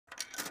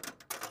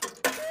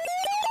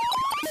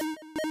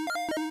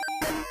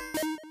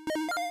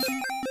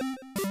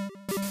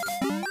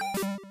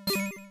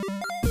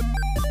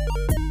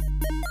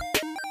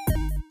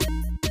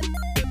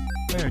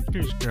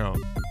Goose Girl.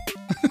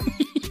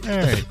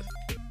 Hey.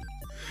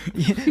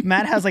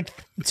 Matt has like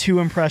 2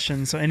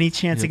 impressions, so any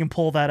chance he can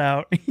pull that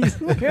out.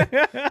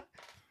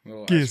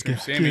 Goose,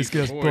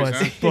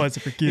 boys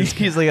for goose.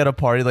 He's like at a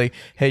party, like,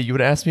 hey, you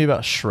would ask me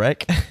about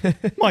Shrek?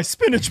 My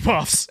spinach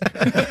puffs.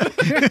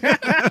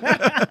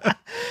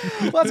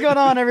 What's going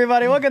on,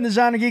 everybody? Welcome to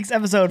Genre Geeks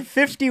episode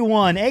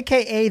 51,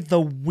 aka the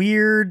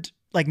weird,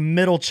 like,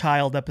 middle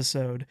child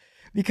episode,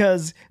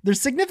 because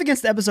there's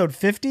significance to episode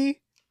 50.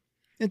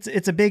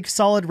 It's a big,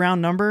 solid,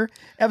 round number.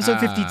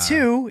 Episode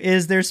 52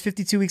 is there's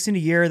 52 weeks in a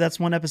year. That's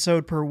one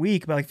episode per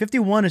week. But like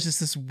 51 is just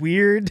this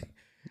weird,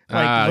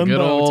 like limbo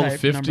good old type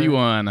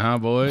 51, number. Huh,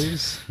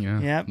 boys?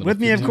 Yeah. With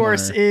me, of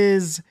course,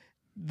 is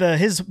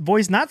his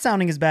voice not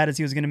sounding as bad as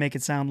he was going to make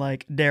it sound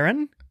like,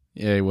 Darren.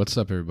 Hey, what's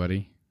up,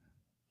 everybody?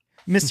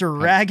 Mr.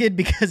 Ragged,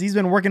 because he's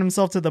been working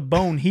himself to the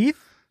bone, Heath.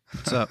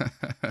 What's up?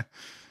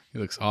 He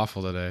looks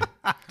awful today.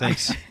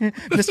 Thanks.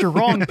 Mr.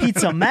 Wrong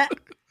Pizza, Matt.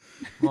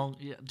 Well,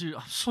 yeah, dude,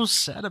 I'm so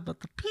sad about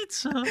the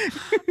pizza. Supreme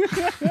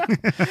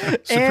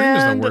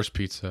is the worst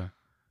pizza.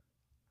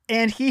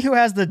 And he who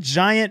has the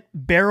giant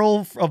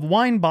barrel of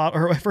wine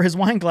bottle for his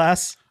wine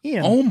glass,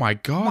 Ian. Oh my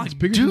God, it's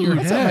bigger than your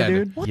What's up, my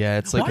head. dude? Yeah,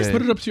 it's like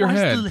Put it up to your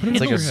head. Put it it's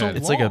up like to your head.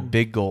 it's like a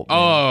big gulp. Man.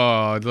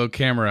 Oh, little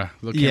camera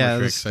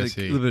tricks. I A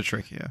see. little bit of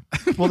trick, yeah.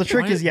 Well, the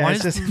trick is,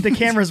 it's just the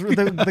camera's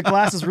the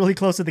glass is really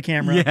close to the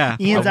camera. Yeah.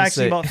 Ian's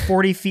actually about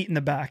 40 feet in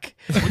the back.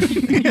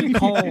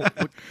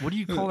 What do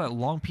you call that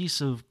long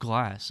piece of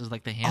glass? Is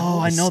like the handle? Oh,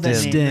 I know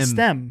that name. The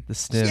stem. The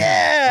stem.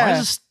 Yeah. Why is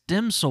the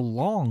stem so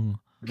long?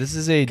 This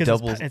is a 'Cause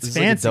double. it's This is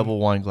fancy. like a double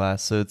wine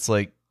glass, so it's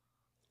like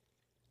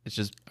it's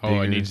just. Oh, it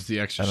bigger. needs the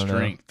extra I don't know.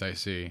 strength. I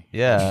see.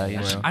 Yeah, you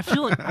know. I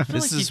feel like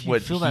This is if you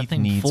what fill that Heath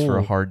thing needs full, for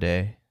a hard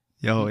day.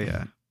 Oh,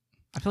 yeah.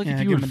 I feel like Yeah, if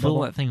you give would him a fill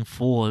double. that thing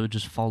full, it would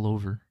just fall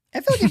over. I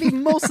feel like it'd be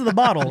most of the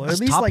bottle, or at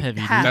It's least top like heavy,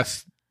 dude.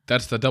 half.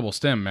 That's the double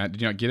stem, Matt.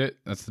 Did you not get it?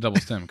 That's the double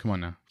stem. Come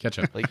on now, catch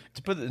up. Like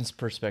to put it in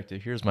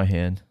perspective, here's my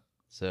hand.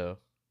 So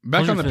Back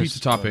Close on your the fist.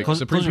 pizza topic. Close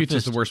Supreme your Pizza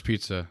is fist. the worst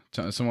pizza.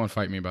 Someone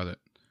fight me about it.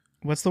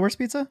 What's the worst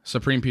pizza?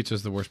 Supreme Pizza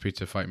is the worst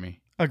pizza. Fight me.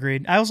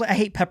 Agreed. I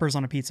hate peppers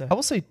on a pizza. I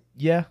will say,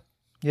 yeah.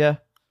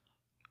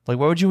 Like,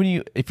 why would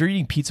you if you're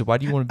eating pizza? Why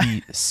do you want to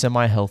be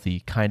semi-healthy,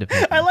 kind of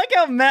healthy? I like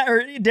how Matt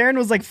or Darren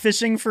was like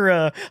fishing for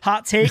a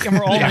hot take, and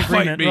we're all Yeah, in fight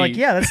agreement. me. We're like,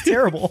 yeah, that's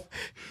terrible.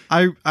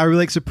 I really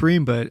like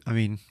Supreme, but I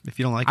mean, if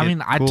you don't like it,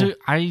 I cool. tried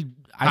to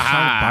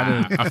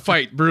buy A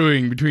fight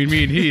brewing between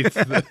me and Heath.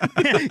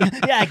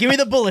 Yeah, give me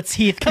the bullets,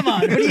 Heath. Come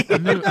on. What do you-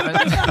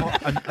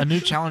 a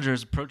new challenger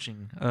is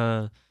approaching.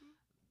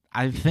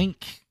 I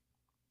think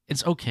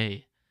it's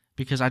okay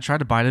because I tried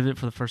to bite of it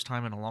for the first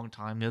time in a long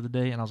time the other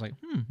day, and I was like,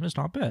 it's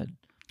not bad.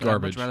 But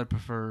Garbage. I'd much rather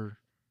prefer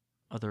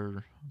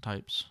other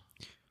types.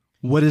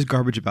 What is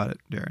garbage about it,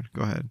 Darren?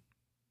 Go ahead.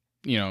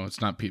 You know, it's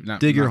not Dig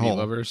not your meat hole.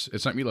 lovers.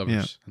 It's not meat lovers.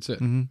 Yeah. That's it.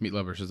 Mhm. Meat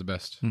lovers is the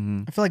best.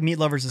 Mm-hmm. I feel like Meat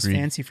Lovers is Agreed.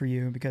 fancy for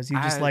you because you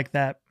just I- like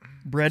that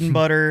bread and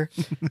butter,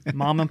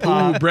 mom and Ooh,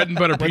 pop. bread and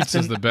butter What's pizza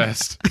is been- the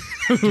best.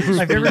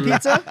 My favorite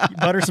pizza? You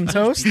butter some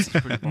toast.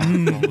 Pizza's pretty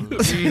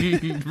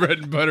bomb. Bread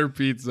and butter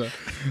pizza.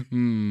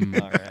 You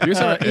guys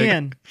ever-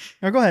 Ian.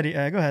 Oh, go ahead.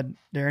 Go ahead,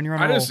 Darren. You're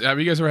on a roll. have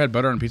you guys ever had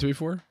butter on pizza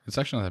before? It's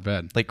actually not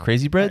that bad. like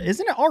crazy bread.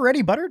 Isn't it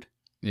already buttered?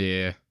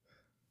 Yeah.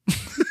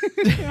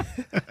 You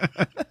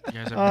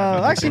guys ever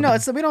had Actually, no.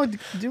 It's we don't.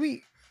 Do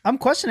we? I'm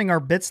questioning our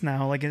bits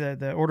now, like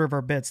the order of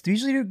our bits. Do you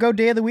usually go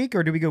day of the week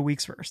or do we go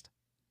weeks first?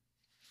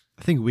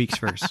 I think weeks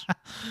first.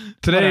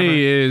 Today Whatever.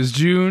 is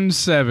June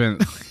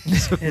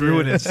 7th.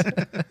 Ruin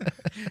it.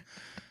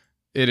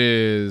 It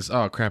is.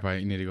 Oh crap!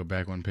 I need to go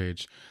back one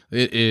page.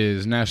 It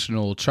is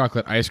National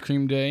Chocolate Ice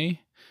Cream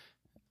Day.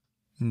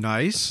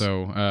 Nice.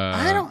 So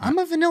I'm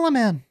a vanilla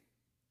man.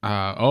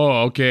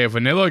 Okay,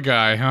 vanilla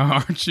guy,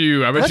 huh? Aren't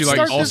you? I bet Let's you like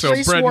start this also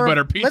race bread war. and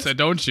butter pizza, Let's-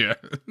 don't you?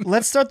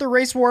 Let's start the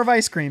race war of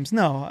ice creams.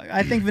 No,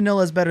 I think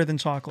vanilla is better than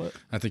chocolate.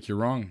 I think you're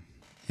wrong.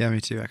 Yeah,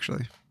 me too,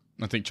 actually.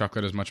 I think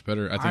chocolate is much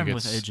better. I think I'm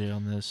it's. with AJ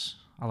on this.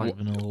 I like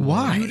vanilla.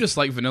 Why? You just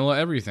like vanilla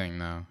everything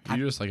now. You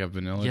just like a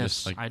vanilla. Yes,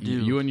 just like I do.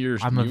 You and your.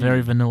 I'm a you very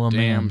and your vanilla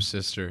damn man.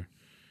 sister.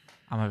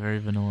 I'm a very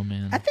vanilla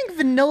man. I think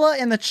vanilla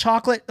and the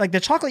chocolate, like the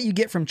chocolate you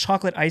get from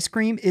chocolate ice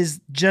cream,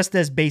 is just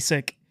as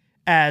basic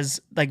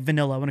as like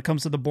vanilla when it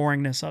comes to the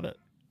boringness of it.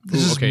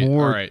 There's just okay,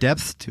 more all right.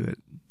 depth to it.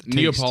 Taste.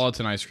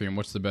 Neapolitan ice cream.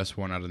 What's the best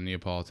one out of the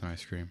Neapolitan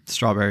ice cream?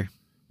 Strawberry.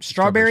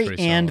 Strawberry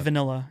pretty and solid.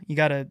 vanilla. You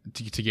gotta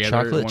Together.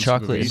 Chocolate, one scoop of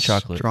chocolate, and each?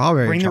 chocolate.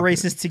 Strawberry. bring the chocolate.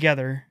 races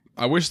together.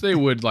 I wish they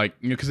would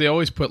because they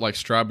always put like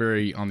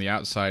strawberry on the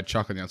outside,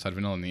 chocolate on the outside,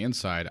 vanilla on the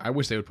inside. I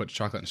wish they would put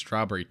chocolate and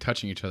strawberry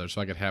touching each other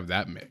so I could have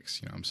that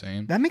mix. You know what I'm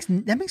saying? That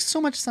makes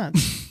so much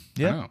sense.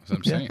 Yeah. I know, that's what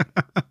I'm saying.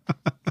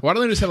 Why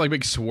don't they just have like a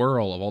big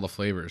swirl of all the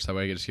flavors? That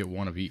way I can just get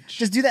one of each.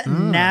 Just do that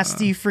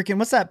nasty freaking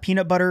what's that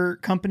peanut butter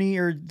company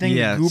or thing?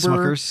 Yeah,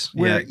 Goober, Smuckers.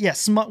 Where Yeah.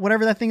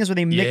 whatever that thing is, where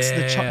they mix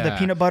the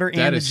peanut butter That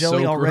and the is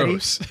jelly so already.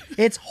 gross.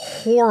 It's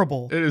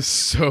horrible. It is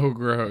so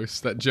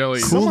gross. That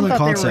jelly. Cool. Someone in thought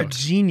they were a concept.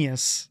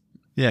 genius.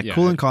 Yeah, Yeah.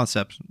 cool in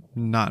concept,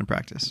 not in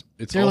practice.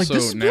 It's They're like, also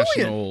 "This is brilliant."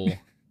 National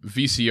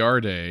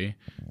VCR Day.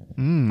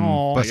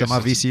 Aw. Bust out my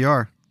guess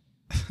VCR.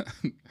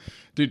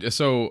 Dude, Dude,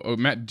 so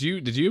Matt,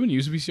 did you even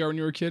use a VCR when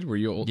you were a kid? Were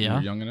you old? Yeah. You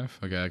were young enough?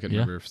 Okay, I couldn't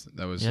Yeah. remember if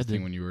that was Yeah, the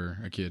thing when you were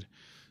a kid.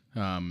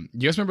 You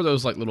guys remember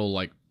those like little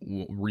like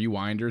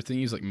rewinder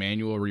things, like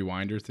manual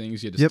rewinder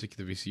things? You had to Yep. stick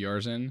the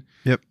VCRs in.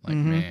 Yep. Like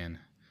Mhm. man,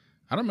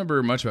 I don't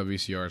remember much about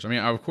VCRs. I mean,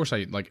 of course,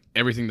 I like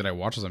everything that I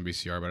watch is on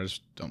VCR, but I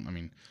just don't. I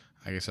mean,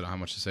 I guess I don't have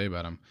much to say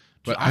about them.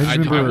 But I just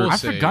remember- will I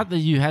say, forgot that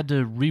you had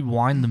to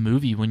rewind the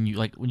movie when you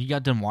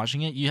got done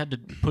watching it. You had to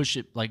push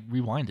it, like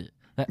rewind it.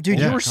 Dude,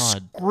 oh you my were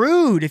God.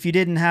 screwed if you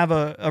didn't have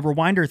a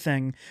rewinder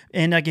thing.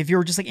 And like if you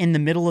were just like in the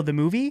middle of the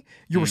movie,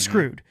 you were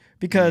screwed.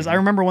 Because I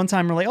remember one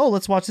time we're like, oh,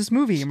 let's watch this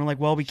movie. And we're like,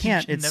 well, we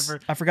can't. can It's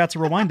never- I forgot to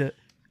rewind it.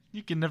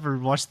 You can never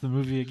watch the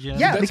movie again.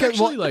 Yeah, that's because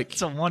actually well, like.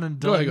 It's a one and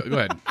Go done. ahead. Go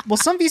ahead. well,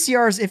 some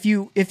VCRs, if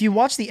you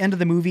watch the end of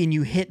the movie and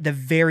you hit the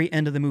very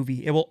end of the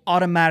movie, it will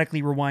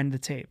automatically rewind the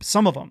tape.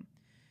 Some of them.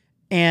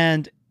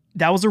 And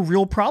that was a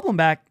real problem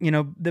back,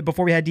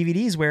 before we had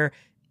DVDs, where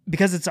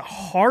because it's a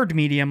hard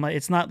medium,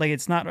 it's not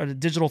a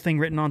digital thing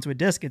written onto a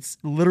disc. It's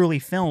literally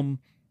film.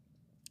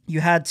 You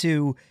had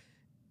to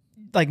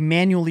like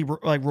manually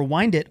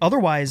rewind it.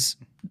 Otherwise,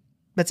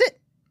 that's it.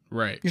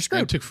 Right. You're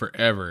screwed. That took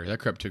forever. That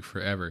crap took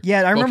forever.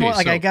 Yeah, I remember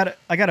Okay,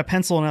 I got a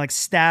pencil and I like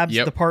stabbed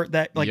Yep. the part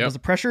that Yep. was the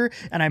pressure,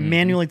 and I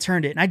manually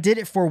turned it. And I did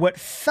it for what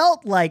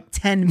felt like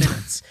 10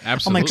 minutes.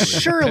 Absolutely. I'm like,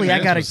 surely I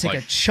 10 got to minutes was take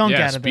like, a chunk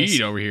yeah, out of this.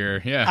 speed over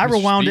here. Yeah. I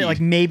rewound it speed. like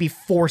maybe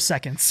 4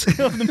 seconds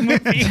of the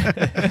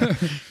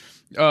movie.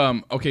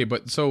 Okay,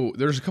 but so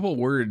there's a couple of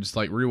words,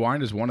 like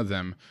rewind is one of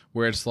them,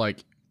 where it's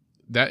like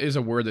that is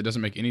a word that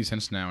doesn't make any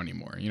sense now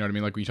anymore. You know what I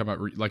mean? Like when you talk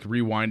about like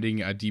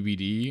rewinding a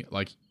DVD,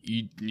 like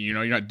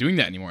you're not doing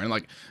that anymore. And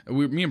like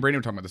me and Brandon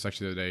were talking about this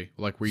actually the other day,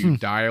 like where you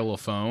dial a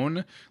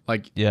phone,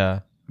 like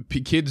Yeah.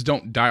 kids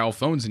don't dial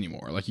phones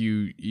anymore. Like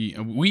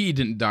we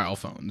didn't dial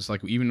phones.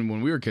 Like even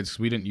when we were kids, 'cause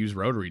we didn't use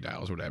rotary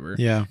dials or whatever.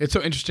 Yeah. It's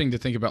so interesting to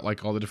think about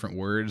like all the different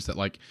words that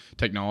like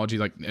technology,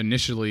 like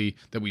initially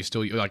that we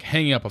still like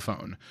hanging up a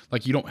phone.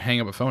 Like you don't hang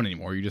up a phone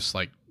anymore. You just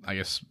like, I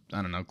guess,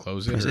 I don't know,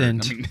 close it. Press Or,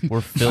 end. I mean,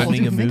 We're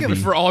filming a think of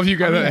movie. for all of you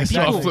guys I mean, that still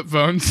have people- flip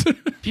phones.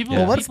 People,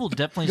 Yeah. people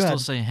definitely Go still ahead.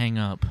 say hang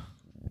up.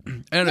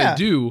 and Yeah. I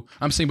do.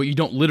 I'm saying, but you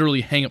don't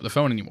literally hang up the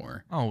phone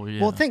anymore. Oh yeah.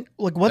 Well, think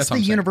like what's That's what the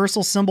I'm saying.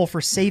 universal symbol for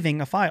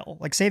saving a file,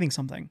 like saving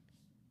something?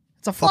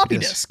 It's a floppy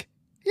disk.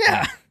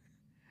 Yeah,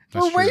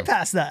 That's we're way true.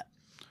 past that.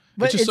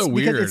 But just so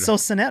because weird. it's so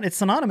it's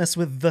synonymous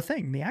with the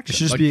thing, the It action. should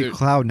just Like be the- a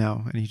cloud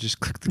now, and you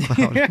just click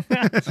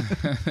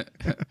the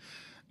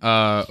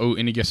cloud.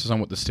 Any guesses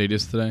on what the state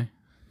is today?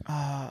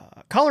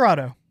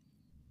 Colorado.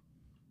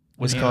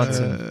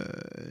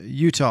 Wisconsin.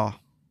 Utah.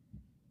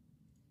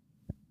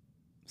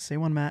 Say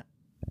one, Matt.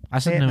 I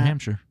say said it, New Matt.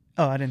 Hampshire.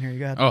 Oh, I didn't hear you.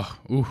 Go ahead. Oh,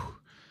 ooh,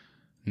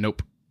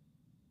 nope.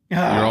 You're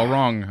all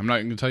wrong. I'm not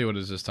going to tell you what it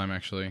is this time.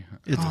 Actually,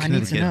 It's I need to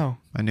Connecticut. know.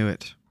 I knew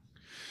it.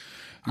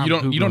 I'm you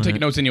don't Googling take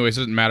it. notes anyways.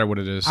 It doesn't matter what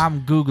it is.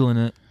 I'm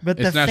googling it. But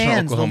It's the National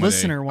fans, the Oklahoma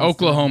listener Day. wants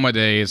to know. Oklahoma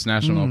Day. It's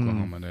National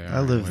Oklahoma Day. I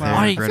live Wow. there. I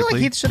feel like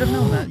Incredibly. Heath should have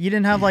known that. You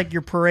didn't have like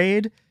your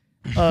parade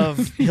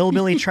of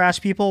hillbilly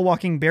trash people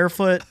walking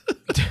barefoot.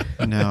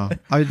 No,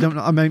 I don't.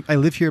 I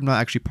live here. I'm not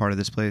actually part of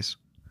this place.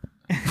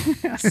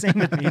 Same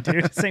with me,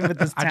 dude. Same with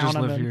this I town just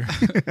I'm live in. here.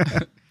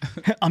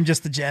 I'm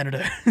just the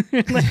janitor.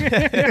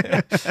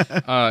 It's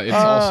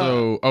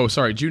also. Oh,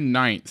 sorry. June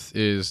 9th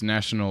is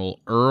National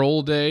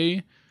Earl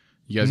Day.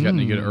 You guys got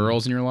any good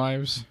Earls in your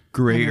lives?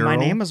 Gray My Earl.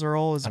 name is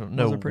Earl. I don't Was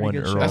know a pretty one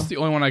good Earl. show. That's the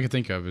only one I could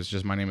think of. Is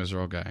just my name is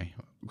Earl guy.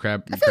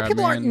 Crab. I feel like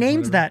people aren't Crabman, named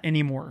whatever. that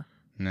anymore.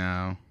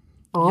 No.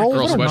 Earl,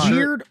 Earl what a sweatshirt?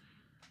 weird.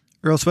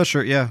 Earl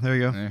sweatshirt. Yeah, there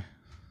you go. Eh.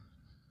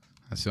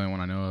 That's the only one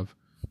I know of.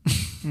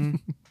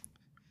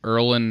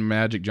 Earl and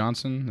Magic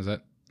Johnson. Is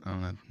that?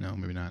 Oh no,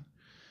 maybe not.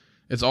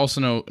 It's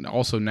also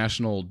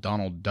National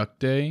Donald Duck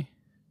Day.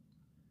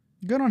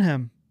 Good on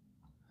him.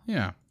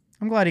 Yeah.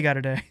 I'm glad he got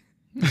a day.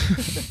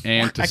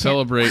 And to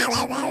celebrate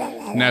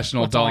National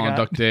That's all I Donald got.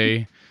 Duck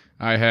Day,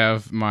 I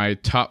have my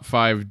top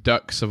 5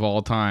 ducks of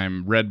all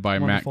time, read by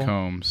Wonderful. Matt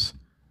Combs.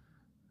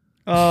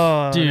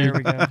 Oh, Dude. there we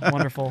go.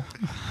 Wonderful.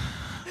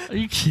 Are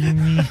you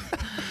kidding me?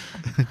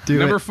 Do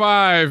Number it.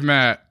 5,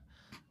 Matt.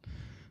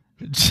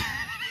 This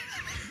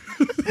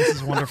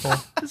is wonderful.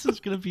 This is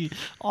gonna be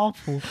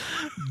awful.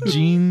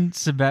 Jean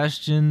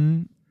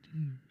Sebastian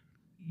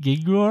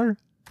Gigor?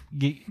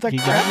 The crap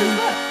is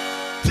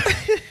that?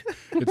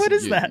 What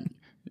is that?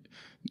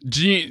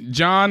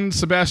 John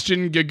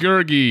Sebastian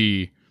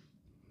Gagurgi.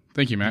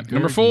 Thank you, Matt.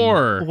 Number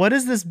 4. What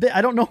is this bit?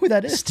 I don't know who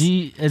that is.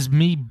 Steve, as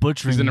me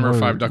butchering He's the number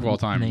 5 word duck of all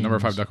time. names. Number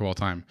 5 duck of all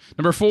time.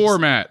 Number 4,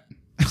 Matt.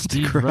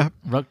 Steve Crap.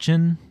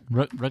 Ruckchin.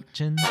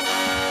 Ruckchin.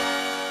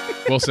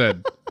 Well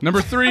said.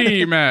 Number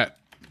 3, Matt.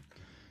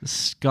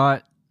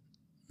 Scott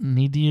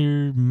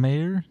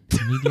Niedermayer.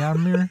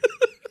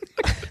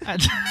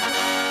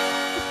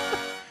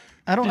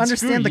 I don't Dude,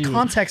 understand the screw you.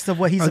 context of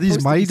what he's Are supposed these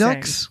to Mighty be saying.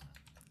 Ducks?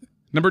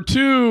 Number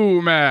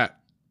 2, Matt.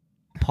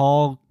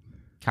 Paul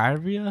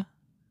Kyria.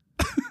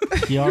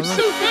 Kiara. So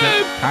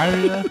good.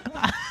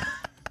 Kyria.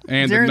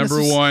 And Darren, the this number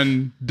is-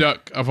 1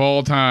 duck of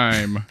all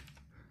time.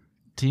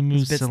 Timu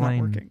This bit's not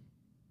Selene. working.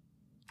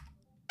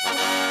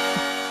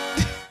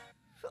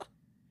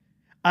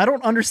 I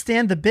don't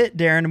understand the bit,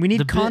 Darren. We need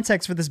The bit-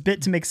 context for this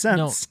bit to make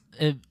sense.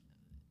 No,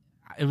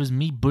 it was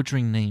me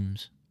butchering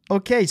names.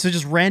 Okay, so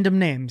just random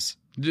names.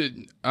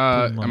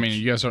 I much. mean,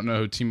 you guys don't know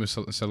who Timo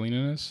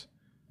Salinas is?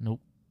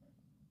 Nope.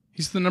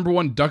 He's the number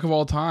 1 duck of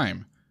all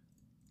time.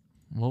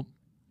 Well,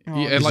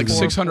 He had like Four,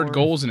 600 four.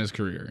 goals in his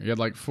career. He had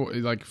like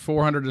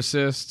 400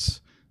 assists.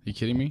 Are you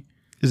kidding me?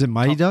 Is it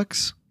Mighty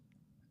Ducks?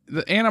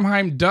 The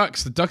Anaheim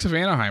Ducks, the Ducks of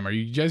Anaheim. Are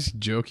you guys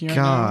joking right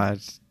now? God.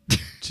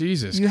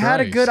 Jesus You Christ. had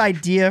a good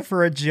idea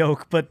for a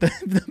joke, but the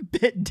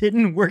bit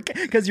didn't work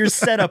because your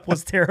setup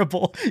was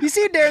terrible. You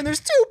see, Darren,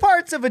 there's 2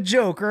 parts of a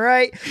joke, all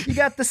right? You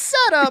got the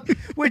setup,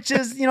 which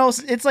is,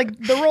 it's like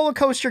the roller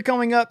coaster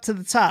going up to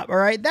the top, all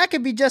right? That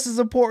could be just as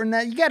important.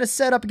 That you got to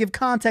set up and give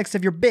context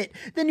of your bit.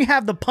 Then you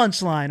have the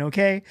punchline,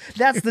 okay?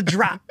 That's the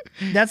drop.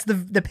 That's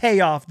the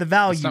payoff, the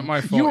value. It's not my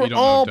fault You you are don't know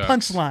all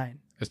ducks. punchline.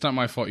 It's not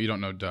my fault you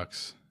don't know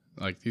ducks.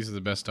 Like, these are the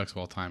best ducks of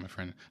all time, my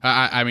friend.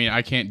 I mean,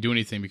 I can't do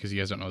anything because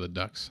you guys don't know the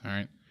ducks, all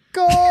right?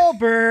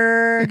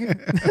 Goldberg.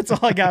 That's all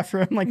I got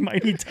from like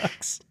Mighty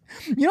Ducks.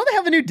 You know they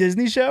have a new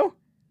Disney show,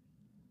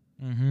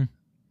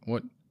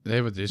 What? They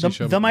have a Disney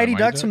show? the about Mighty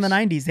Ducks from the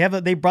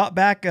 '90s. They brought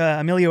back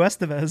Emilio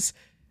Estevez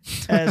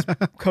as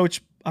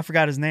coach. I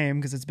forgot his name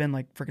because it's been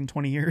like freaking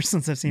 20 years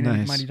since I've seen any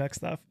Nice. Mighty Duck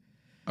stuff.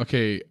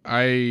 Okay,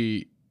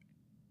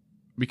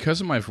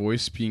 because of my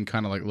voice being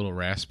kind of like a little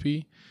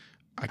raspy,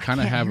 I kind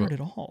of Can't have hear a... it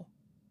at all.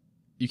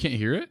 You can't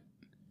hear it?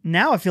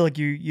 Now I feel like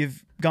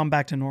you've gone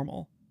back to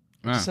normal.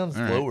 Ah, sounds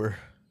all right. lower.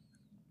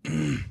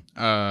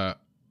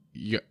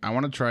 Yeah, I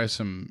want to try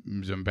some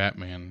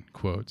Batman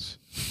quotes.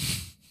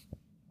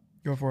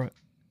 Go for it.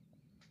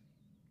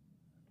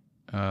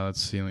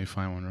 Let's see. Let me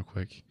find one real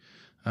quick.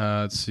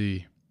 Let's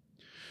see.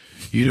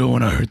 You don't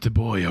want to hurt the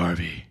boy,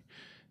 Harvey.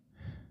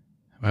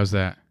 How's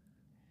that?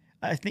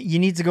 I think you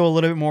need to go a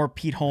little bit more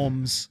Pete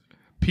Holmes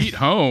Pete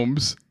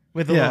Holmes?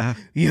 with a Yeah.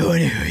 little, you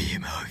want to hurt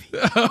him,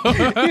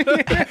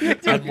 Harvey.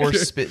 Add more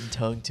spit and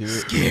tongue to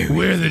it.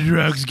 Where the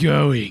drugs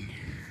going?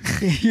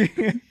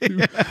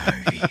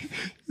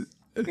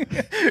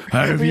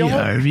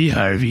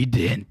 Harvey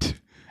Dent.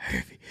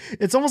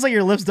 It's almost like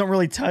your lips don't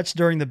really touch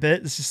during the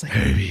bit. It's just like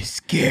Harvey.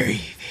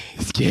 scary.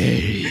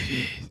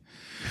 Scary.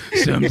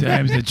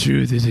 Sometimes the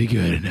truth isn't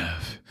good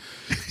enough.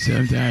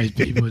 Sometimes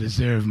people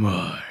deserve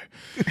more.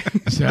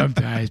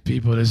 Sometimes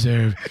people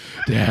deserve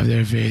to have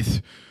their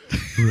faith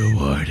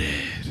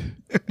rewarded.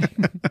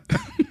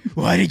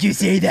 Why did you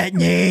say that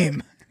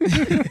name?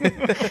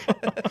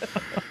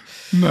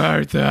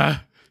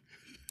 Martha.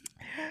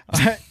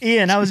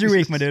 Ian, how was your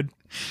week, my dude?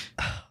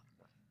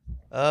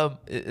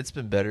 It's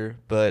been better,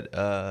 but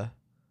the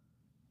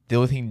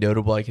only thing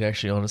notable I can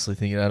actually honestly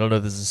think, and I don't know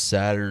if this is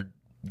sad or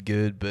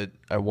good, but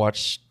I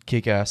watched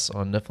Kick-Ass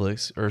on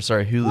Netflix, or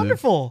sorry, Hulu.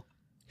 Wonderful.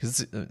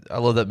 Because I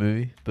love that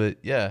movie, but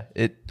yeah,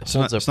 it It's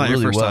holds not- it's up not your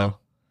really first well. time.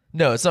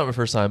 No, it's not my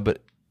first time,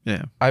 but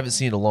Yeah. I haven't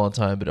seen it in a long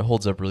time, but it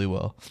holds up really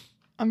well.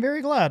 I'm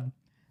very glad.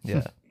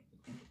 Yeah.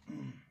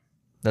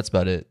 That's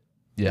about it.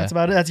 Yeah. That's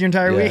about it. That's your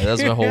entire yeah, week.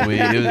 that's my whole week.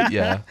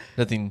 Yeah.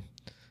 Nothing.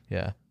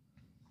 Yeah.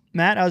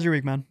 Matt, how's your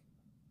week, man?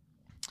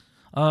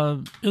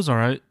 it was all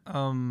right.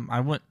 I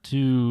went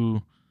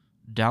to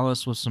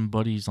Dallas with some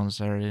buddies on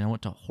Saturday. I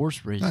went to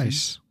horse racing.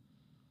 Nice.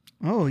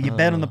 Oh, you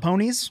bet on the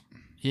ponies?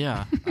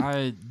 Yeah,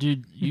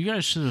 dude, you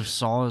guys should have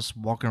saw us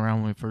walking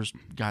around when we first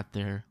got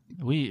there.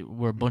 We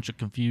were a bunch of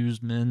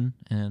confused men,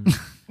 and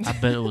I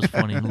bet it was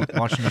funny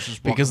watching us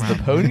just walk Because of around.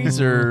 the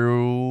ponies, or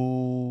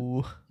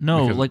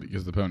No,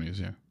 because the ponies,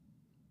 yeah.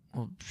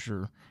 well,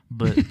 sure,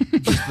 but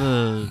just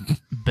the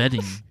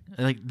betting.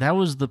 Like that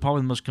was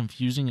probably the most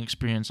confusing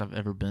experience I've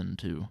ever been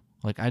to.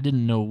 Like I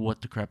didn't know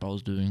what the crap I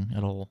was doing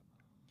at all.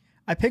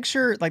 I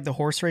picture like the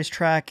horse race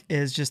track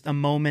is just a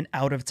moment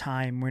out of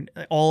time when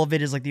all of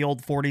it is like the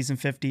old 40s and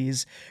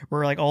 50s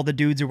where like all the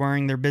dudes are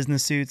wearing their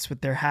business suits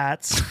with their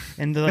hats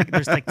and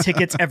there's like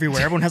tickets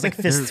everywhere. Everyone has like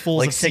fistfuls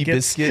like of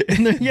tickets.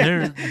 Seabiscuit.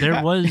 Yeah.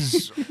 There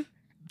was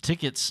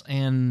tickets,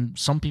 and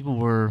some people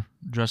were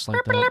dressed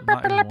like that.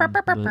 Not everyone,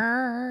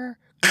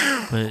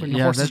 but When the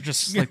yeah, horses that's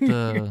just- just like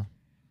the.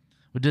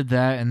 We did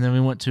that, and then we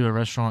went to a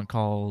restaurant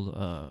called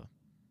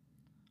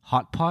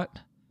Hot Pot.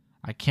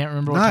 I can't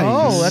remember what Nice. time it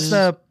Oh, is.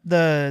 that's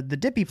the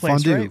dippy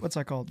place, Fondue. right? What's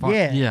that called? Hot-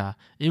 Yeah. yeah,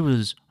 it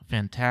was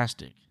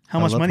fantastic. How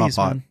I much love money Hot you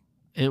Pot. spend?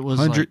 It was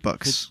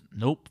 $100.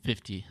 Nope,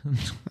 50.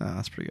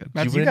 That's pretty good.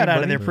 Matt, you you win got any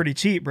out of there money? pretty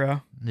cheap, bro.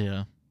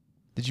 Yeah.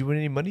 Did you win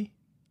any money?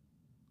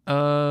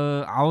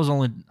 I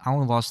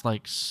only lost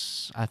like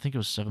I think it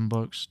was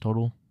 $7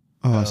 total.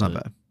 Oh, that's not Uh,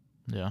 bad.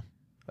 Yeah.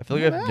 I feel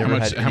like I've never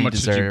much- had how any much did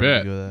you desire ever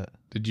bet? to go to that.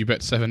 Did you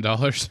bet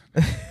 $7?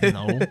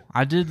 No,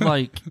 I did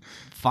like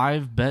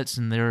 5 bets,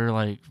 and they were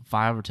like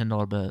 $5 or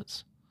 $10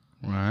 bets.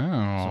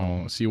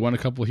 Wow. So you won a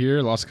couple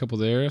here, lost a couple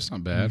there. That's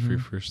not bad for your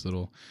first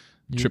little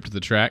trip to the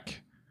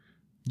track.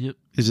 Yep.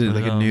 Is it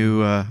like a Um,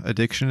 new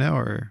addiction now,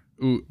 or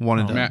Ooh, one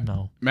and No, done?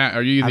 no. Matt,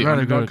 are you I'd the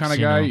rather go underdog to kind of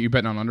guy? casino. You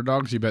betting on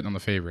underdogs? Or you betting on the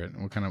favorite?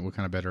 What kind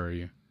of better are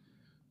you?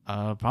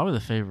 Probably the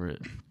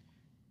favorite.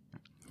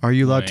 Are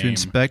you allowed to Lame.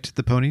 inspect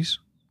the ponies?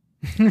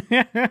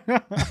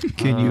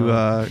 Can you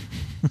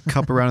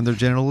cup around their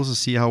genitals to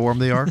see how warm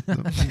they are.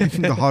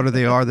 The hotter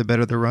they are, the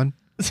better the run.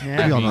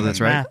 Yeah. We all know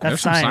that's right. Math, that's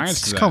There's some science. science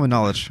to It's that. common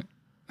knowledge.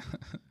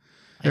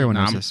 Everyone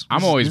knows I'm, this.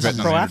 I'm always This is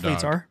betting pro on the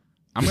athletes underdog. are.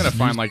 I'm gonna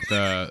find like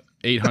the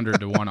 800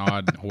 to 1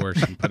 odd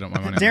horse and put up my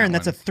money. Darren, on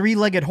that's a that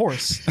 3-legged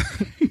horse.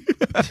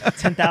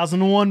 10,000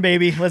 to 1,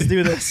 baby. Let's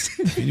do this.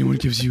 one. If anyone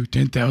gives you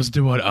 10,000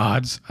 to 1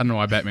 odds, I don't know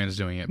why Batman's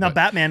doing it. Now but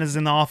Batman is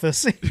in the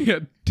office. yeah,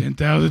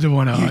 10,000 to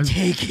 1 odds.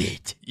 Take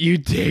it, You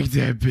take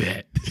that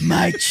bet.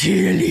 my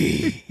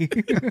chili.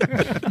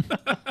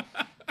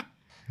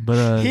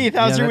 But Heath,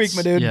 how's your week, that's-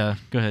 my dude? Yeah,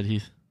 go ahead,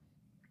 Heath.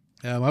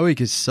 My week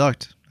has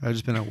sucked. I've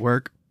just been at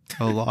work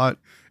a lot.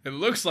 It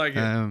looks like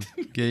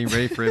it. Getting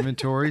ready for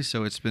inventory,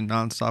 so it's been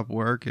nonstop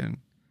work. And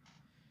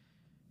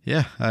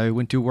yeah, I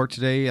went to work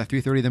today at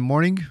 3:30 in the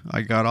morning.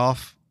 I got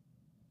off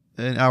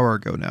an hour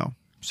ago now,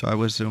 so I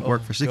was at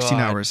work for 16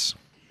 God. hours.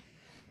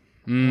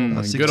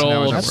 Good 16 hours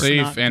old at work.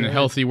 safe That's and not good.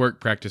 healthy work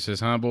practices,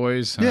 huh,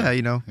 boys? Yeah, yeah,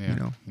 you know.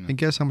 And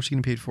guess how much you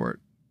getting paid for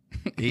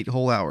it? 8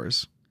 whole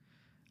hours.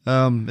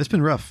 It's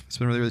been rough. It's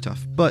been really, really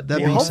tough. But that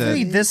Well, being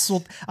hopefully said, this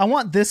will. I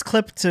want this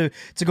clip to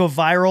go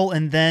viral,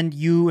 and then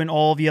you and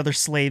all the other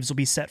slaves will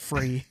be set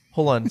free.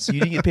 Hold on. So you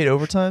didn't get paid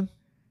overtime?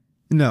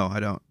 no, I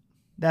don't.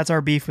 That's our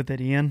beef with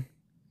it, Ian.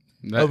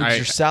 Oh, but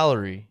your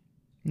salary.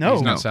 No,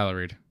 He's not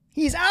salaried.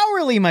 he's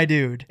hourly, my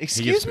dude.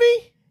 Excuse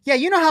me? Yeah,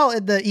 you know how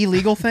the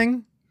illegal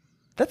thing.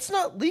 That's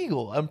not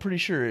legal. I'm pretty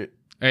sure.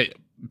 Hey,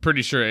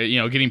 pretty sure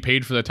getting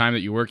paid for the time that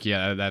you work.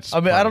 Yeah, that's. I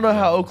mean, I part don't know of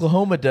how the-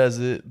 Oklahoma does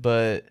it,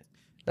 but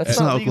that's It's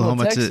not not legal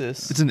Oklahoma. in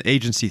Texas. It's an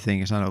agency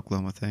thing. It's not an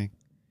Oklahoma thing.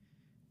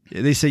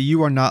 They say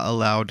you are not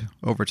allowed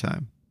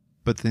overtime,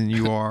 but then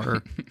you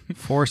are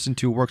forced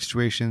into work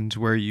situations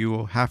where you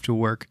will have to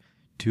work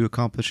to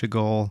accomplish a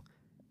goal,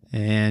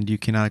 and you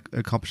cannot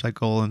accomplish that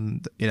goal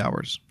in 8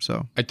 hours.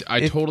 So I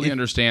totally if-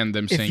 understand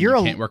them saying you're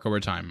you a- can't work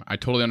overtime. I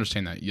totally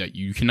understand that. Yeah,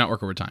 you cannot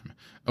work overtime.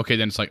 Okay,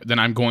 then it's like then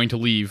I'm going to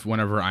leave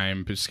whenever I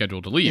am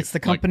scheduled to leave. It's the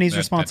Like, company's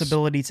that's-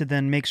 responsibility to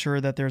then make sure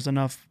that there's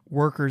enough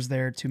workers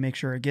there to make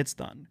sure it gets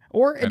done,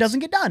 or it doesn't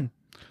get done.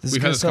 This is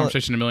We've gonna had this sound-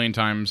 conversation a million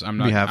times. I'm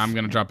not. We have. I'm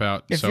going to drop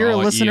out. If so you're a I'll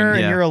let listener Ian-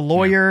 and Yeah. you're a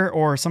lawyer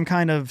or some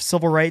kind of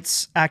civil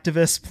rights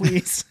activist,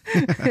 please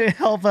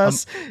help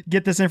us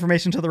get this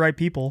information to the right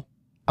people.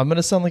 I'm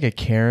gonna sound like a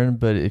Karen,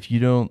 but if you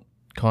don't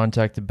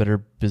contact the Better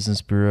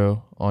Business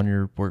Bureau on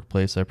your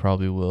workplace, I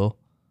probably will.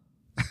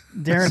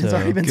 Darren has So,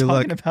 already been good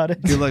luck. talking about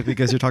it. good luck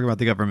because you're talking about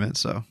the government.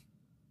 So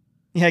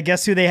Yeah,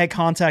 guess who they had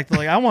contacted?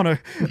 Like, I'm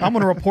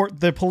gonna report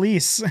the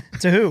police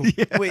to who? Wait,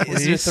 is it a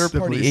Police. third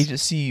party The police.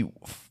 agency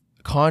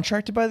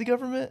contracted by the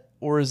government,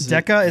 or is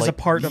DECA it is a like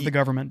part of the- the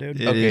government, dude.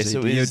 it Okay, is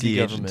so a it is DoD the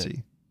government.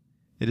 agency.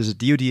 It is a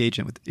DoD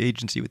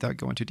agency without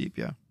going too deep.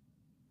 Yeah.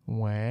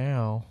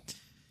 Wow.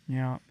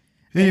 Yeah.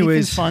 Anyways,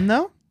 Anything fun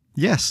though?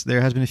 yes,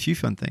 there has been a few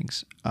fun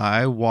things.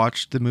 I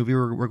watched the movie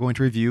we're going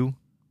to review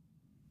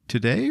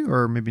today,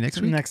 or maybe next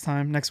week. Next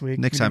week. Next We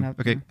didn't time. have-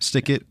 Okay,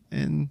 stick it,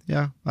 and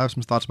yeah, I have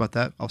some thoughts about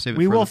that. I'll save it.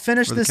 We for will the-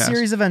 finish for the this cast.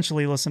 series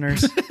eventually,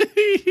 listeners.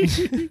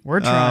 We're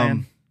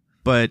trying.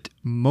 But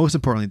most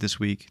importantly, this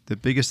week, the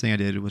biggest thing I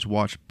did was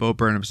watch Bo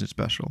Burnham's new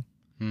special.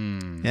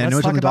 And I know Let's it's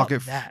on talk the about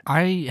docket. that.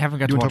 I haven't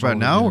got Do you to want watch to talk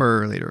about it all now of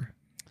or later?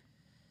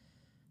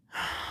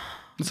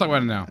 Let's talk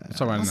about it now. Let's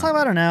talk about it Let's now. talk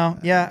about it now.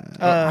 Yeah.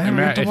 I haven't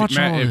Matt, got to if, watch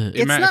Matt, all if, of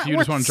if, it. Matt, It's if you not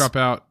just want what's- to drop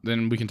out,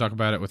 then we can talk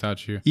about it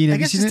without you. Ian, I have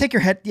you guess seen just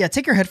it?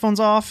 take your headphones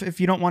off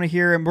if you don't want to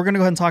hear. And we're gonna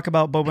go ahead and talk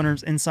about Bo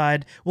Burnham's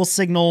Inside. We'll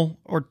signal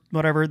or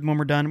whatever when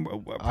we're done.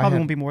 Probably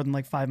won't be more than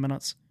like 5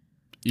 minutes.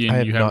 Ian, I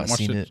have you haven't not watched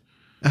seen it. it.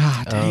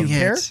 Ah, dang you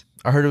care? it.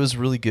 I heard it was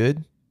really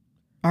good.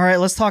 All right,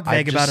 let's talk I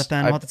vague about just- it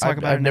then. We'll have to talk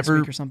about it next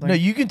week or something. No,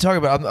 you can talk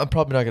about it. I'm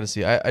probably not going to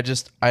see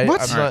it. I'm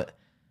What? not.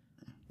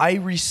 I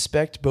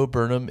respect Bo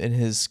Burnham and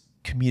his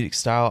comedic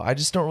style. I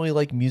just don't really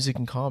like music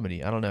and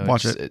comedy. I don't know.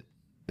 Watch It's it.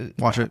 just-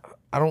 Watch it.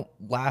 I don't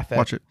laugh at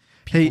Watch it.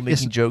 people Hey, making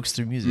listen. jokes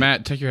through music.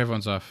 Matt, take your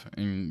headphones off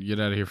and get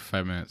out of here for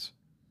 5 minutes.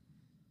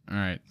 All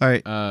right. All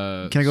right.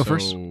 Can I go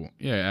first?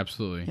 Yeah,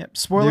 absolutely. Yep.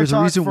 Spoiler There's a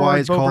talk reason for why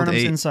it's Bo called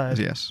Burnham's a Inside.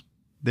 yes.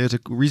 There's a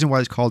reason why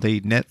it's called a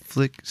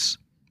Netflix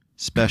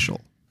special,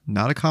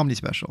 not a comedy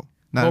special.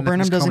 Not Bo a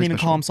Burnham Netflix doesn't comedy even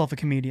special. call himself a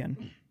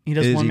comedian. He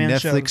does It is a one man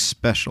Netflix shows.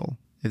 special,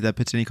 if that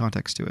puts any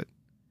context to it.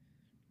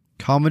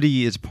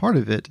 Comedy is part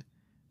of it,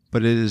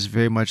 but it is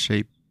very much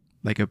a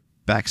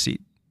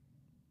backseat.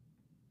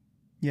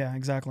 Yeah,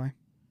 exactly.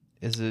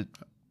 Is it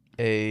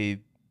a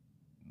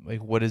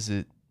what is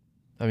it?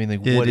 I mean, It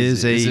what is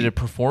is it? Is a- it a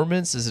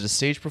performance? Is it a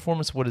stage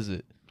performance? What is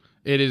it?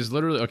 It is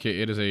literally okay.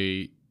 It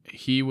is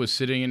he was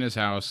sitting in his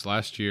house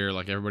last year,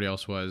 like everybody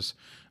else was,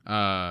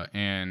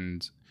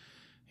 and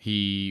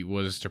he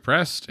was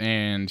depressed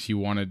and he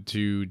wanted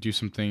to do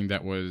something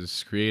that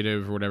was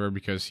creative or whatever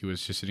because he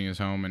was just sitting in his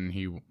home and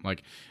he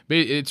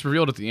it's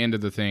revealed at the end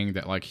of the thing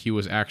that like he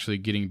was actually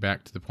getting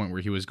back to the point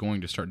where he was going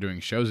to start doing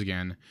shows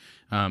again,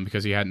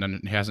 because he hasn't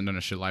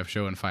done a live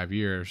show in 5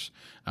 years,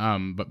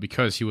 but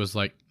because he was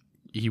like.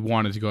 He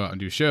wanted to go out and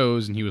do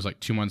shows, and he was like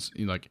 2 months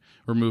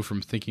removed from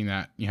thinking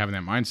that having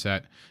that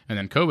mindset, and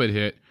then COVID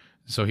hit,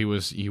 so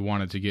he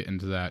wanted to get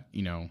into that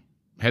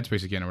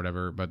headspace again or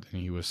whatever, but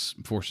then he was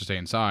forced to stay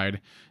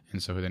inside,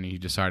 and so then he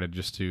decided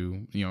just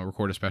to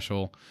record a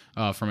special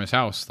from his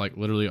house, like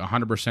literally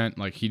 100%.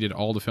 Like he did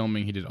all the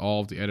filming, he did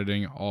all of the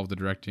editing, all of the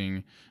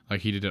directing,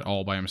 like he did it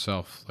all by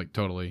himself, like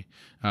totally.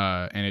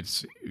 And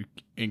it's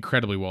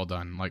incredibly well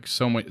done. Like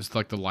so much, it's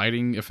like the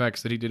lighting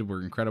effects that he did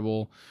were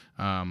incredible.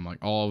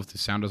 Like all of the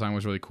sound design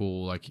was really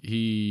cool. Like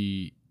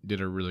he did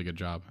a really good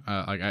job.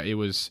 It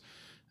was.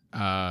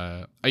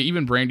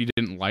 Even Brandy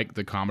didn't like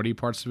the comedy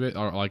parts of it,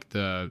 or like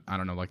the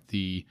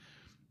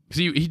because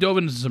he dove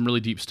into some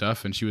really deep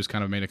stuff, and she was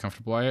kind of made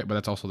uncomfortable by it. But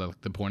that's also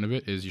the point of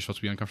it, is you're supposed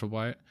to be uncomfortable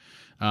by it.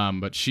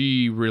 But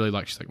she really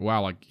she's like,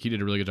 wow, like he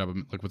did a really good job of,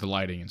 like with the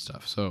lighting and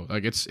stuff. So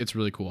like it's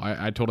really cool.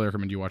 I totally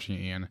recommend you watching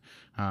it, Ian.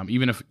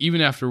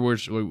 Even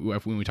afterwards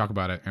when we talk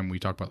about it and we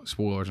talk about like,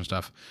 spoilers and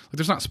stuff, like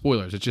there's not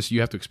spoilers. It's just you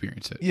have to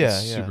experience it. Yeah,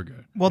 it's yeah. super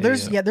good. Well,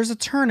 there's a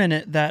turn in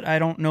it that I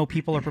don't know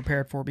people are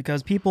prepared for,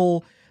 because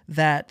people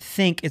that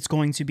think it's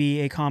going to be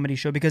a comedy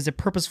show, because it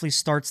purposefully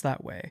starts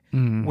that way,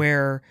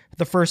 where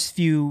the first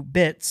few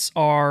bits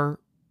are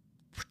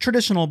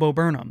traditional Bo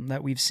Burnham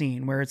that we've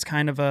seen, where it's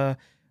kind of a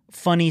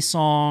funny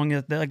song,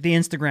 like the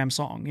Instagram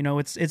song.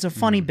 It's a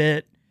funny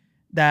bit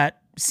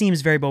that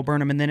seems very Bo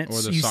Burnham, and then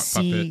it's Or the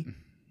sock puppet.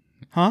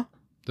 Huh?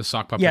 The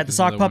sock puppet. Yeah, the is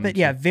sock another puppet. one.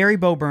 Yeah, very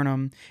Bo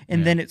Burnham,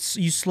 and Yeah. then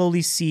you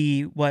slowly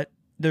see what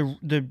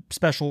the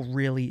special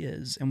really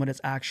is and what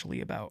it's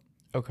actually about.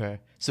 Okay,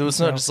 so it's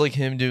not just like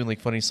him doing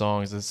like funny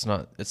songs. It's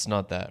not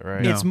that,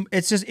 right? No.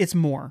 It's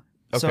more.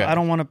 So Okay. I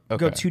don't want to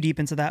go Okay. too deep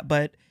into that,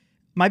 but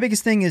my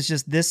biggest thing is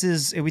just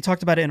we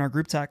talked about it in our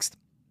group text.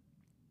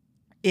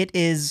 It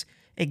is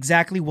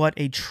exactly what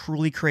a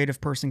truly creative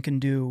person can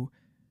do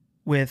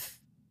with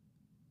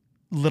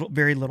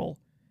very little.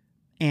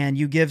 And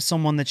you give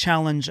someone the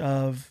challenge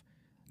of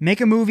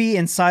make a movie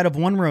inside of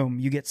one room,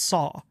 you get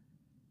Saw.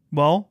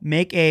 Well,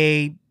 make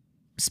a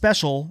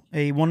special,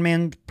 a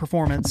one-man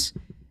performance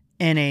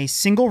in a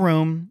single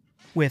room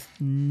with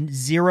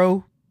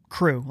zero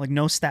crew, like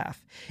no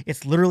staff.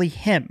 It's literally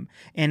him.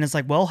 And it's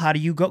like, well, how do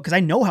you go? Because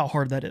I know how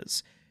hard that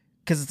is.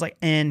 Because it's like,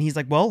 and he's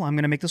like, well, I'm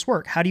going to make this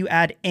work. How do you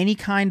add any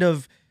kind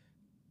of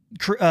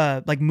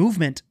like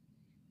movement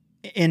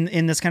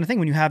in this kind of thing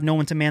when you have no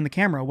one to man the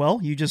camera?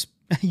 Well,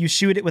 you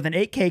shoot it with an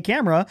 8K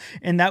camera,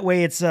 and that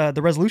way it's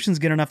the resolution's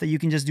good enough that you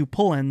can just do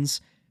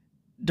pull-ins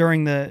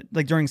during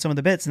some of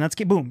the bits, and that's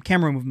boom,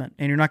 camera movement,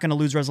 and you're not going to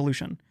lose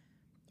resolution.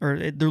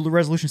 Or the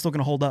resolution's still going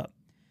to hold up.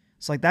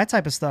 It's like that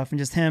type of stuff, and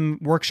just him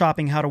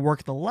workshopping how to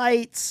work the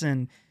lights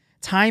and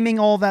timing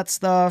all that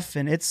stuff,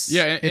 and it's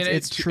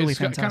truly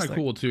fantastic. Kind of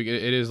cool too.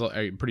 It is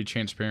like pretty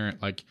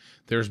transparent. Like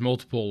there's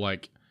multiple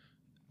like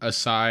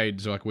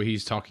asides, like where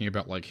he's talking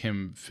about like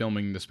him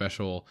filming the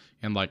special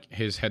and like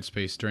his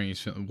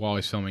headspace while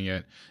he's filming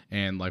it,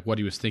 and like what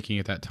he was thinking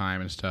at that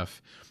time and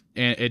stuff.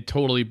 And it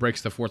totally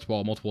breaks the fourth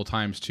wall multiple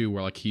times too,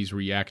 where like he's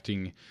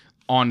reacting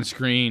on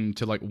screen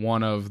to like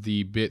one of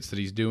the bits that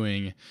he's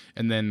doing,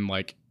 and then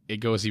like it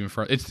goes even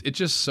further. It's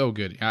just so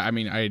good. I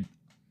mean,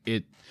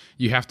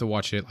 you have to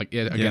watch it. Like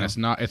again, it's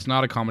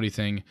not a comedy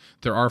thing.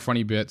 There are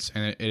funny bits,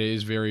 and it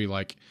is very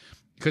like,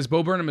 because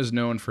Bo Burnham is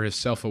known for his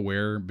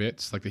self-aware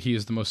bits. Like he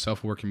is the most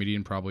self-aware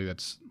comedian probably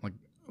that's like,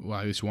 well,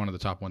 at least one of the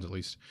top ones at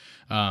least.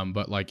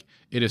 But like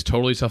it is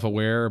totally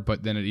self-aware,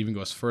 but then it even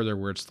goes further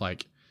where it's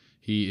like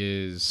he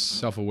is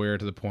self-aware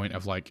to the point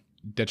of like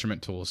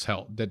detriment to his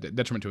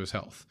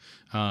health.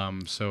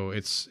 So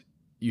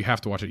you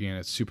have to watch it, Ian.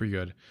 It's super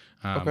good.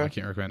 Okay. I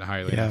can't recommend it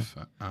highly Yeah. enough.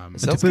 It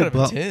sounds put kind it of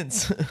blunt-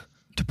 intense.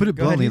 To put it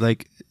Go ahead, bluntly, Heath.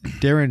 like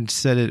Darren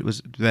said, it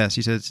was best.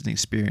 He said it's an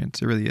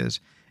experience. It really is.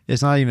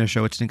 It's not even a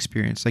show. It's an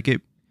experience. Like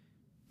it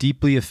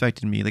deeply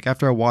affected me. Like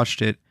after I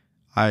watched it,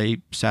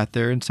 I sat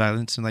there in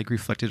silence and like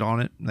reflected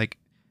on it. Like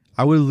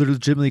I would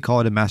legitimately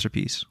call it a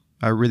masterpiece.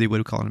 I really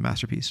would call it a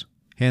masterpiece,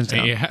 hands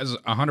down. It has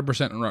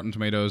 100% on Rotten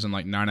Tomatoes and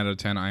like 9 out of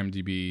 10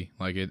 IMDb.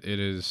 Like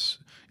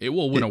it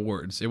will win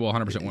awards. It will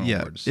 100% win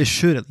awards. It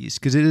should at least,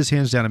 because it is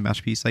hands down a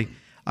masterpiece. Like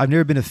I've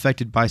never been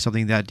affected by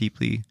something that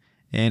deeply,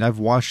 and I've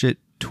watched it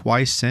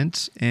twice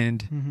since,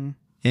 and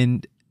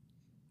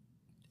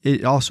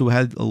it also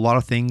had a lot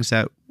of things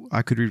that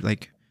I could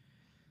like.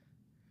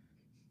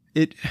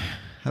 It,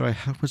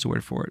 what's the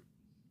word for it?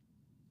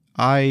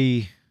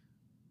 What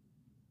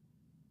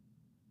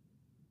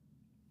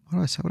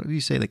do you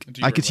say? Like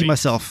Do you I could see relate?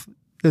 myself.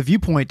 The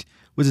viewpoint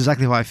was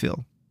exactly how I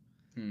feel.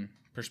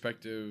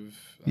 Perspective.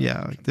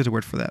 Yeah, like, there's a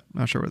word for that. I'm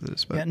not sure what it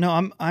is, but Yeah,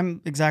 no,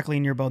 I'm exactly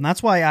in your boat, and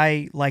that's why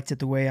I liked it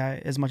the way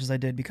as much as I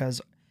did, because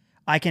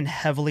I can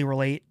heavily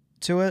relate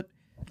to it.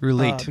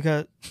 relate.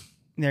 Because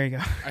there you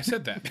go. I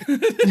said that.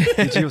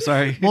 Did you?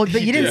 Sorry. Well,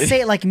 but you didn't say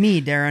it like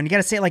me, Darren. You got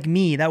to say it like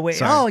me. That way.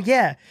 Sorry. Oh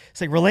yeah,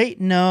 it's like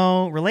relate.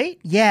 No, relate.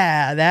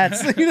 Yeah,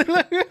 that's.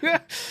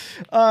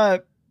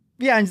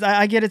 Yeah, and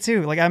I get it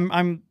too. Like I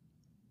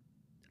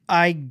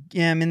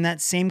am in that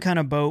same kind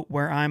of boat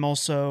where I'm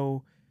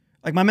also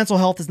like my mental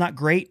health is not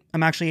great.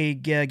 I'm actually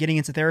getting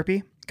into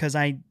therapy because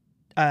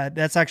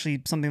that's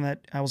actually something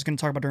that I was going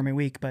to talk about during my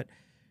week, but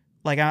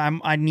like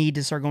I need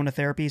to start going to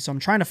therapy. So I'm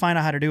trying to find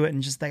out how to do it,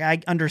 and just like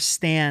I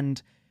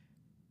understand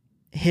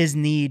his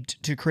need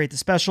to create the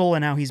special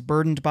and how he's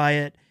burdened by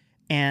it,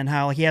 and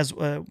how he has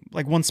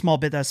like one small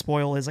bit that I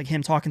spoil is like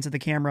him talking to the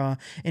camera,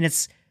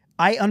 and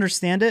I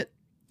understand it,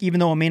 even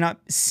though it may not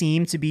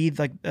seem to be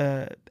like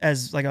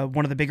as like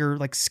one of the bigger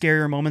like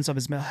scarier moments of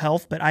his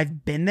health, but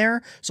I've been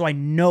there, so I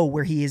know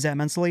where he is at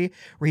mentally,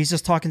 where he's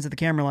just talking to the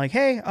camera like,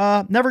 hey,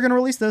 never gonna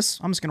release this,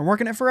 I'm just gonna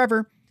work in it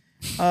forever,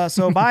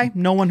 so bye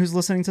no one who's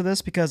listening to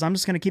this, because I'm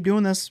just gonna keep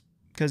doing this,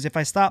 because if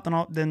I stop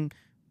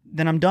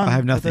then I'm done. I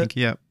have nothing. with it.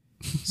 Yep.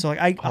 So like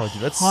I Oh,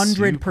 dude, that's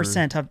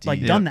 100% have like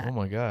deep. done that. Oh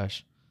my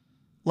gosh.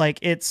 Like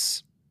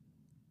it's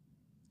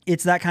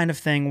that kind of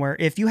thing where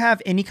if you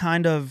have any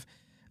kind of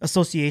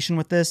association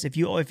with this, if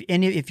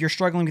you're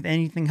struggling with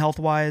anything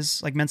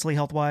health-wise, like mentally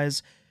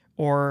health-wise,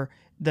 or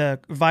the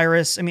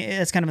virus, I mean,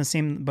 it's kind of the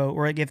same boat,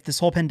 where like if this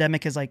whole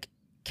pandemic has like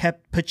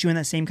put you in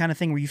that same kind of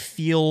thing where you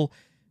feel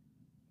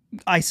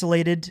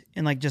isolated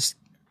and like just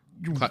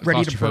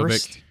ready to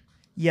burst.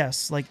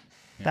 Yes, like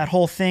that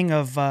whole thing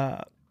of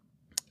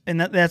and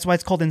that's why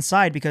it's called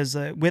Inside, because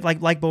with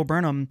like Bo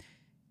Burnham,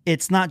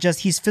 it's not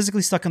just he's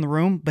physically stuck in the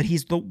room, but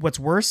what's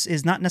worse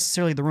is not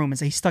necessarily the room, is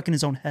that he's stuck in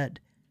his own head.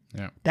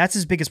 Yeah. That's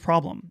his biggest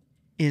problem,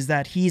 is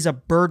that he's a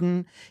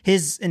burden.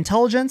 His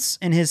intelligence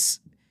and his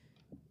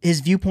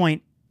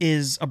viewpoint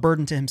is a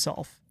burden to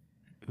himself.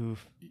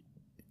 Oof.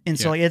 And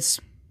so like, this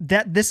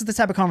is the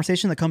type of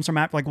conversation that comes from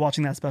after like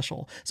watching that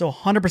special. So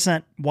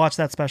 100% watch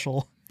that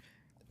special.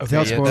 Okay,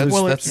 Without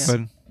spoilers,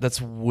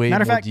 that's way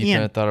Matter more of fact, deep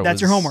Ian, than I thought it was.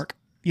 that's your homework.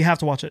 You have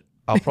to watch it.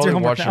 I'll It's your probably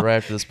homework watch it now. right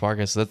after this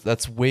podcast. So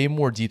that's way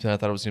more deep than I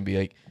thought it was going to be.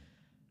 Like,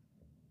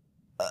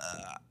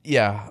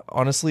 yeah,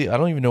 honestly, I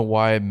don't even know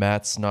why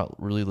Matt's not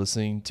really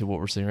listening to what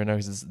we're saying right now,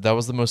 because that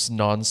was the most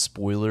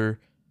non-spoiler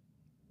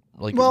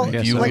like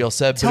review like, we all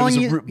said. But, telling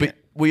you, but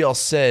we all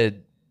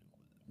said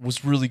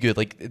was really good.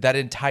 Like that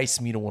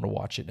enticed me to want to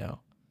watch it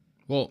now.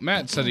 Well,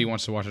 Matt said he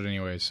wants to watch it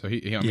anyway, so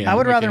he I mean, I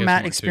would like, rather he has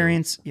Matt more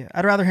experience. Yeah,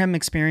 I'd rather him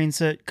experience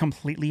it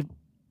completely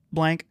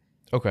blank.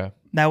 Okay.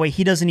 That way,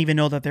 he doesn't even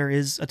know that there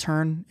is a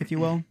turn, if you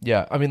will.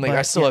 Yeah, I mean, like But,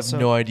 I still yeah, have so-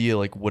 no idea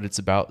like what it's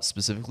about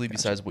specifically,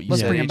 besides what you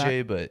Let's said, bring him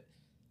AJ. But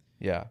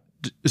yeah,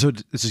 So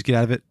let's just get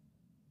out of it.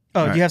 Oh,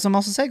 All do right. you have something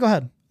else to say? Go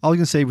ahead. All I was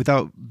gonna say,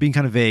 without being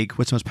kind of vague,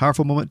 what's the most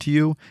powerful moment to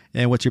you,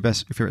 and what's your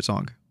favorite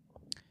song?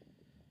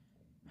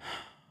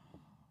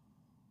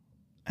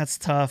 That's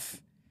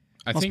tough.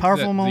 I Most think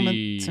powerful that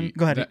moment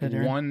go ahead, That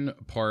Darren. one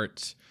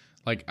part,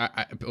 like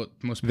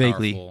most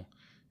Vaguely. powerful.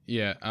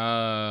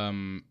 Yeah.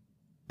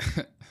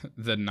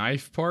 The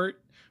knife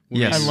part.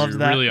 Yes. I made me love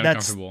that. Really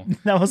That's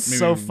uncomfortable. that was Made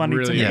so me funny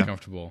really to me. Yeah.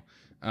 uncomfortable.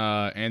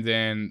 And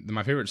then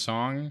my favorite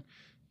song,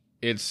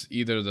 it's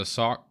either the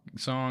Sock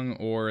song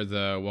or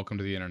the Welcome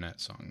to the Internet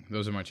song.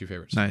 Those are my two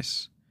favorites.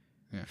 Nice.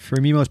 Yeah. For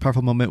me, most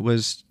powerful moment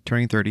was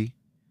turning 30,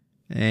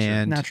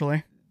 and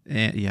Naturally.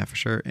 and yeah, for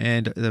sure.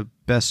 And the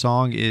best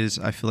song is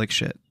 "I Feel Like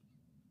Shit."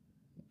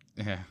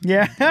 Yeah.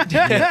 Yeah.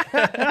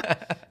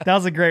 That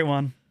was a great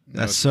one.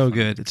 That's so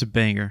good. It's a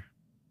banger.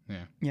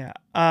 Yeah.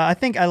 I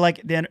think I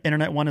like the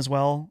internet one as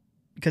well,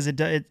 because it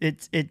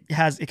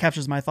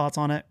captures my thoughts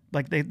on it.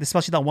 Like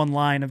especially that one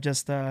line of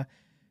just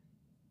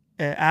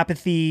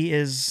apathy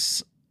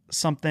is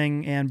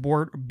something and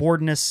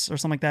boredness or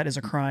something like that is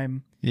a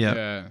crime. Yeah.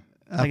 Yeah.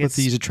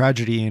 Apathy is a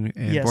tragedy, and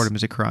Yes. boredom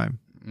is a crime.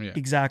 Yeah.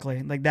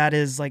 Exactly. Like that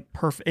is like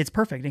perfect. It's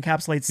perfect. It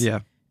encapsulates Yeah.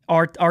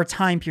 our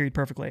time period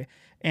perfectly.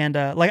 And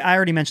like I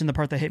already mentioned, the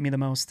part that hit me the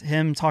most,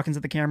 him talking to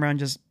the camera and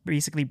just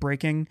basically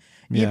breaking.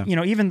 Yeah.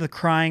 Even the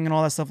crying and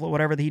all that stuff,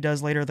 whatever that he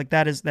does later, like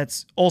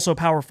that's also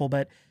powerful.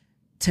 But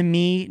to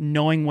me,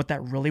 knowing what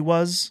that really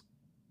was,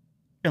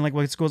 and like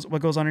what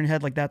goes on in your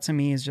head, like that to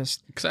me is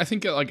just. Because I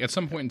think like at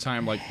some point in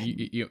time, like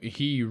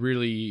he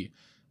really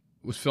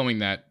was filming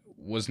that,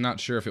 was not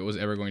sure if it was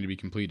ever going to be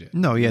completed.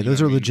 No, yeah, You know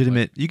those what are I mean?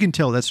 legitimate. You can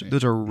tell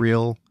those are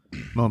real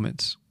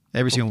moments.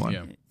 Every single one.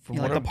 Yeah. from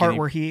Like what the I'm part getting-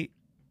 where he,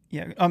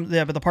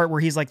 but the part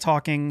where he's like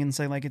talking and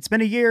saying like it's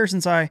been a year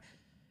since I,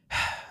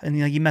 and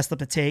like he messed up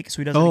the take,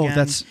 so he does it Oh, again.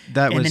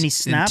 that and was then he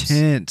snaps.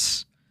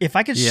 intense. If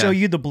I could Yeah. show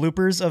you the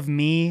bloopers of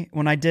me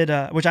when I did,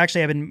 which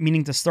actually I've been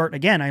meaning to start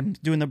again. I'm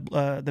doing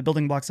the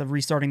building blocks of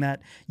restarting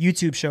that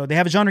YouTube show. They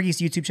have a Genre Geeks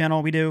YouTube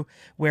channel we do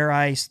where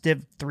I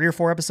did 3 or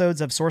 4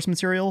 episodes of source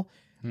material.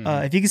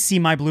 If you can see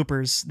my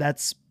bloopers,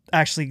 that's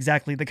actually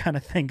exactly the kind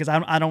of thing, because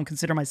I don't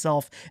consider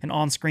myself an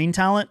on-screen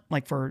talent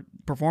like for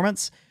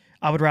performance.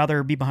 I would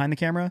rather be behind the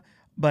camera,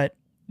 but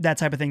that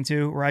type of thing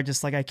too, where I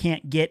just like I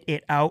can't get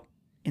it out,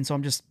 and so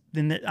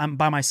I'm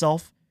by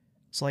myself.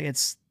 So like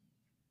it's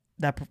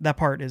that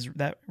part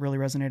that really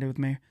resonated with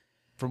me.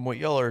 from what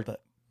y'all are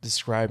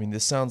describing,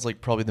 this sounds like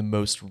probably the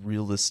most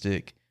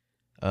realistic,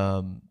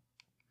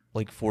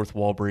 like fourth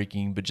wall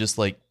breaking, but just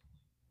like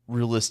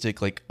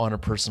realistic, like on a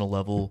personal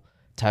level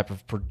type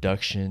of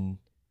production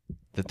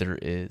that there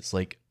is.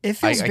 Like It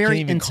feels I very can't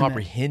even intimate.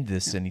 comprehend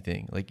this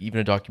anything. Like even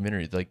a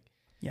documentary, like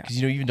Yeah.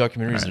 because even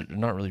documentaries are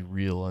not really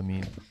real. I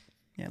mean,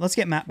 Yeah, let's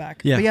get Matt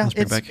back. Yeah, but yeah, let's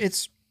bring him back.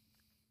 it's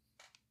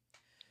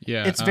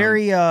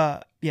very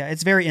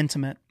it's very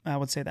intimate. I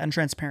would say that, and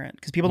transparent,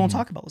 because people don't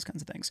talk about those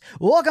kinds of things.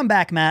 Welcome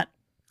back, Matt.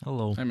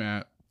 Hello. Hi,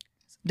 Matt.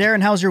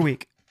 Darren, how's your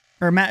week?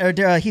 Or Matt,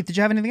 or Heath, did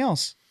you have anything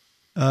else?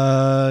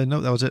 No,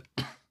 that was it.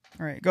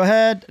 All right, go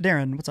ahead,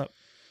 Darren. What's up?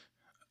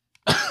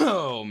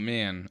 Oh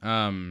man,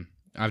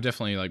 I've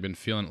definitely like been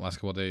feeling it the last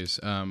couple of days.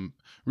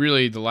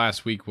 Really, the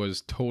last week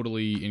was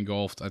totally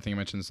engulfed. I think I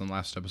mentioned this in the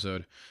last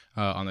episode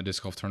on the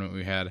disc golf tournament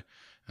we had.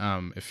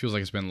 It feels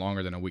like it's been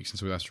longer than a week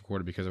since we last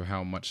recorded because of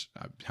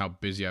how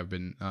busy I've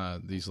been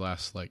these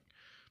last like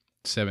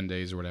 7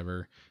 days or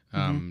whatever.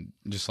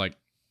 Just like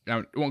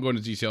I won't go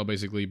into detail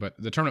basically, but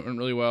the tournament went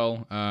really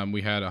well.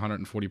 We had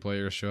 140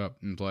 players show up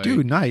and play.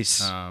 Dude,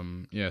 nice.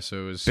 Yeah,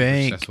 so it was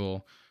Bank. super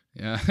successful.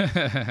 Yeah,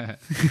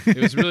 it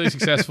was really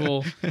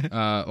successful.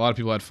 A lot of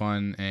people had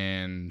fun,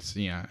 and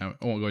yeah, I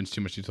won't go into too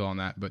much detail on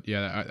that. But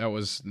yeah, that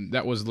was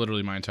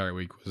literally my entire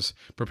week was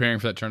preparing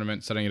for that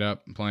tournament, setting it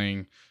up,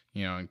 playing,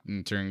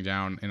 and tearing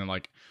down, and then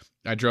like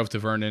I drove to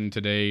Vernon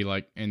today,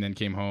 like, and then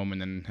came home, and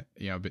then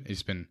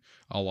it's been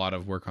a lot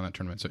of work on that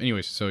tournament. So,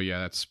 anyways, yeah,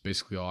 that's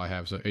basically all I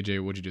have. So,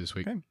 AJ, what'd you do this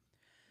week?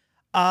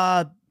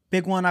 Okay.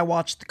 Big one. I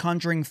watched The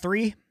Conjuring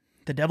 3.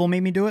 The Devil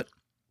Made Me Do It.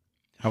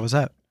 How was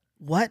that?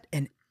 What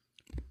an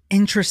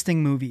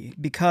interesting movie,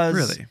 because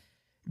Really?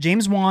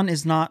 James Wan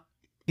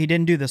he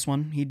didn't do this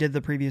one. He did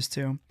the previous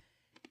two.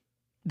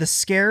 The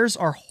scares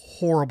are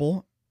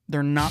horrible.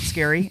 They're not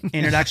scary.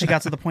 And it actually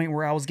got to the point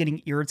where I was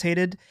getting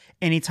irritated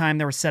anytime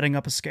they were setting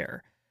up a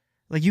scare.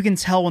 Like, you can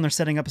tell when they're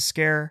setting up a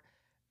scare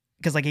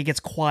because like it gets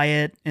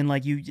quiet and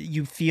like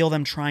you feel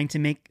them trying to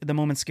make the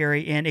moment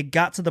scary. And it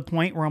got to the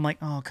point where I'm like,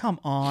 oh, come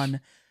on.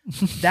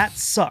 That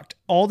sucked.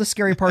 All the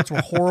scary parts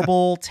were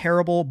horrible,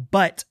 terrible,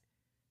 but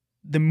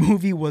the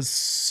movie was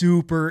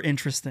super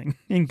interesting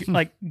and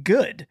like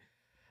good.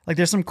 Like,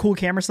 there's some cool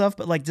camera stuff,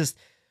 but like just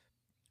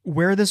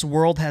where this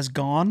world has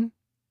gone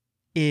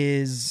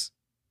is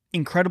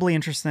incredibly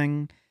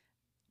interesting.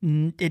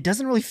 It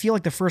doesn't really feel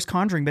like the first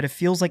Conjuring, but it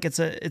feels like it's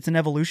an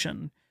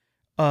evolution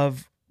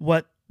of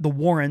what the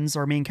Warrens,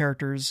 our main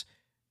characters,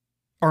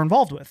 are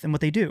involved with and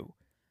what they do.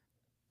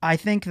 I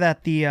think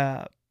that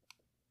the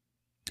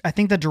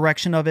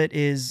direction of it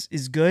is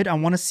good. I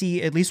want to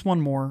see at least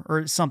one more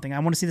or something. I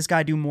want to see this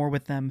guy do more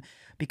with them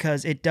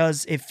because it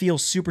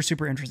feels super,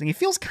 super interesting. It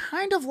feels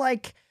kind of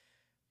like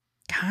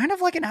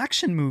an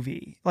action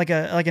movie, like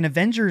an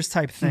Avengers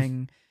type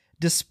thing,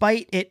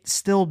 despite it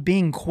still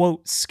being,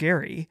 quote,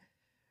 scary.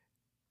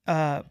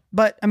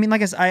 But I mean,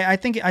 like I said, I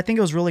think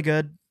it was really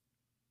good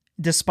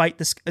despite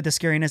the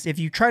scariness. If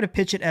you try to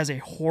pitch it as a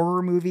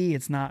horror movie,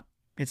 it's not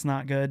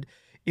good.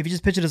 If you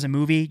just pitch it as a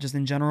movie, just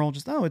in general,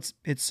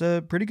 it's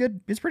pretty good.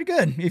 It's pretty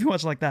good if you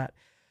watch it like that.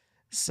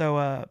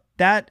 So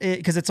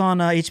because it's on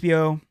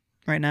HBO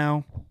right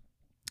now,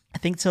 I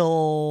think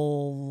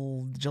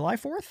till July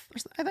 4th,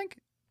 I think,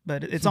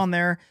 but it's on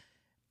there.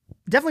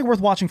 Definitely worth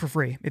watching for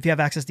free if you have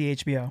access to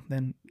HBO.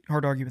 Then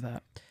hard to argue with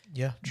that.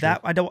 Yeah, true.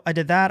 I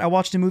did that. I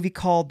watched a movie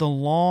called The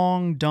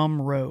Long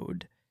Dumb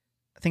Road.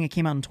 I think it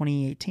came out in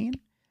 2018,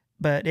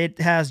 but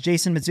it has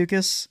Jason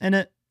Mantzoukas in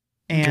it,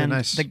 and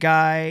nice. The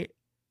guy.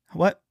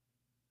 What?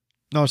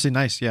 No, it's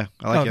nice. Yeah,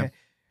 I like him.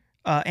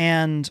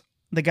 And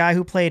the guy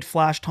who played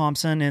Flash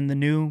Thompson in the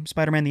new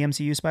Spider-Man, the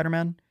MCU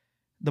Spider-Man,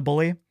 the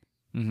bully.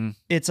 Mm-hmm.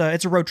 It's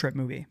a road trip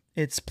movie.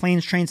 It's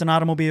planes, trains, and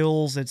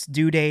automobiles. It's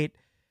Due Date,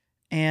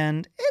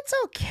 and it's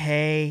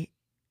okay.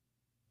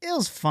 It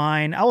was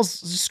fine. I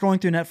was just scrolling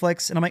through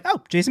Netflix and I'm like,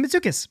 oh, Jason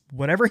Mantzoukas,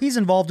 whatever he's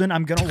involved in,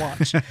 I'm going to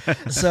watch.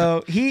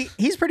 So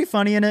he's pretty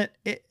funny in it.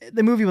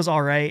 The movie was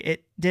all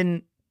right.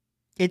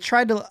 It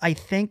tried to, I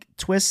think,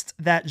 twist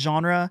that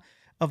genre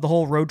of the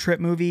whole road trip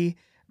movie,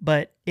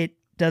 but it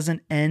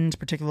doesn't end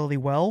particularly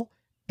well.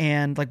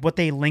 And like what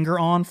they linger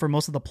on for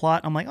most of the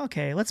plot, I'm like,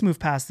 okay, let's move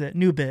past it.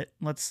 New bit.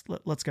 Let's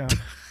go.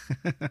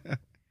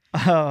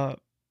 What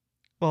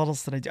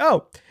else did I do?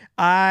 Oh,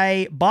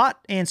 I bought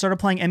and started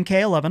playing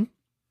MK11.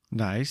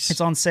 Nice.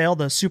 It's on sale.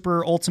 The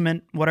Super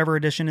Ultimate whatever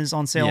edition is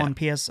on sale on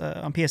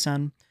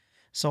PSN.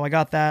 So I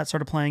got that,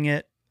 started playing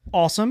it.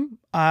 Awesome.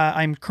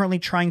 I'm currently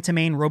trying to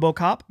main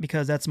RoboCop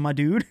because that's my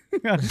dude.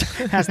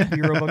 Has to be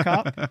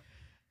RoboCop.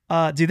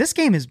 Dude, this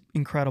game is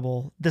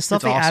incredible. The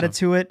stuff they added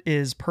to it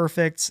is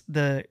perfect.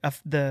 The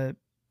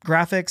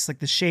graphics, like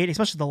the shade,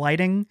 especially the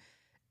lighting,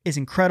 is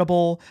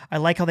incredible. I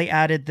like how they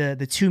added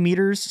the 2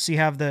 meters. So you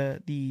have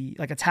the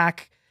like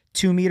attack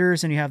 2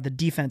 meters and you have the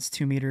defense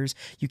 2 meters.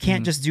 You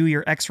can't just do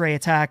your X-ray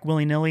attack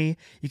willy-nilly.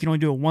 You can only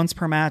do it once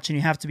per match and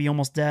you have to be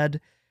almost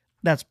dead.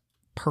 That's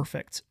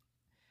perfect.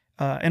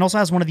 And also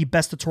has one of the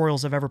best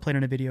tutorials I've ever played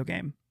in a video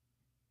game,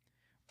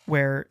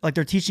 where like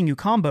they're teaching you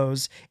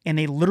combos and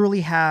they literally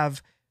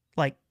have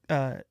like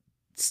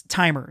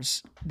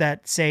timers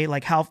that say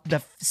like how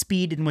the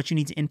speed in which you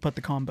need to input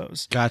the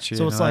combos. Gotcha.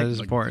 So it's like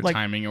important. Like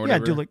timing or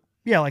whatever.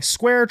 Like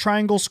square,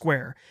 triangle,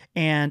 square,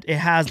 and it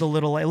has the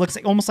little. It looks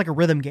like almost like a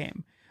rhythm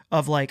game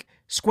of like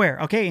square.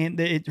 Okay,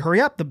 and hurry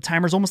up, the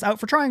timer's almost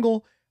out for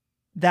triangle.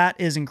 That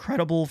is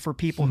incredible for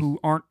people who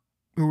are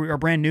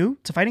brand new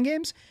to fighting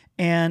games,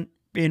 and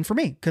for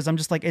me, because I'm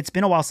just like, it's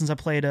been a while since I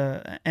played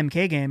a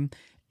MK game,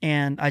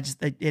 and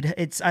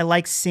I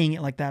like seeing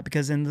it like that,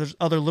 because then there's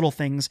other little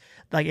things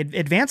like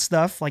advanced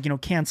stuff like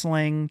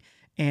canceling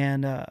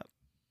and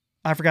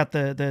I forgot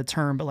the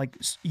term, but like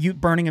you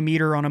burning a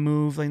meter on a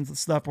move and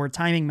stuff where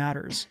timing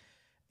matters.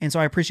 And so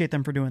I appreciate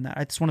them for doing that.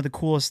 It's one of the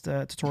coolest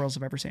tutorials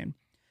I've ever seen.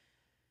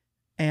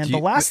 And the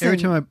last thing, every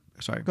time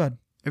go ahead.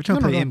 Every time I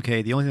play go.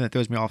 MK, the only thing that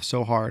throws me off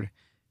so hard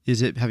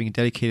is it having a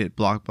dedicated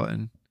block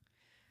button.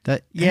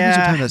 That Yeah,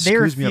 every time that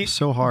screws me up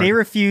so hard. They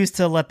refuse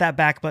to let that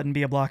back button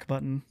be a block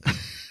button.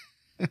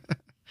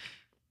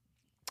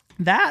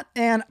 That,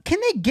 and can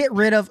they get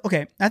rid of,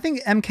 okay, I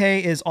think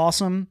MK is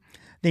awesome.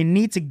 They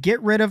need to get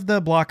rid of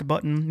the block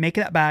button, make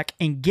that back,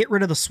 and get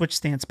rid of the switch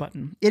stance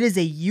button. It is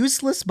a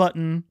useless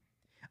button.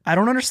 I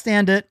don't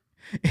understand it.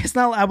 It's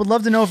not. I would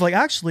love to know if, like,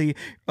 actually,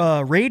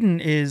 Raiden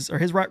is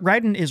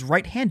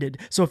right-handed.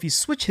 So if you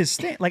switch his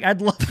stance, like,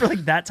 I'd love for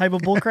like that type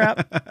of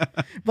bullcrap.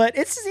 But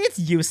it's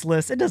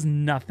useless. It does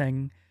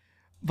nothing.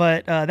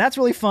 But that's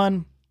really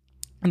fun.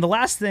 And the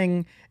last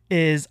thing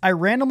is, I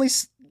randomly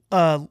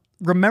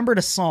remembered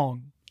a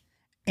song,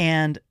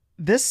 and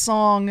this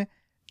song,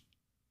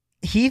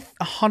 Heath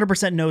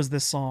 100% knows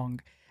this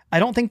song. I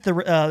don't think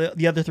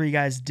the other three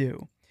guys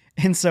do.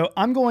 And so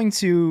I'm going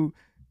to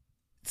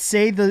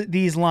say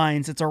these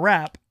lines. It's a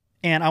rap,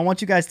 and I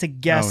want you guys to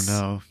guess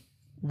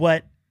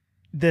what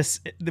this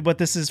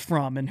is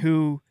from and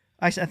who.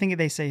 I think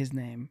they say his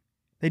name.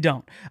 They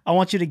don't. I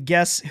want you to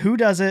guess who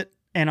does it,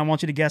 and I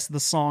want you to guess the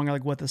song, or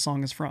like what the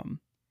song is from.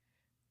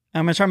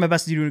 I'm gonna try my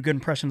best to do a good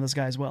impression of this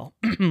guy as well.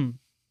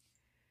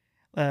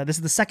 This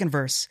is the second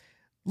verse.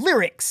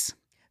 Lyrics.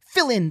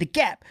 Fill in the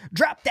gap.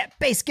 Drop that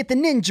bass. Get the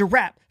ninja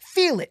rap.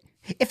 Feel it.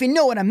 If you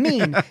know what I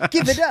mean,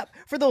 give it up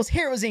for those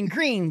heroes in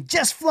green,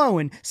 just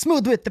flowing,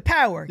 smooth with the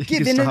power,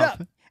 giving it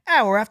up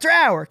hour after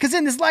hour. Cause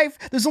in this life,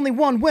 there's only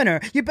one winner.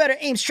 You better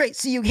aim straight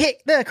so you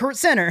hit the correct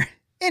center.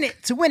 In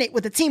it to win it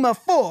with a team of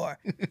 4.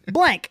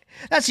 Blank.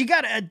 That you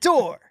gotta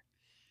adore.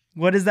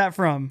 What is that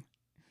from?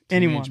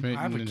 Anyone? Teenage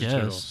I have a Mutant Ninja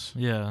guess. Turtles.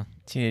 Yeah.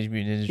 Teenage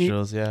Mutant Ninja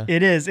Turtles, yeah.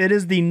 It is. It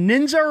is the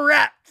ninja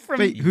rap from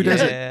Wait, who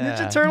does it?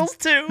 Ninja Turtles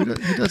 2. Who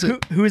does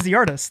it? Who is the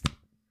artist?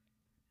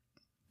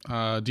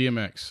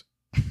 DMX.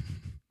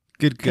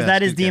 Good guess. Because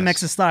that is good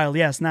DMX's guess. style.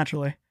 Yes,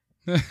 naturally.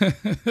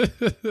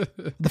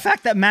 The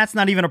fact that Matt's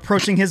not even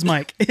approaching his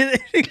mic.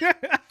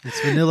 It's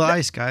Vanilla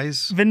Ice,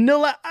 guys.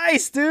 Vanilla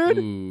Ice, dude.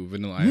 Ooh,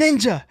 Vanilla Ice.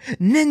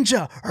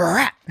 Ninja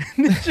rap.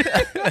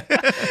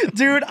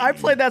 Dude, I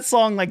played that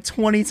song like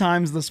 20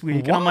 times this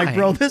week. And I'm like, Why?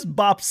 bro, this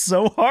bops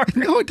so hard.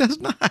 No, it does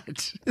not.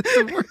 It's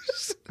the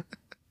worst.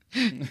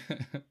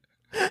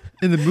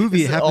 In the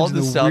movie, it Is it all happens in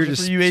the nostalgia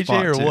weirdest for you, AJ,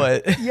 spot, or too.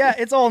 what? Yeah,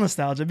 it's all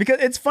nostalgia because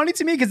it's funny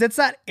to me because it's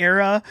that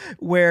era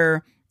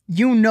where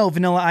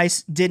Vanilla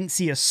Ice didn't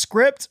see a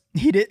script.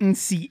 He didn't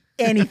see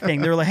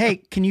anything. They were like, hey,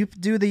 can you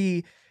do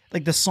the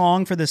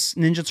song for this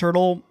Ninja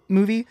Turtle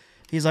movie?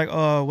 He's like,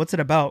 oh, what's it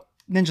about?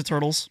 Ninja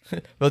Turtles.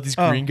 About these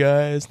green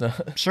guys? No.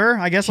 Sure,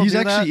 I guess I'll He's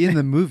do that. actually in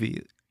the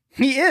movie.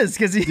 He is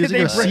because There's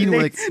like a scene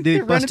where like, they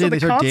run bust into in, they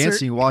the start concert.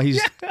 dancing while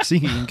he's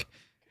singing.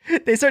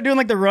 They start doing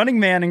like the Running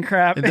Man and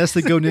crap. And that's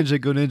the go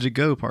ninja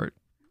go part.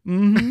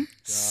 Mm-hmm.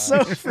 So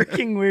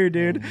freaking weird,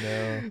 dude.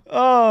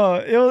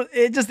 Oh, no.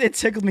 It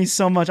tickled me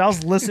so much. I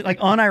was listening like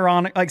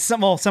unironic, like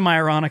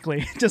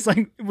semi-ironically, just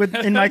like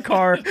in my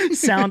car,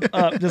 sound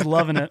up, just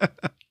loving it.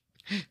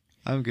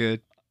 I'm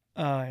good.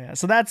 Yeah.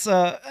 So that's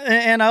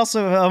and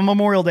also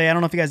Memorial Day. I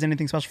don't know if you guys did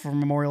anything special for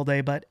Memorial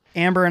Day, but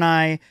Amber and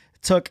I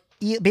took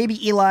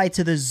baby Eli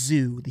to the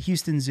zoo, the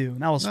Houston Zoo.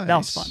 And that was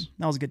Nice. fun.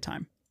 That was a good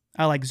time.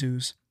 I like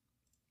zoos.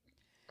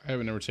 I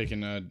haven't ever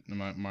taken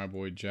my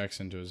boy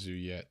Jackson to a zoo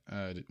yet.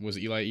 Was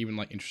Eli even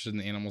like interested in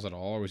the animals at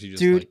all, or was he just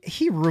Dude, like,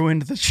 he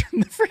ruined the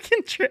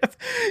freaking trip.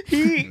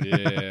 He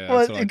yeah, well,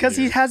 that's what I because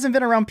he figured. hasn't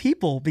been around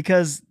people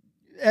because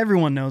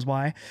everyone knows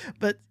why.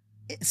 But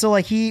so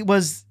like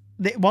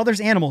while there's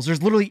animals,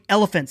 there's literally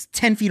elephants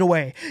 10 feet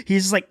away.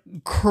 He's just like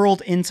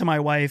curled into my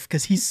wife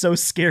because he's so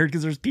scared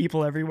because there's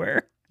people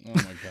everywhere. Oh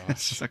my That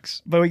gosh.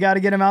 sucks. But we got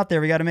to get him out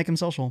there. We got to make him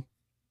social.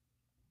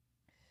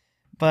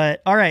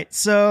 But all right,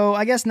 so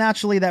I guess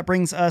naturally that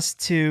brings us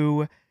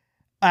to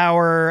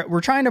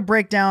we're trying to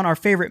break down our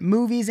favorite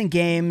movies and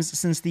games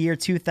since the year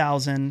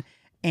 2000,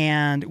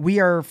 and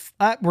we're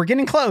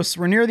getting close.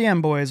 We're near the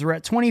end, boys. We're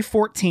at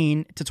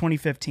 2014 to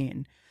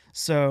 2015.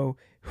 So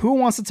who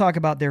wants to talk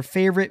about their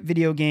favorite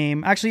video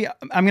game? Actually,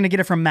 I'm going to get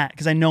it from Matt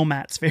because I know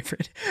Matt's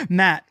favorite.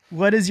 Matt,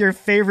 what is your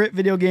favorite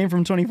video game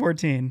from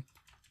 2014?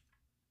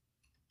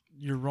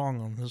 You're wrong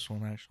on this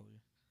one, actually.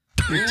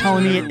 You're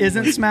telling me it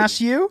isn't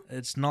Smash U?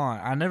 It's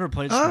not. I never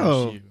played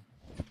Oh. Smash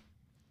U.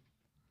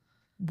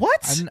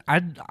 What?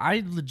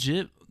 I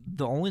legit,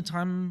 the only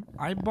time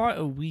I bought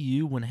a Wii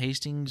U when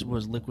Hastings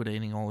was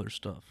liquidating all their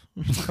stuff.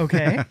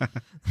 Okay.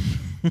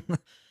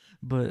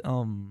 But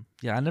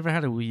yeah, I never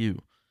had a Wii U.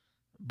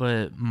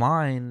 But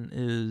mine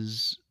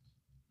is,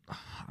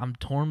 I'm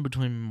torn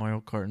between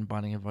Mario Kart and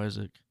Binding of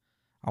Isaac.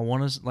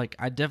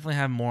 I definitely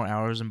have more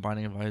hours in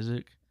Binding of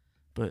Isaac,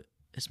 but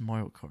it's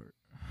Mario Kart.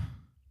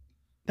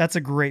 That's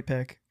a great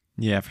pick.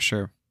 Yeah, for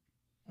sure.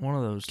 One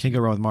of those. Can't go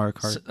wrong with Mario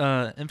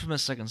Kart.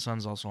 Infamous Second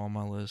Son's also on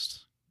my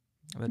list.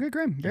 That Good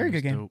game. Very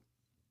was good game. dope.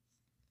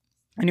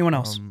 Anyone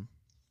else?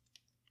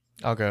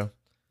 I'll go.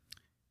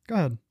 Go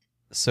ahead.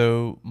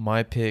 So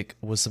my pick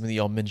was something that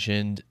y'all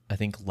mentioned, I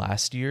think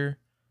last year,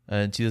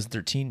 in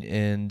 2013,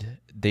 and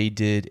they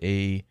did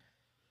a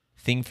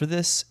thing for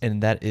this,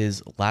 and that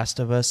is Last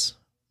of Us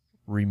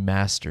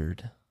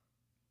Remastered.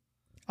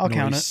 I'll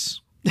count it.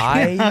 Nice.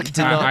 I did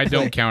not. I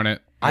don't play- count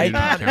it. I do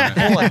not count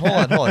it.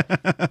 hold on.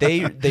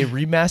 They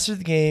remastered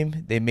the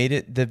game. They made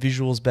it the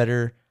visuals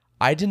better.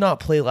 I did not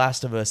play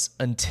Last of Us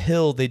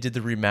until they did the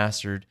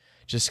remastered,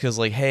 just because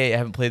like, hey, I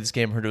haven't played this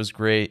game. Heard it was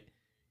great,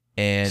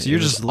 and So you're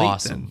it was just late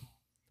awesome. then.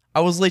 I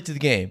was late to the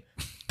game,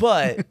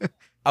 but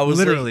I was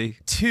Literally.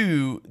 late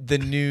to the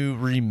new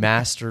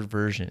remastered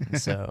version.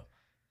 So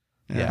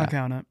yeah, I'll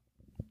count it.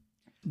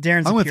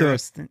 Darren's I'm a gonna throw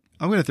purist.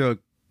 I'm gonna throw.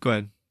 Go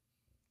ahead.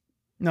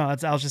 No,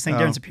 I was just saying Oh.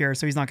 Darren's a purist,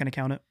 so he's not going to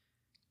count it.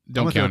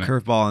 Don't I'm gonna count throw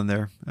it. a curveball in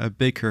there. A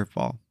big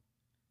curveball.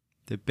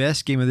 The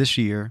best game of this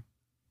year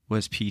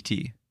was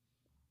PT.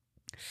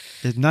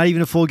 It's not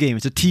even a full game.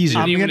 It's a teaser.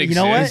 I'm Didn't gonna- even you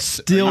know what?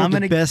 exist. Still I'm the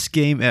gonna- best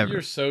game ever.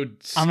 You're so.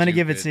 I'm going to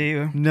give it to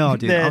stupid. you. No,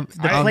 dude. The I'm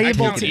I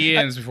playable count te-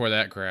 Ian's before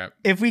that crap.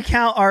 If we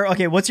count our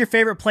okay, what's your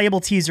favorite playable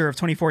teaser of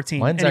 2014?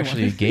 mine's Anyone?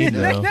 actually a game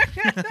though.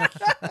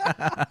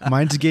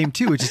 Mine's a game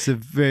too, which is a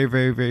very,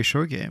 very, very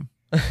short game.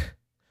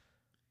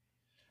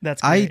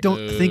 That's I great.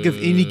 don't think of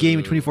any game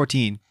in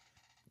 2014.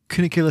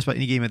 Couldn't care less about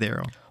any game of the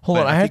Arrow. Hold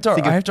But on, I have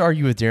think of- to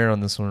argue with Darren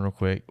on this one real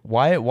quick.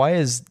 Why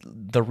is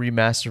the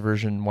remaster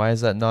version? Why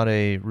is that not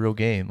a real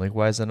game? Like,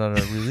 why is that not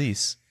a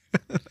release?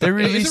 They It's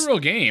released, a real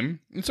game.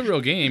 It's a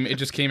real game. It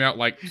just came out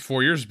like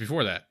 4 years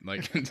before that.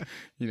 Like,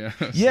 you know.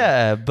 so-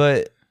 yeah,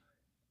 but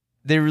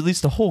they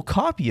released a whole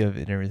copy of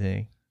it and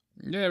everything.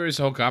 Yeah, there is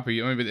a whole copy.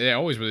 I mean, but they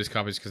always release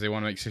copies because they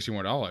want to make $60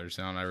 more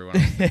on everyone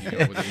else,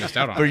 what they missed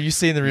out on. But are you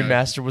saying the Yeah.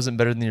 remaster wasn't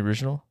better than the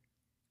original?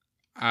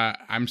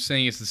 I'm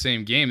saying it's the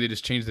same game. They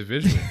just changed the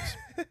visuals.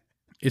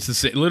 It's the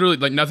same. Literally,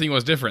 like nothing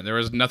was different. There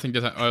was nothing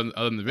different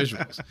other than the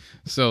visuals.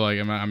 So, like,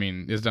 I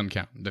mean, it doesn't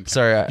count. Doesn't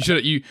count.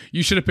 Sorry,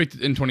 you should have picked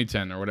it in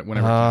 2010 or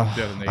whenever. I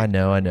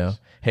 2008. know.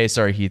 Hey,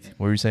 sorry, Heath.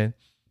 What were you saying?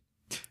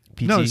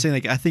 PT? No, I'm saying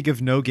like I think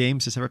of no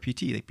games except for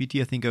PT. Like PT,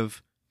 I think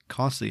of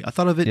constantly. I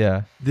thought of it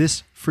Yeah,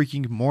 this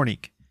freaking morning.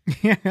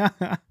 dude,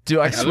 I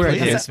Yeah, swear literally.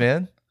 this,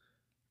 man.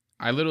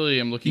 I literally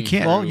am looking. You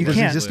can't. Well, you through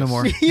can't. this exist no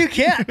more. you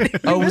can't.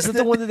 Oh, You was missed it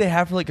the one that they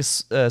have for like a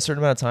certain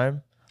amount of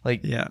time?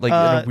 Like, Yeah. like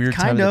in a weird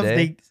kind time of. of the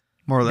day.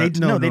 More or They less.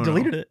 no, they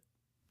deleted it.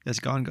 It's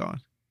gone.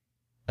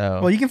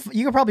 Oh, Well, you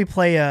can probably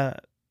play a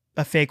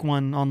fake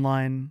one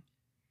online.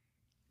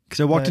 Because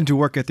I walked But- into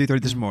work at 3:30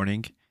 this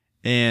morning,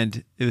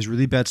 and it was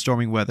really bad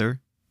storming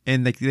weather,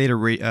 and like they had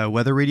a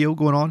weather radio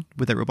going on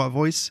with that robot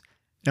voice,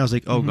 and I was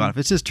like, oh Mhm. god, if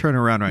it's just turn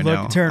around right Look,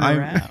 now, turn I'm,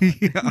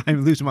 around.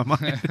 I'm losing my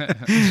mind.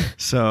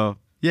 So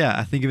yeah,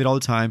 I think of it all the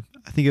time.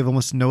 I think of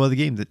almost no other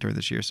game that turned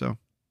this year. So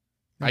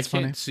That's I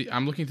can't funny. see.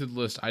 I'm looking through the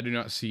list. I do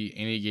not see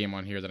any game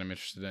on here that I'm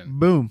interested in.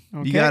 boom,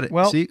 Okay, you got it.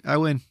 well- See, I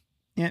win.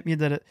 Yeah, you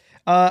did it.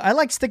 I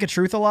like Stick of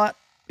Truth a lot.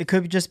 It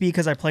could just be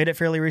because I played it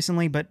fairly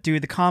recently, but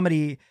dude, the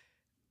comedy.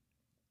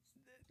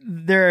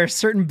 There are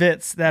certain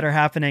bits that are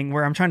happening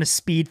where I'm trying to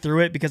speed through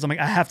it because I'm like,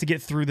 I have to get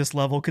through this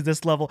level because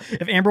this level,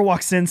 if Amber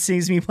walks in,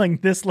 sees me playing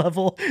this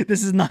level,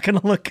 this is not going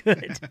to look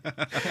good.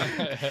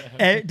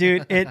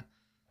 Dude,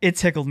 it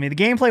tickled me. The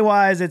gameplay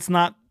wise, it's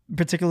not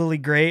particularly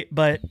great,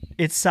 but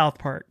it's South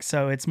Park,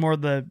 so it's more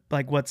the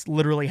like what's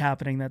literally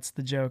happening that's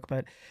the joke.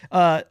 But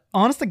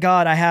honest to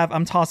God,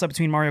 I'm tossed up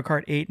between Mario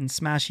Kart 8 and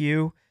Smash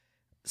U.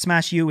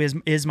 Smash U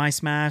is my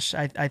Smash.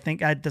 I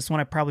think that's one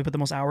I probably put the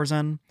most hours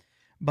in.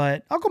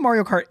 But I'll go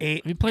Mario Kart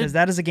 8 You played- because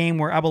that is a game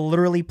where I will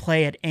literally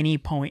play at any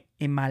point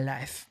in my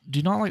life. Do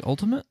you not like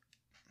Ultimate?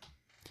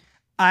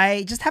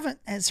 I just haven't.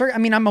 I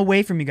mean, I'm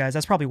away from you guys.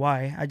 That's probably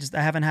why.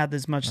 I haven't had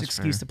as much That's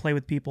excuse fair. to play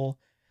with people.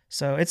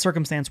 So it's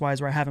circumstance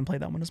wise where I haven't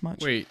played that one as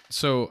much. Wait,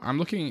 so I'm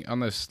looking on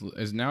this.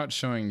 Is now it's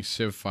showing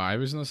Civ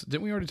 5? Isn't this?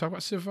 Didn't we already talk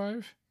about Civ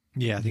 5?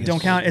 Yeah, I think Don't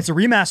count. It's a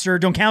remaster.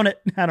 Don't count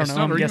it. I don't It's know.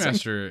 not I'm a guessing.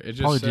 remaster. It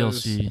just Probably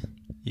says, DLC.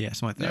 Yeah,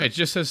 something like No, that. it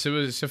just says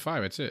Civ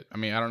 5. That's it. I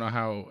mean, I don't know if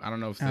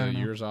I the don't know.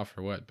 year's off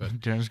or what, but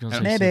Darren's gonna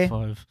say Maybe. Civ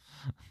 5.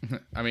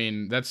 I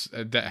mean,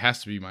 that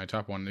has to be my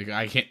top one. Like,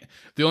 I can't.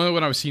 The only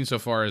one I've seen so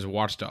far is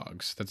Watch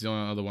Dogs. That's the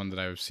only other one that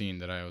I've seen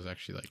that I was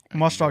actually like. I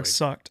Watch Dogs enjoyed.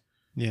 sucked.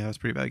 Yeah, it was a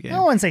pretty bad game. I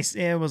wouldn't say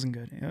it wasn't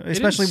good, It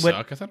especially didn't with.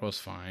 suck. I thought it was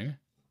fine.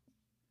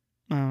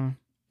 Uh,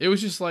 It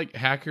was just like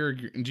Hacker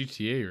and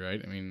GTA,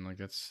 right? I mean, like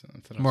that's I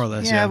thought it was More or fine.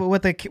 less. yeah, yeah. but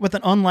with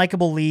an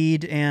unlikable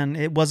lead, and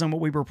it wasn't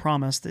what we were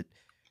promised.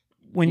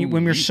 When Ooh,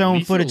 we were shown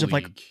Lethal footage of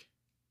like League.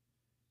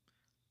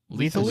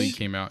 Lethal Lethal League League?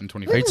 came out in Are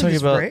you 2015. talking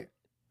it's about- great.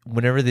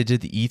 whenever they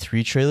did the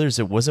E3 trailers,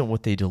 it wasn't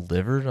what they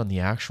delivered on the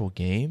actual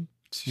game.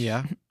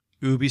 Yeah,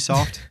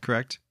 Ubisoft,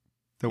 correct?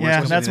 The worst Yeah,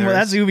 company that's there more,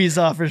 that's is.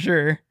 Ubisoft for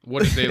sure.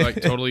 What did they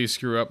like totally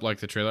screw up like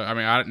the trailer? I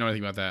mean, I don't know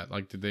anything about that.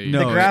 Like, did they? No,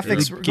 The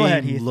graphics- The go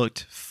ahead, game Heath.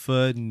 looked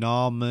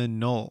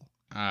phenomenal.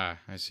 Ah,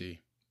 I see.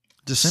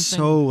 Just Same thing.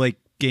 so like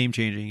game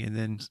changing, and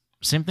then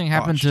Same thing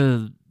happened Botched.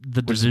 to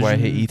the Which is Division why I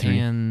hate E3.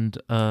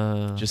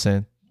 and Just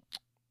saying.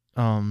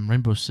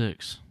 Rainbow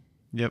Six.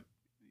 yep,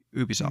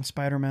 Ubisoft.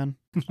 Spider Man.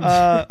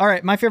 All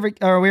right, my favorite.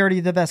 We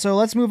already did that, so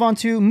let's move on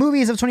to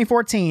movies of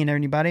 2014.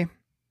 Anybody?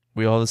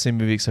 We all have the same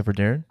movie except for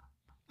Darren.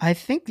 I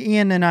think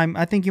Ian and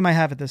I think you might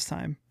have it this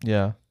time.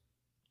 Yeah.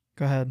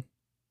 Go ahead.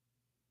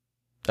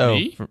 Oh,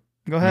 Me?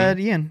 Go ahead,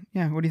 Ian.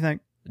 Yeah, what do you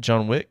think?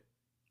 John Wick.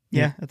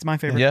 Yeah, that's my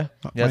favorite. Yeah,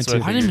 Mine that's too.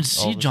 what I didn't even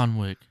figured. see John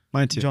Wick.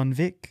 Mine too. John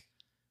Wick.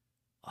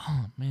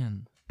 Oh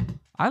man,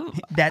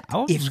 That I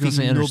was if gonna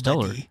say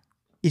Interstellar. nobody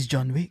is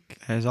John Wick.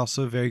 That is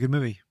also a very good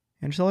movie.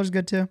 Interstellar's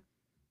good too.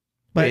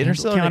 But Wait,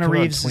 Interstellar didn't Keanu come out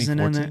in Reeves isn't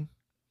in it. 2014?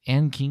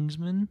 and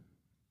Kingsman.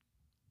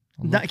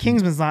 I love That,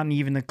 Kingsman's not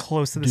even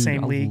close to the Dude,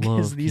 same I league love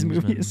as these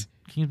Kingsman. movies.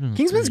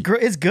 Kingsman's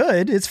great. It's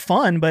good. It's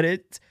fun, but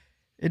it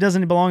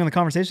doesn't belong in the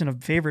conversation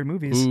of favorite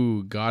movies.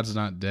 Ooh, God's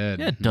Not Dead.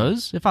 Yeah, it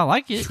does. If I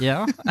like it,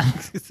 yeah.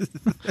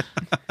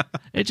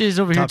 AJ's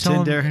over here Top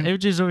 10, telling Darren.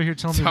 AJ's over here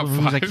telling me Top what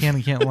movies I 5. can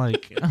and can't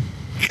like.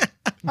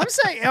 I'm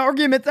saying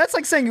argument. That's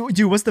like saying,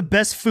 dude, what's the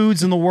best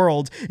foods in the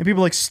world? And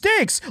people are like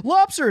steaks,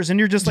 lobsters, and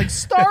you're just like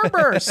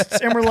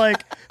Starbursts, and we're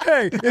like,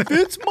 hey, if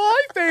it's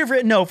my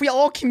favorite, no. If we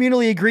all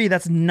communally agree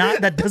that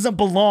doesn't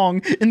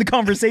belong in the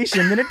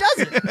conversation, then it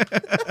doesn't.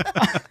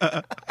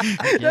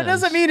 That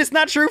doesn't mean it's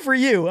not true for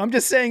you. I'm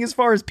just saying as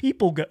far as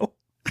people go.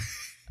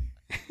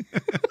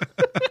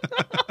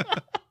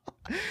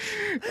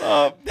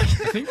 I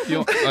think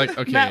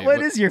okay. Matt,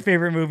 what is your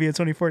favorite movie of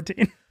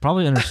 2014?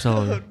 Probably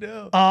Interstellar.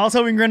 Oh, I was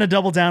hoping you're gonna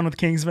double down with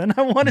Kingsman.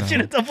 I wanted you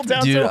to double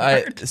down Dude, so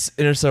hard.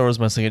 Interstellar was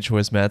my second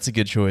choice, Matt. It's a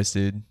good choice,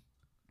 dude.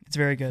 It's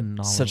very good.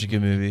 Phenomenal Such a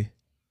good movie.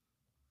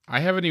 I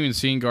haven't even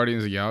seen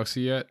Guardians of the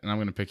Galaxy yet, and I'm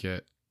gonna pick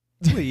it.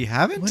 Wait, you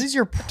haven't? What is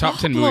your Top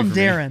 10 problem, movie for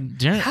me. Darren?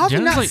 Darren- How have you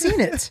Darren's not like- seen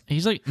it?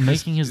 He's like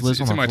making his list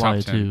it's on in the my fly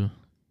top 10. too.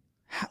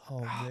 Oh,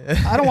 man.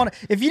 I don't want to.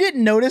 If you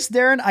didn't notice,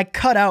 Darren, I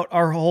cut out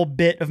our whole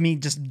bit of me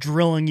just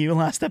drilling you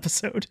last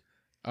episode.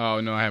 Oh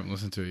no, I haven't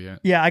listened to it yet.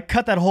 Yeah, I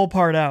cut that whole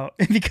part out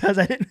because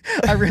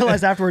I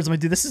realized afterwards, I'm like,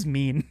 dude, this is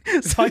mean.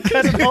 So I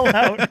cut it all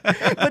out.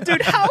 But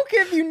dude, how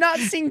have you not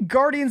seen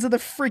Guardians of the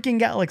freaking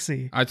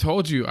Galaxy? I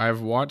told you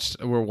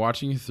we're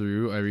watching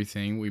through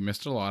everything. We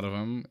missed a lot of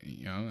them.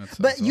 You know,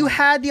 But you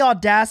had the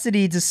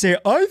audacity to say,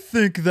 I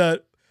think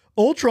that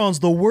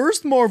Ultron's the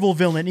worst Marvel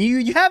villain.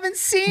 You haven't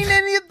seen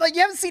any of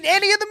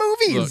the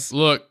movies.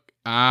 Look,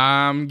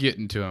 I'm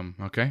getting to him.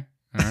 Okay,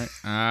 all right.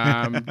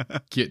 I'm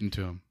getting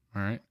to him.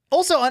 All right.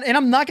 Also, and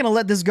I'm not going to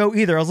let this go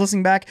either. I was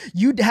listening back.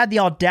 You had the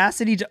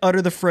audacity to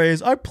utter the phrase,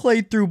 I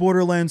played through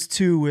Borderlands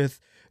 2 with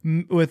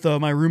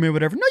my roommate,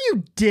 whatever. No,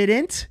 you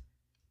didn't.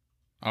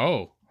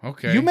 Oh,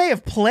 okay. You may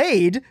have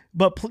played,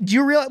 but do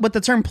you realize what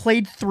the term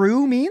played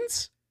through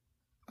means?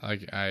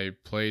 I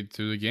played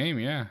through the game.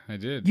 Yeah, I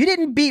did. You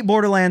didn't beat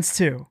Borderlands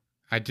 2.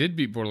 I did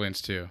beat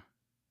Borderlands 2.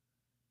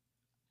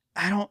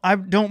 I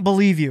don't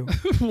believe you.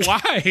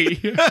 Why?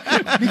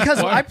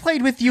 Because Why? I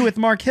played with you with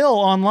Mark Hill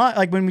online,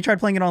 like when we tried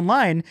playing it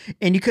online,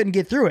 and you couldn't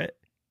get through it.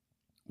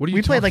 What are you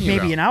We played like talking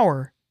maybe about? an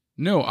hour.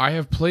 No, I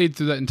have played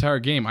through that entire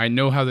game. I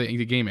know how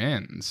the game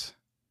ends.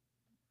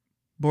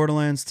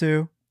 Borderlands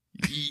 2.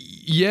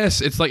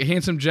 Yes, it's like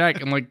Handsome Jack,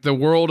 and like the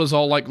world is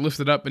all like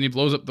lifted up, and he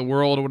blows up the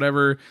world or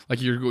whatever.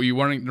 Like you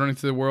running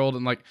through the world,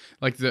 and like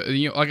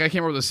the like I can't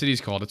remember what the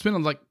city's called. It's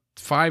been like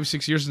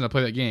 5-6 years since I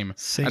played that game.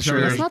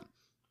 Sanctuary. That's not.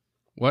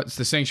 What's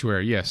the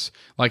Sanctuary? Yes,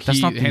 like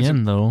That's not the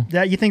end though.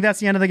 Yeah, you think that's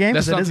the end of the game?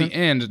 That's 'Cause it not isn't. the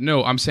end.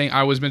 No, I'm saying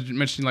I was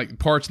mentioning like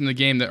parts in the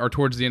game that are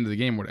towards the end of the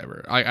game,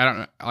 whatever. I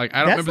don't That's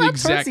remember the not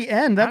exact. towards the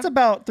end. That's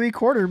about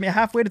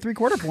halfway to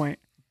 3/4 point.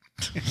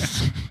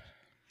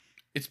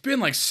 It's been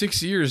like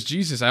 6 years.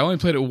 Jesus, I only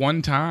played it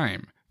one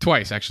time,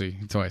 twice.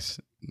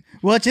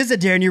 Which is it,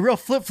 Darren? You're real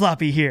flip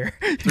floppy here.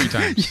 3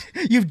 times.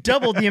 You've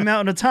doubled the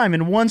amount of time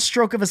in one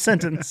stroke of a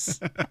sentence.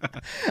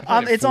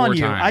 It's on 4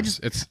 you. times.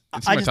 It's in I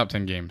my just- top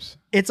 10 games.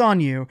 It's on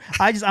you.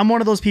 I'm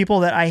one of those people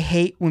that I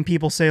hate when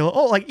people say,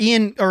 "Oh, like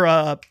Ian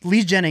or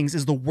Lee Jennings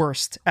is the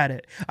worst at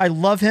it." I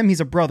love him;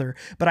 he's a brother,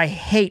 but I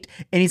hate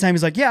anytime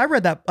he's like, "Yeah, I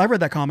read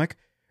that comic,"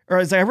 or I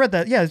was like, "I read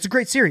that. Yeah, it's a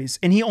great series,"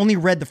 and he only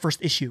read the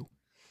first issue.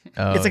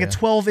 Oh, It's like yeah. a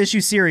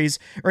 12-issue series,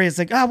 or it's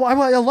like, "Oh,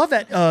 I love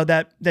that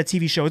that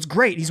TV show. It's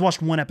great." He's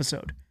watched one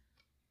episode.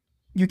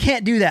 You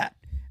can't do that.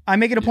 I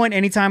make it a point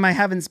anytime I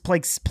haven't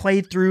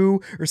played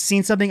through or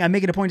seen something, I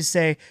make it a point to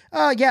say,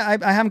 yeah,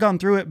 I haven't gone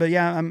through it, but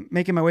yeah, I'm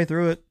making my way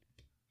through it.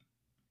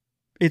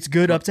 It's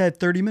good up to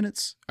 30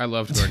 minutes. I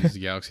loved Guardians of the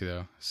Galaxy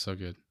though. So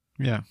good.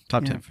 Yeah,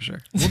 top Yeah. 10 for sure.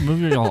 What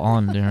movie are y'all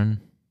on, Darren?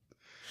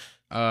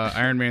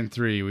 Iron Man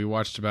 3. We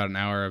watched about an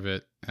hour of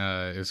it.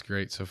 It was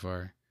great so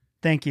far.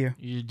 Thank you.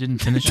 You didn't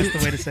finish That's it.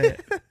 the way to say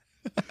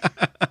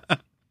it.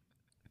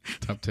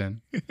 Top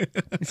 10.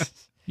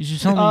 You should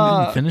tell me you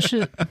didn't finish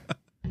it.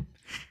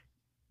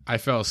 I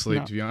fell asleep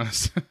No. to be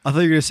honest. I thought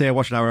you were going to say I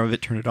watched an hour of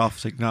it, turned it off.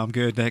 It's like, no, I'm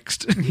good.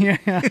 Next. Yeah.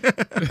 No,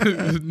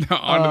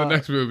 on to the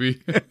next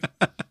movie.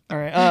 All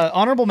right.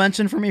 Honorable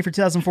mention for me for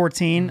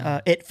 2014,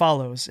 It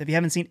Follows. If you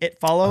haven't seen It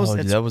Follows, Oh,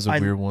 dude, that was a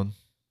weird one.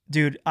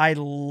 Dude, I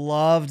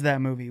loved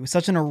that movie. It was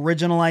such an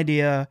original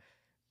idea,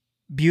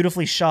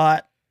 beautifully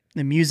shot.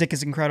 The music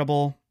is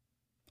incredible.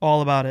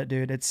 All about it,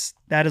 dude. It's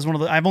one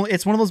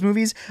of those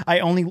movies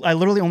I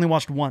literally only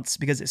watched once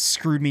because it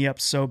screwed me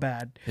up so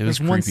bad. It was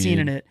There's one creepy, scene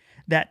in dude. it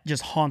that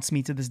just haunts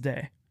me to this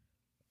day.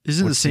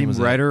 Isn't it What the scene same was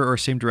that? writer or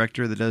same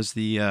director that does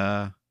the,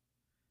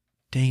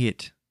 dang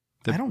it.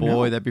 The I don't boy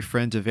know. that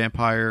befriends a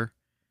vampire.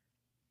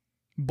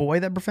 Boy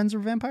that befriends a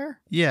vampire?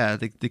 Yeah,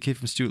 the kid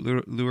from Stuart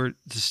Little.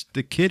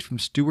 The kid from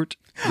Stuart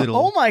Little.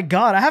 Oh my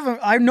god,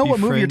 I know what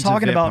movie you're Befriends a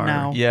talking about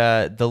vampire. now.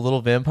 Yeah, the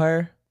little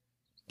vampire.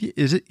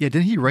 Is it? Yeah,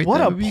 didn't he write What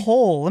that a movie?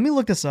 poll. Let me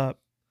look this up.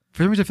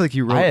 For some reason, I feel like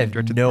he wrote I and have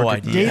directed no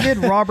directed idea. that.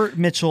 David Robert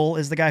Mitchell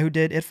is the guy who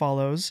did It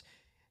Follows.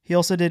 He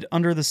also did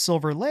Under the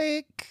Silver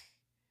Lake.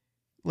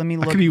 Let me I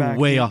look could be back.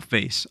 way off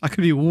base. I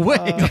could be way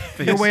off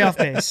base. You're way off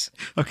base.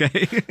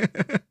 Okay.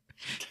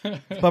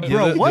 But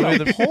bro, Yeah, what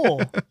the- a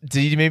poll.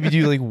 Did he maybe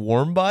do like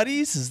Warm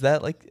Bodies? Is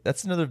that like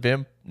that's another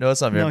vamp? No,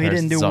 it's not No, vampires. he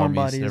didn't it's do Warm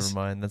zombies. Bodies. Never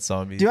mind, that's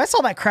zombies. Dude, I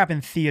saw that crap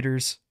in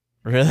theaters.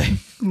 Really?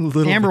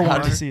 Little Amber bit.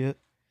 wanted to see it.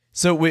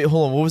 So wait,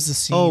 hold on. What was the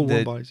scene Oh, Warm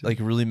that Bodies. like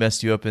really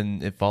messed you up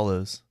in It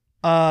Follows?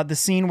 The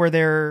scene where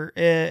they're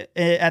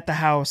at the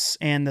house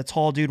and the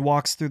tall dude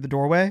walks through the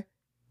doorway.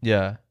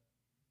 Yeah,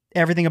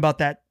 Everything about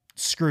that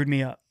screwed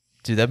me up.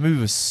 dude, that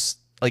movie was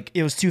like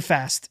It was too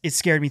fast. It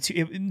scared me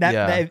too.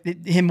 Yeah.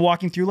 Him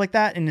walking through like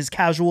that and as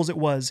casual as it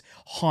was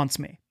haunts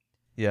me.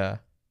 yeah.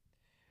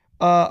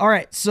 All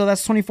right, so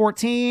that's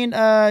 2014.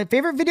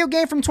 Favorite video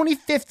game from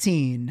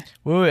 2015.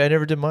 Wait, I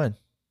never did mine.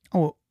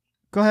 Oh,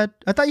 go ahead.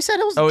 I thought you said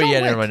it was. Oh John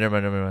yeah, Wick.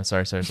 never mind.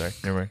 Sorry.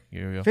 Never mind.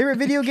 Here we go. Favorite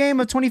video game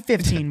of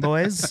 2015,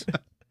 boys.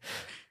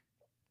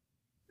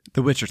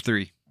 The Witcher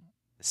 3.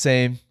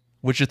 Same.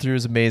 Witcher 3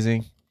 was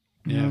amazing.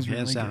 It was hands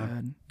really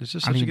down. good. It's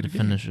just I such a need good to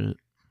game. finish it.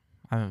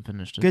 I haven't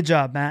finished it. Good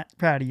job, Matt.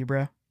 Proud of you,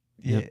 bro.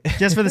 Yeah.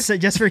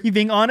 Just for you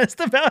being honest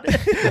about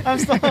it. I'm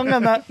still hung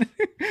on that.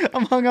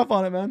 I'm hung up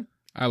on it, man.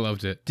 I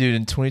loved it. Dude,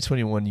 in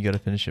 2021, you got to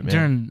finish it,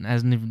 man.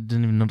 Darren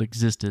didn't even know it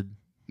existed.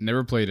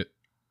 Never played it.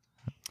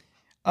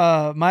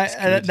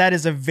 That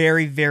is a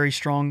very, very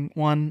strong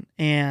one,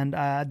 and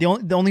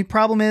the only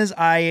problem is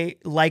I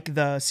like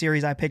the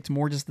series I picked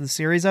more, just the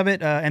series of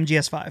it.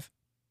 MGS5,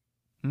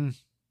 Mm.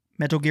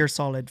 Metal Gear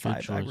Solid 5. I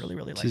choice. really,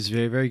 really It like. is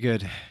very, very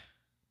good.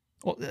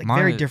 Well, like, My-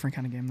 very different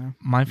kind of game though.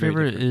 My Very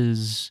favorite different.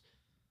 is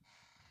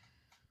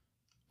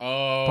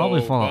Oh,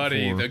 Probably Fallout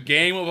buddy, 4. the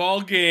game of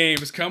all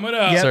games coming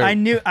up. Yeah, Sorry.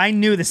 I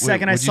knew the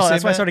second I what'd you saw it. say,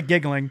 That's why I Matt? started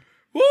giggling.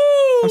 Woo!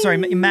 I'm sorry,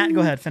 Matt. Go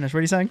ahead. Finish. What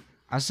are you saying?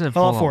 I said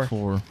Fallout Fallout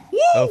 4. 4.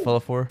 Oh,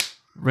 Fallout 4.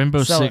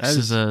 Rainbow Sell it. Six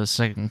is a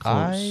second close.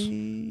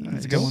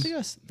 That's a good don't one. think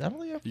I don't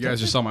think I've You guys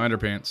just saw my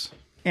underpants.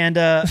 And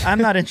I'm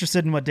not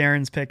interested in what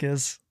Darren's pick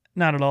is.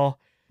 Not at all.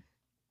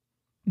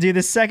 Dude,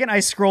 the second I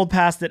scrolled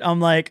past it, I'm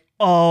like,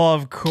 oh,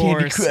 of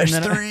course. Candy Crush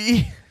And then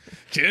 3.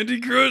 Candy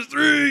Crush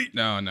 3.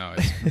 No,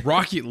 it's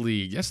Rocket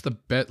League. That's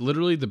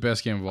literally the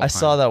best game of all time. I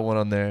saw that one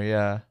on there,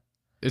 yeah.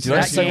 It's Dude, the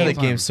I best suck game at of that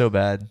all time. game so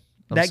bad.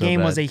 that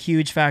game was a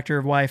huge factor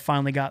of why I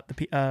finally got the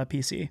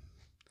PC.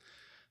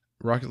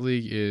 Rocket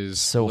League is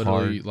So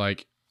literally hard.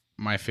 like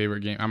my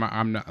favorite game.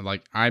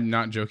 I'm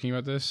not joking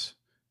about this.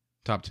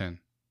 Top 10.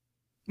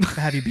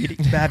 Have you beat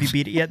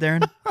it yet,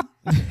 Darren?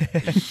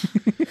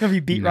 Have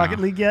you beat Nah. Rocket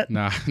League yet?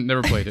 Nah,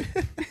 never played it.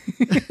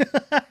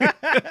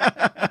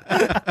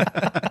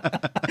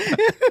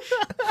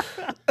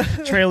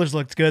 Trailers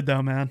looked good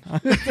though, man. Oh,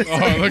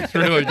 it looks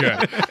really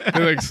good. It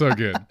looks so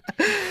good.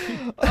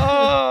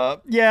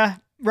 Yeah,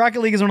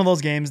 Rocket League is one of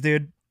those games,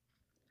 dude.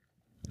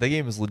 That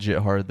game is legit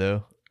hard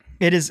though.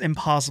 It is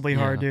impossibly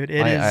hard, Yeah. dude.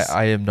 It is.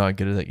 I am not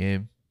good at that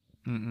game.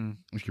 Mm-mm.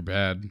 If you're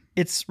bad.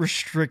 It's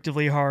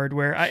restrictively hard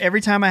where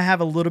every time I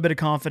have a little bit of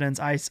confidence,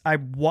 I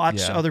watch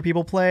Yeah. other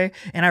people play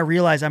and I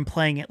realize I'm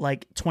playing at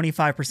like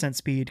 25%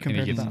 speed And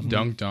compared he to gets them.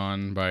 dunked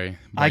on by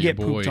I your get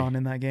boy. pooped on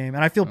in that game.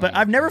 And I feel, but Oh,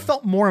 I've never God.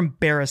 felt more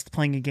embarrassed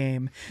playing a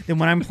game than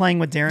when I'm playing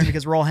with Darren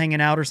because we're all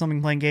hanging out or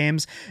something playing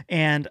games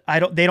and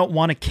they don't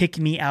want to kick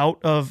me out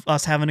of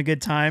us having a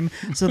good time.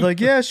 So they're like,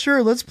 yeah,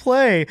 sure, let's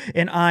play.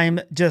 And I'm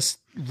just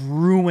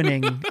ruining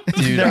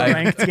Dude, their I-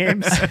 ranked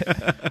games.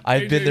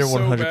 I've been there AJ's so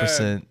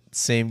 100%.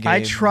 Same game.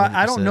 I try.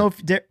 I don't 100%. know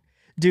if,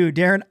 dude,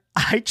 Darren.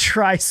 I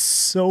try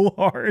so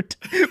hard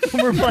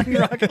when we're playing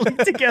Rocket League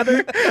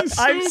together.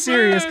 I'm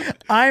serious.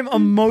 bad. I'm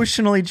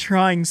emotionally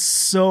trying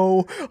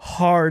so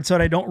hard so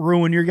that I don't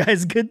ruin your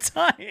guys' good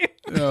time.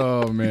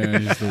 Oh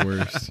man, he's the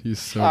worst. He's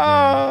so bad.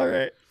 All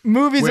right.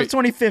 Movies of Wait.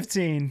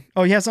 2015.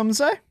 Oh, you have something to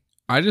say?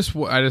 I just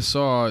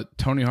saw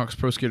Tony Hawk's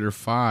Pro Skater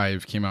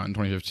 5 came out in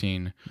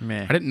 2015.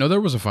 Meh. I didn't know there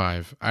was a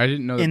 5. I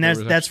didn't know that And there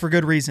that's was for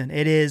good reason.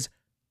 It is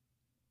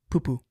poo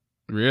poo.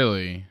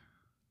 really.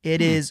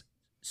 It is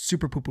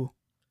super poo poo.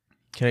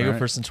 Can I go Alright.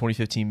 first in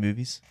 2015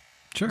 movies?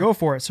 Sure. Go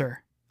for it, sir.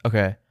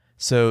 Okay.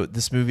 So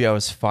this movie, I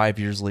was 5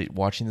 years late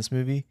watching this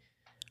movie.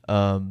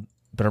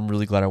 But I'm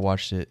really glad I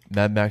watched it.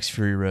 Mad Max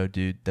Fury Road,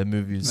 dude. That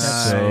movie was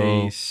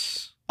so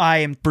Nice. I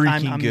am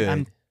freaking I'm,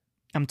 good.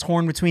 I'm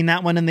torn between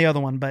that one and the other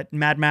one, but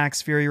Mad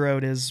Max Fury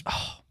Road is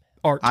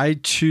art. I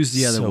choose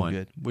the other So one,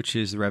 good. which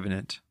is The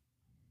Revenant.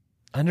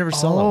 I never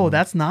saw that Oh, one.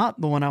 that's not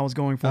the one I was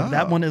going for.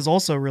 That Oh. one is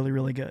also really,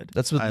 really good.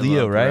 That's with I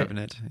Leo, love The right?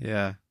 Revenant.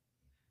 Yeah.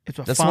 It's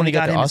what That's the one finally he got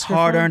got the him his Oscar for?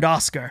 hard-earned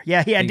Oscar.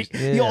 Yeah, he had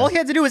Yeah. all he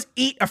had to do was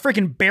eat a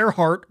freaking bear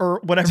heart or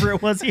whatever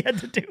it was he had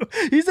to do.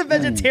 He's a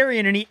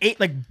vegetarian and he ate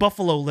like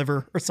buffalo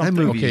liver or That something.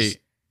 movie Okay. is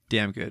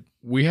damn good.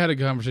 We had a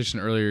conversation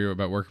earlier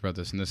about work about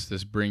this, and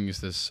this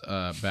brings this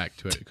back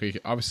to it. Okay,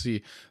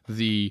 obviously,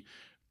 the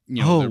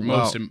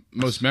the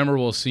most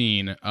memorable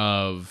scene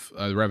of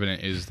The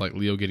Revenant is like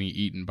Leo getting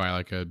eaten by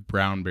like a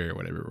brown bear or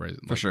whatever, right?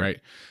 For sure. Right.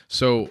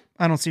 So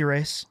I don't see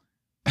race.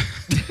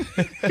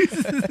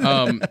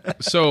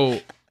 so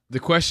the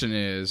question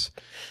is,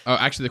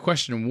 actually the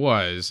question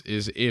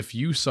is if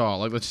you saw,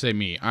 like, let's say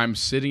me, I'm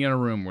sitting in a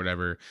room,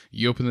 whatever,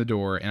 you open the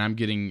door and I'm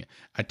getting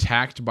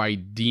attacked by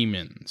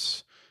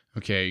demons.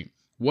 Okay.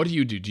 What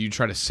do? Do you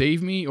try to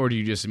save me, or do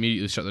you just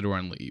immediately shut the door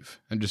and leave?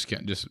 And just you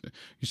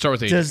start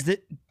with AJ.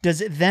 Does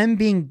it them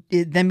being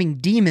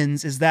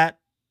demons? Is that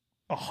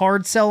a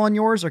hard sell on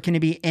yours, or can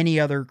it be any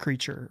other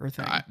creature or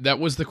thing? That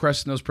was the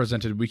question that was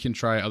presented. We can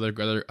try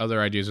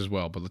other ideas as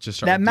well, but let's just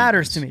start. That with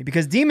matters demons. to me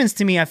because demons,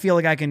 to me, I feel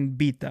like I can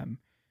beat them.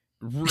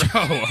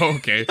 Oh,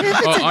 okay.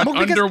 Because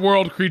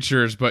Underworld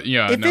creatures, but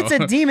yeah. If it's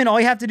a demon, all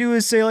you have to do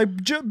is say like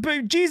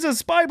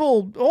Jesus,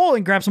 Bible,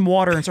 and grab some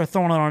water and start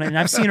throwing it on it. And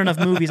I've seen enough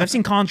movies. I've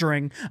seen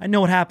Conjuring. I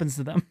know what happens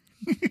to them.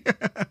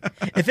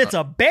 If it's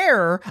a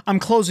bear, I'm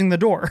closing the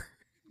door.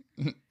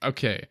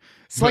 Okay.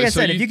 So like I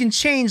said, if you can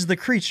change the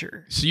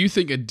creature. So you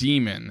think a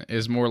demon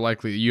is more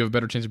likely, you have a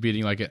better chance of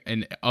beating like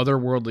an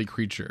otherworldly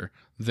creature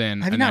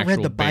than Have you an not read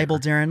actual the Bible,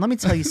 bear. Darren? Let me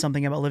tell you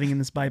something about living in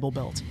this Bible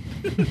belt.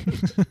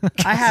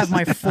 I have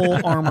my full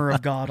armor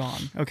of God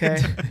on,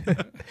 okay?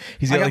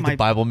 He's got like the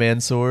Bible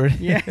man sword.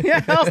 Yeah,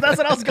 that's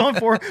what I was going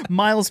for.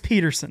 Miles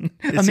Peterson,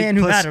 a man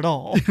who had it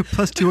all.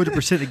 Plus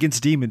 200%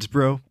 against demons,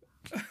 bro.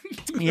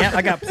 Yeah,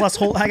 I got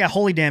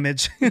holy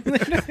damage.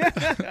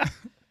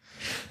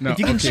 No, if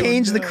you can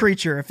change the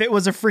creature, if it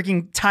was a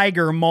freaking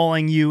tiger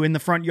mauling you in the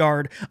front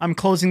yard, I'm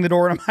closing the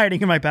door and I'm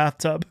hiding in my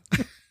bathtub.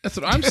 That's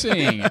what I'm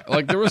saying.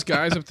 Like, there was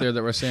guys up there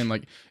that were saying,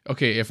 like,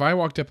 okay, if I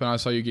walked up and I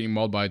saw you getting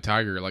mauled by a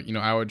tiger, like,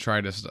 I would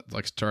try to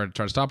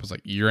stop. It's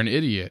like, you're an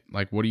idiot.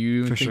 Like, what are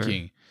you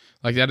thinking? Sure.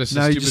 Like, that is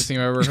the stupidest thing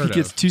I've ever heard of. He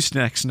gets 2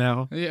 snacks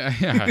now.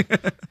 Yeah.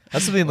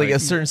 That's something like a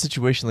certain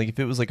situation. Like if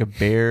it was like a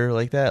bear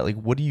like that, like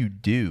what do you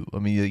do? I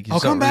mean, like, I'll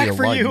come back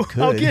for you.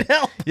 I'll get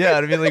help. Yeah,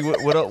 I mean, like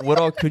what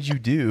all could you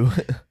do?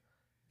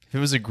 If it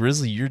was a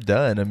grizzly, you're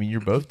done. I mean,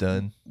 you're both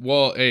done.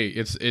 Well, hey,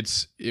 if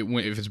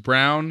it's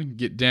brown,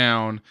 get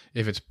down.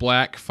 If it's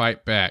black,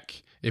 fight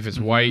back. If it's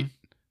white,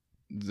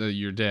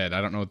 you're dead.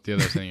 I don't know what the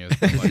other thing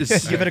is. Like,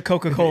 give it a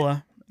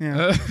Coca-Cola.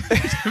 Yeah.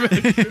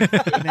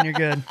 Then you're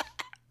good.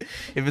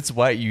 If it's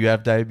white, you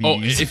have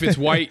diabetes. Oh, if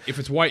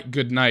it's white,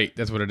 good night.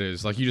 That's what it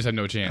is. Like, you just have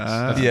no chance.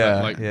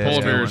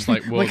 Polar bears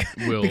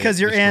will because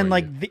you're in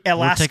like the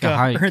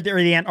Alaska or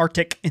the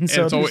Antarctic, and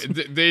so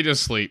they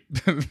just sleep.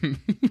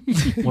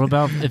 What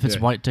about if it's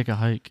white, take a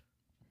hike?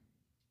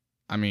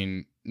 I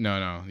mean,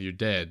 no, you're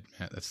dead.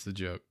 That's the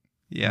joke.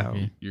 Yeah,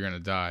 you're gonna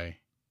die.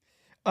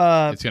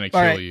 It's gonna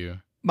kill you.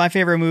 My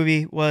favorite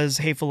movie was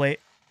Hateful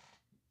Eight.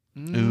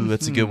 Ooh,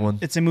 that's a good one.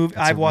 It's a movie.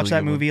 I've watched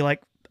that movie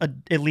like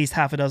at least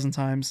half a dozen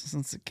times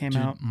since it came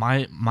out.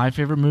 My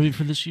favorite movie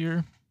for this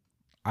year,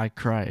 I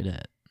cried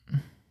at.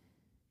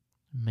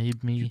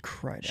 Made me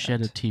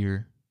shed a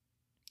tear.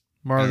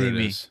 Marley and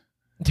Me.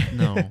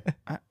 No.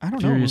 I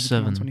don't Furious know.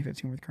 7.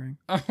 2015 worth crying.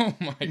 Oh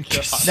my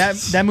god.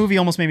 That movie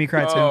almost made me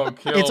cry too.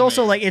 It's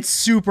also me. like it's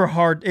super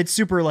hard. It's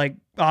super like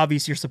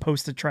obvious you're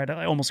supposed to try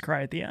to almost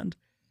cry at the end.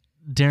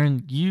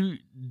 Darren, you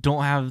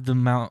don't have the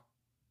amount,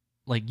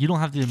 like you don't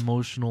have the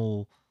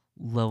emotional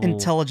level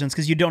intelligence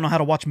because you don't know how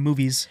to watch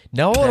movies.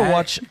 Now I want to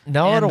watch.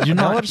 Now I want to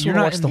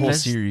watch the whole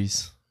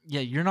series.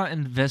 Yeah, you're not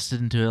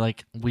invested into it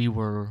like we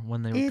were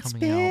when they were It's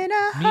coming been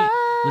out.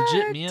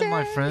 Me and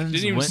my friends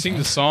didn't even sing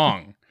the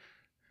song.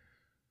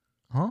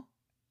 Huh?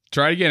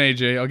 Try it again,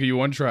 AJ. I'll give you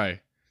one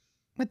try.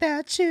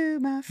 Without you,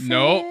 my friend.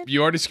 Nope,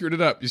 you already screwed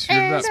it up. You screwed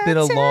it up. It's been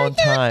a long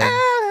time.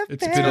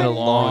 It's been a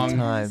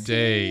long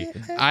day.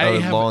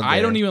 I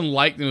don't even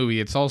like the movie.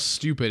 It's all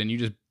stupid, and you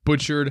just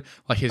butchered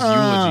like his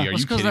eulogy. Are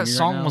you kidding me? That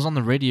song right was on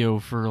the radio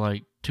for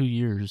like 2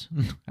 years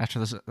after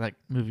that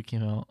movie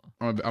came out.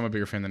 I'm a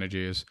bigger fan than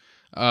AJ is.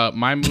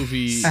 My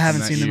movie. I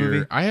haven't seen the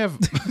movie. I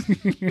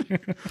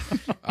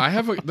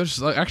have.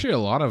 There's actually a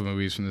lot of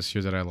movies from this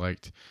year that I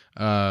liked.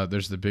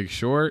 There's The Big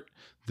Short.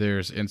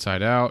 There's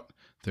Inside Out.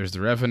 There's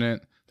The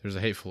Revenant. There's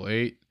The Hateful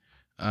Eight.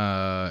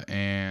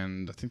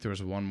 And I think there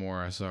was one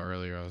more I saw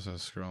earlier. I was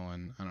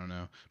scrolling. I don't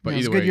know. But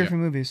it's either a good way, year for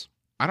movies.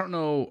 I don't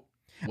know.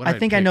 I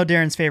think I know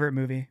Darren's favorite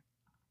movie.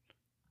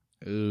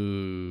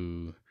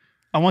 Ooh.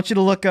 I want you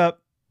to look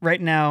up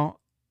right now.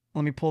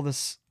 Let me pull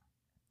this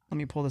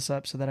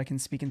up so that I can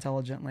speak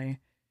intelligently.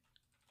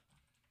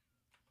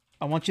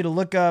 I want you to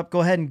look up, go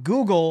ahead and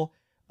Google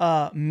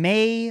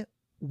Mae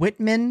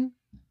Whitman,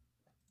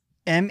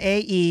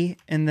 M-A-E,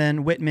 and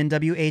then Whitman,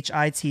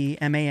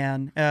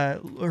 W-H-I-T-M-A-N,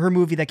 her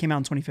movie that came out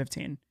in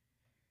 2015.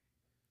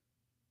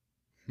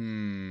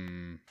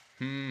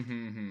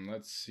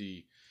 Let's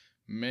see.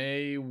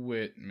 Mae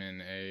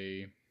Whitman,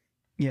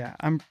 Yeah,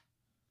 I'm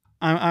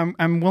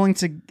willing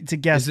to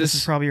guess this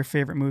is probably your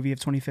favorite movie of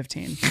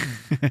 2015.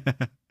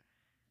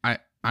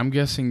 I'm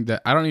guessing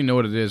that I don't even know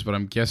what it is, but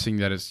I'm guessing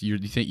that it's you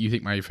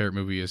think my favorite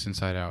movie is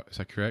Inside Out. Is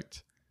that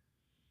correct?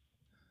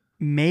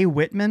 Mae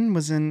Whitman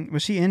was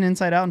she in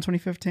Inside Out in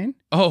 2015?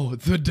 Oh,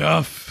 the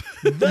Duff.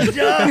 The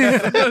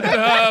Duff.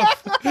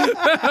 The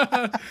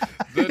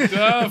Duff. The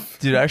Duff.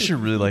 Dude, I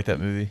actually really like that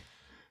movie.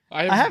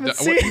 I haven't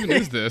seen What even it.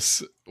 is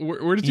this?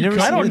 Where did you never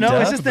come I don't seen know.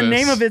 The It's Duff? just the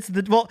name of it's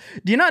the well.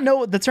 Do you not know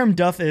what the term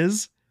Duff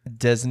is?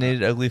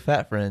 Designated ugly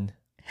fat friend.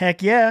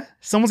 Heck yeah!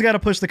 Someone's got to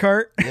push the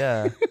cart.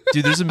 Yeah.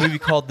 Dude, there's a movie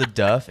called The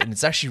Duff, and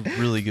it's actually a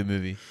really good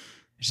movie.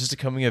 It's just a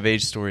coming of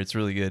age story. It's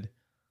really good.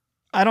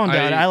 I don't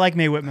doubt it. I like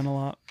Mae Whitman a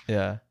lot.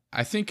 Yeah.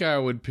 I think I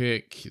would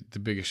pick The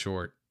Biggest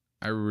Short.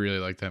 I really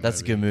like that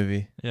That's a movie. good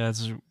movie. Yeah,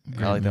 it's a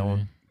great I like that movie.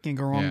 one. Can't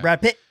go wrong. Yeah. Brad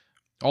Pitt.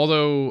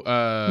 Although,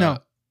 No.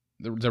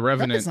 The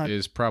Revenant not-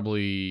 is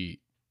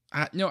probably...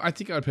 no, I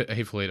think I would put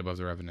Hateful Eight above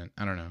The Revenant.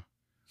 I don't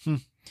know.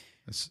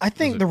 I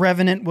think The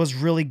Revenant was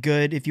really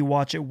good if you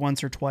watch it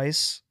once or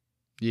twice,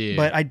 Yeah,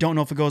 but I don't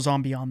know if it goes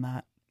on beyond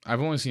that.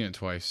 I've only seen it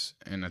twice,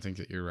 and I think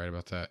that you're right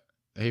about that.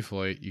 The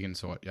Hateful Eight, you can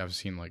I've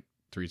seen like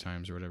 3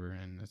 times or whatever,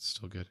 and it's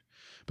still good.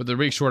 But The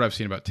Big Short, I've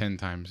seen about 10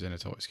 times, and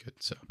it's always good.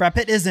 So Brad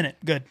Pitt is in it.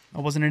 Good.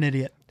 I wasn't an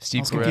idiot. I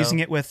Steve was confusing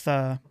Carell. it with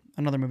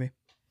another movie.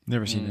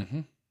 Never seen it.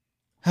 Mhm.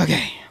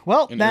 Okay.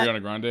 Well, And that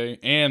Ariana Grande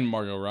and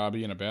Margot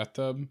Robbie in a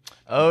bathtub.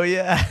 Oh,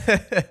 yeah.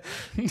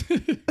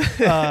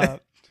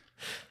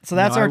 so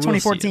that's No, I our will see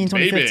 2014, it.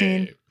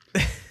 2015.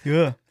 Baby.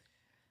 Yeah.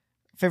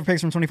 Favorite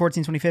picks from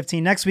 2014,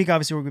 2015. Next week,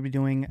 obviously, we're going to be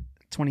doing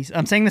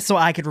I'm saying this so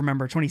I could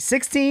remember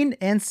 2016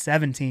 and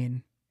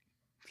 17.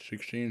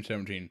 16,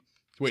 17.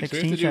 Wait,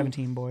 16,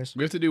 17, boys.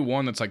 we have to do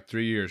one that's like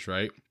 3 years,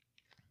 right?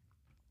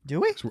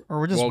 Do we? Or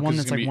we're just Well, 'cause one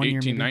it's that's gonna like be 1 year?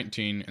 18, maybe?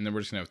 19, and then we're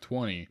just going to have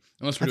 20.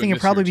 Unless we're I doing think it'd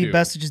this probably year be too.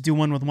 best to just do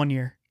one with 1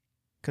 year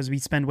because we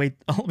spend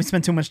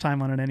too much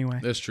time on it anyway.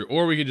 That's true.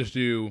 Or we could just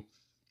do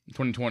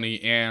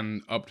 2020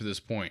 and up to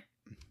this point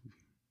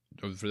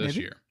for this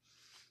Maybe. year.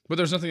 But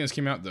there's nothing that's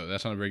came out, though.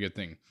 That's not a very good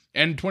thing.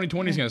 And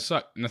 2020 is going to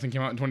suck. Nothing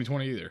came out in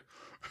 2020 either.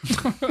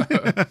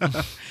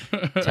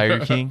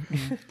 Tiger King.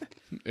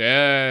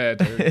 Yeah,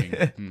 Tiger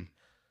King.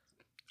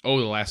 Oh,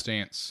 The Last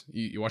Dance.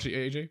 You watch it,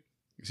 AJ?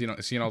 You seen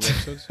all the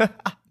episodes?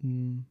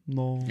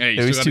 No. Hey,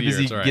 Yeah, you he's still got too a year.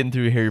 busy It's all right. getting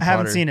through Harry I Potter.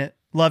 haven't seen it.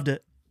 Loved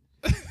it.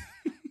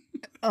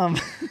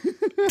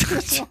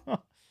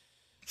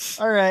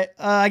 All right.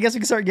 I guess we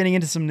can start getting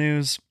into some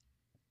news.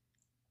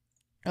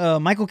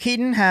 Michael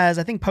Keaton has,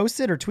 I think,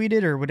 posted or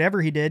tweeted or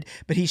whatever he did,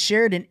 but he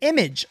shared an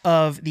image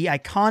of the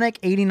iconic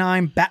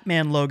 89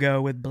 Batman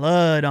logo with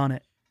blood on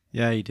it.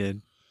 Yeah, he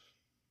did.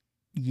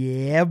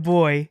 Yeah,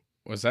 boy.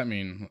 What does that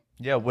mean?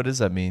 Yeah, what does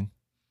that mean?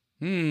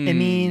 It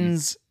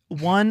means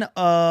one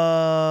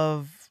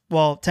of,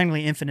 well,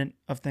 technically infinite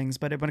of things,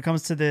 but when it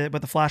comes to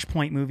what the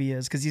Flashpoint movie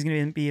is, because he's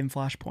going to be in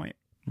Flashpoint.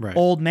 Right.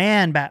 Old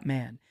man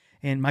Batman.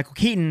 And Michael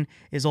Keaton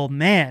is old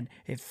man.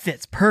 It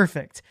fits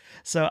perfect.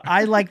 So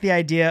I like the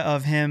idea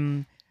of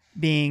him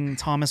being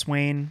Thomas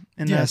Wayne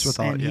in Yeah, this. that's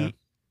what I thought,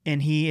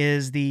 and he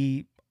is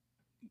the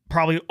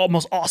probably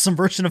almost awesome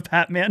version of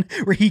Batman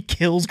where he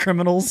kills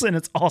criminals and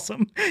it's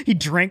awesome. He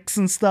drinks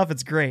and stuff.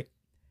 It's great.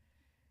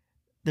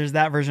 There's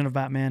that version of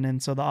Batman.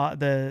 And so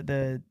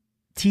the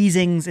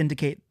teasings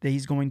indicate that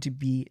he's going to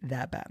be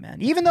that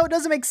Batman, even though it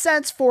doesn't make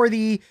sense for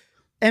the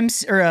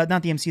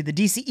not the MCU, the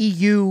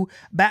DCEU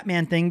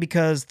Batman thing,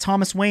 because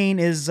Thomas Wayne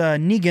is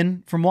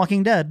Negan from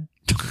Walking Dead.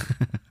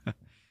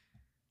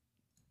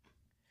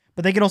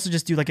 But they could also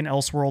just do like an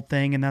Elseworld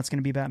thing, and that's going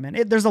to be Batman.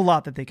 There's a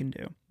lot that they can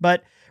do.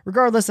 But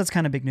regardless, that's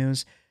kind of big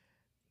news.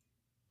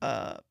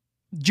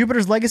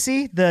 Jupiter's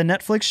Legacy, the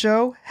Netflix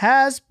show,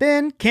 has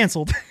been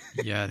canceled,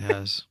 Yeah, it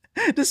has.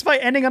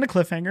 despite ending on a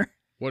cliffhanger.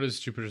 What is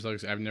Jupiter's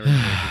Legacy? I've never heard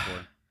it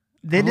before.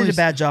 They did a Always-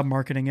 bad job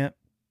marketing it.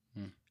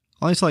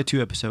 I only saw like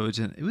 2 episodes,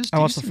 and it was. I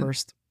watched the decent.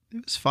 first.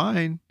 It was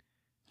fine.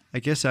 I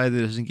guess either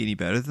it doesn't get any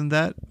better than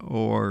that,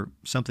 or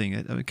something.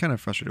 I'm kind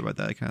of frustrated about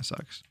that. It kind of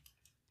sucks.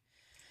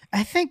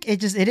 I think it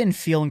didn't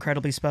feel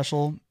incredibly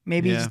special.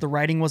 Maybe Yeah. just the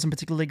writing wasn't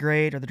particularly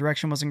great or the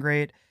direction wasn't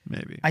great.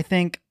 Maybe. I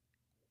think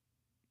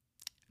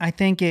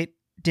it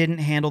didn't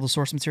handle the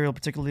source material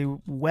particularly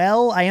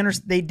well. I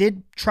understand they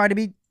did try to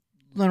be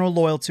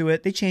loyal to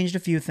it. They changed a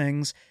few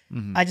things.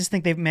 Mhm. I just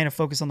think they've made a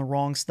focus on the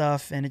wrong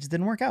stuff and it just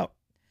didn't work out.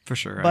 For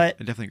sure. but-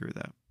 I definitely agree with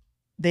that.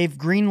 They've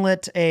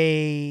greenlit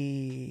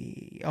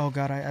I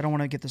don't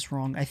want to get this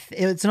wrong.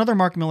 It's another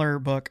Mark Miller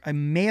book. I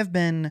may have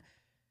been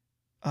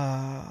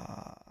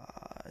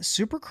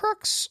Super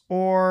Crooks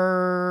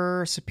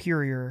or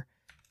Superior.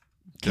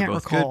 They're Can't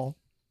both recall.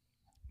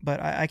 But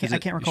I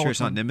can't You recall. sure which it's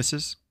not one.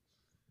 Nemesis?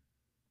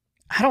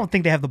 I don't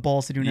think they have the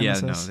balls to do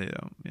Nemesis. Yeah, no, they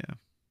don't.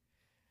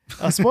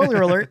 Yeah.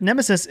 Spoiler alert,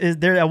 Nemesis is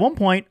there at one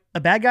point, a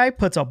bad guy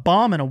puts a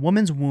bomb in a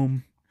woman's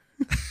womb.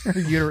 Her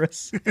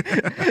uterus.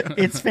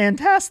 It's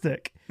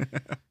fantastic.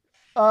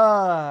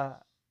 So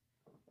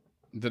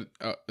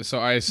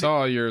I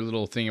saw your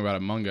little thing about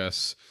Among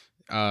Us.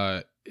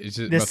 Is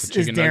it This about the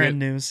is chicken Darren nugget?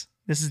 news.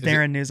 This is Is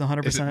Darren news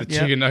 100%. Is it the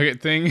Yep. chicken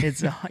nugget thing?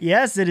 It's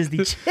yes, it is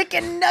the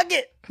chicken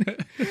nugget.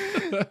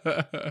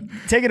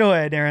 Take it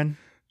away, Darren.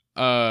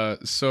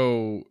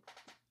 So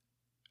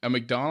a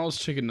McDonald's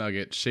chicken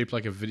nugget shaped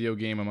like a video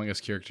game Among Us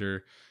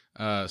character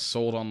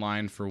sold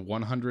online for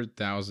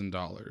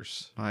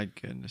 $100,000. My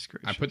goodness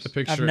gracious. I put the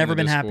picture. I've never in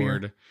the been happier.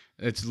 Discord.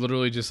 It's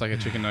literally just like a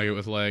chicken nugget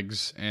with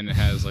legs, and it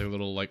has like a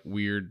little like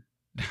weird,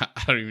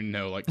 I don't even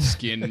know, like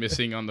skin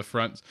missing on the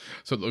front,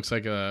 so it looks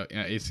like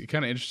it's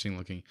kind of interesting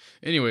looking.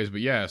 Anyways,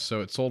 but yeah, so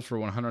it sold for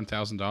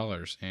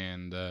 $100,000,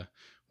 and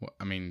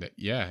I mean,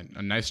 yeah,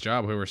 a nice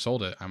job whoever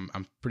sold it.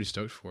 I'm pretty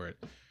stoked for it.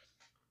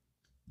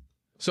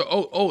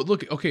 So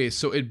look, okay,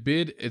 so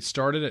it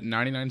started at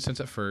 99 cents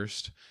at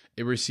first.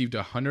 It received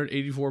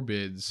 184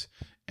 bids,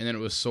 and then it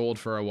was sold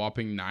for a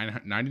whopping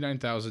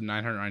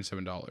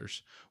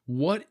 $99,997.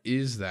 What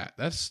is that?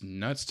 That's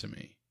nuts to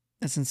me.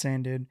 That's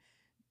insane, dude.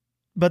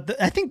 But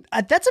I think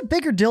that's a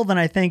bigger deal than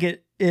I think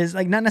it is.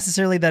 Like, not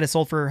necessarily that it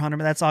sold for 100,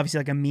 but that's obviously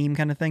like a meme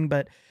kind of thing.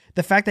 But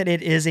the fact that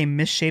it is a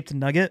misshaped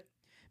nugget,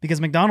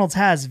 because McDonald's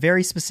has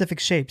very specific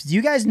shapes. Do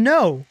you guys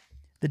know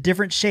the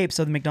different shapes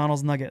of the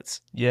McDonald's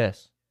nuggets?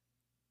 Yes.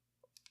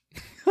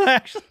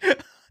 Actually,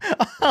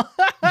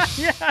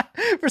 yeah.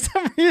 For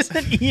some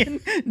reason, Ian,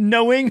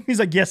 knowing, he's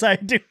like, yes, I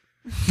do.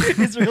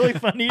 It's really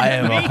funny. I to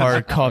have me. a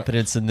hard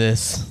confidence in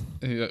this.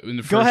 In the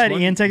Go first ahead,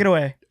 one, Ian, take it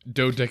away.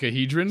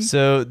 Dodecahedron.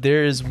 So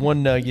there is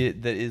one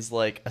nugget that is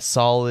like a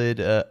solid.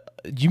 Do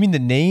you mean the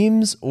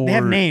names or They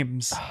have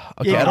names.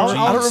 Okay, Yeah, I don't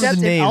remember accept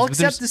the it. names. I'll but accept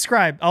there's-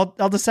 describe. I'll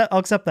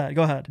accept that.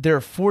 Go ahead. There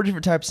are 4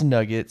 different types of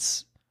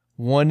nuggets.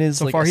 One is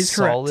So like far, a he's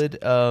correct.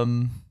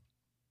 solid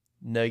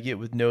nugget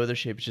with no other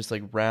shape. It's just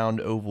like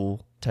round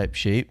oval type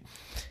shape.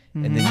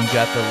 And then you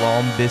got the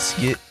long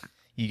biscuit.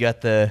 You got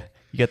the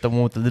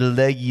one with the little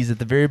leggies at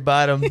the very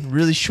bottom,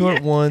 really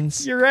short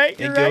ones. You're right.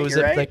 It goes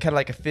up like kind of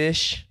like a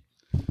fish,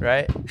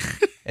 right?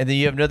 And then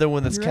you have another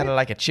one that's You're kind of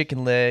like a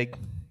chicken leg,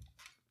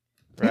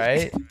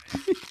 right?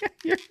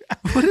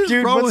 What is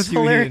Dude, wrong what's with you,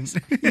 Ian? hilarious?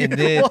 And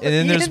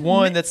then there's Ian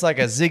one that's like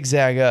a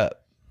zigzag up.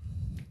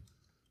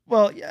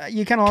 Well, yeah,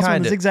 you kind of lost on the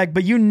Kinda. zigzag,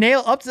 but you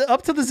nailed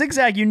up to the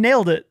zigzag. You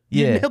nailed it.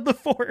 You Yeah. nailed the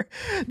 4.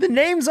 The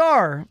names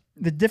are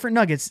the different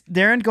nuggets.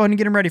 Darren, go ahead and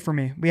get them ready for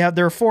me.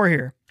 There are 4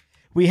 here.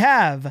 We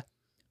have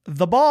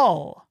the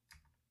ball,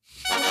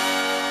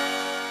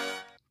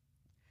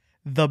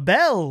 the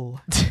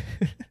bell,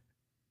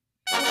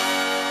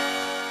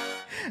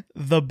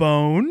 the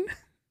bone,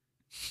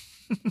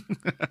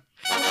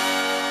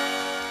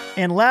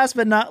 and last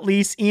but not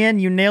least, Ian,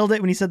 you nailed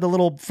it when you said the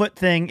little foot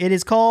thing. It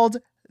is called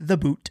the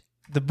boot.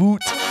 The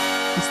boot.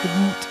 It's the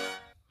boot.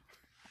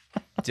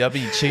 Dude, I've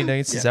been eating chicken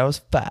nuggets since I was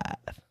 5.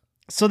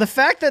 So the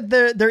fact that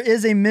there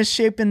is a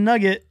misshapen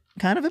nugget,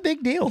 kind of a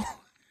big deal.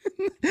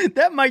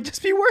 That might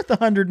just be worth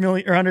 $100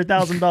 million or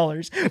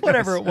 $100,000,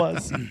 whatever it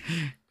was.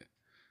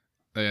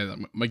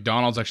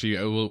 McDonald's actually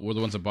were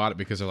the ones that bought it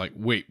because they're like,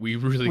 wait, we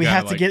really We gotta,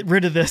 have to get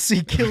rid of this.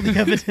 He killed the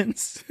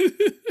evidence.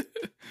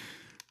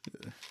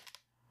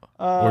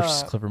 Or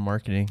just clever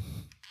marketing.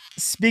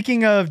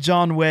 Speaking of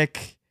John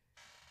Wick,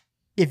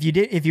 if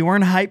you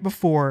weren't hyped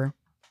before,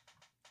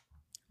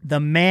 the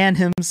man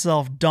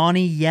himself,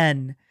 Donnie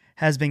Yen,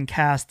 has been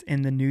cast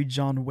in the new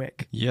John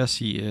Wick. Yes,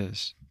 he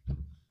is.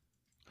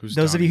 Who's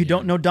Those of Donnie you who Yen?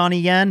 don't know Donnie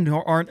Yen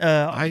or aren't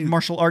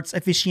martial arts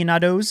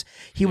aficionados,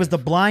 he was the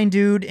blind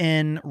dude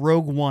in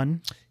Rogue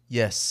One.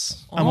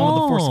 Yes. I'm one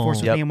with the Force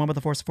with Yep. me. I'm one with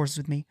the Force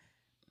with me.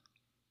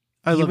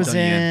 I He love was Donnie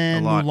Yen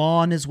in a lot.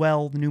 Mulan as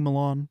well, the new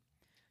Mulan.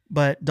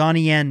 But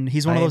Donnie Yen,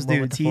 he's one of those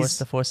dudes.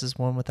 The force is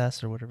one with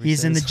us, or whatever.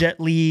 He's in the Jet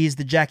Lees,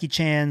 the Jackie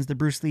Chans, the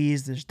Bruce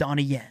Lees. There's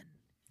Donnie Yen.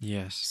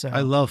 Yes. So-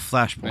 I love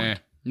Flashpoint.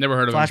 Never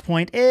heard of him.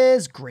 Flashpoint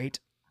is great.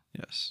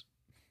 Yes.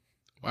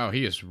 Wow,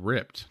 he is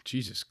ripped.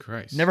 Jesus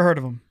Christ. Never heard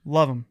of him.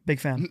 Love him. Big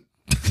fan.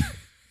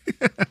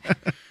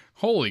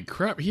 Holy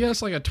crap. He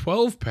has like a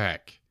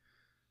 12-pack.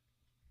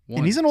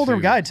 And he's an older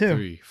guy, too.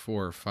 3,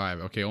 4, 5.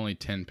 Okay, only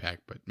 10-pack,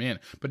 but man.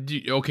 But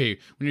okay,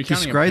 when you're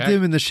counting Describe a pack,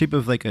 them in the shape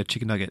of like a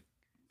chicken nugget.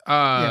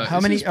 Yeah, how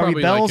this many is are we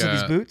probably bells? like Are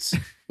these boots?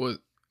 Well,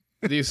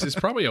 this is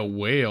probably a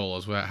whale,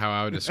 is how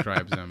I would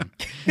describe them.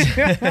 It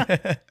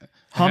has,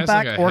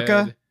 Humpback, like, a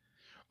orca. head.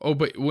 Oh,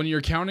 but when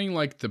you're counting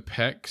like the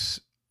pecs,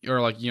 or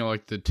like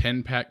like the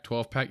 10-pack,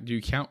 12-pack, do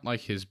you count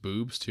like his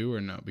boobs too, or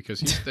no?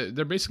 Because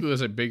they're basically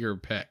just like bigger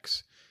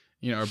pecs,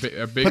 a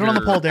bigger. Put it on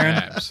the pole, Darren.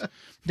 Abs.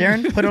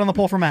 Darren, put it on the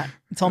pole for Matt.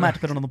 Tell Matt to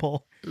put it on the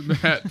pole.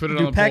 Matt, put it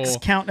Do on the pecs pole.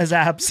 count as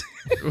abs?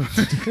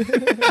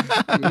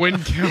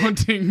 When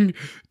counting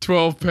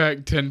 12-pack,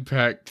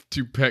 10-pack,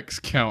 do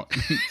pecs count?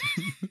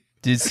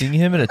 Dude, seeing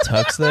him in a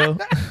tux though,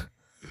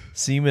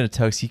 seeing him in a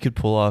tux, he could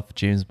pull off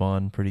James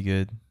Bond pretty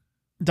good.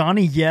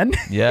 Donnie Yen?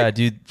 Yeah,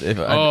 dude.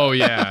 Oh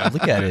yeah,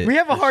 Look at it. We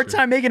have a hard sure.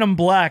 time making him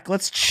black.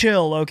 Let's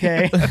chill,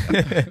 okay?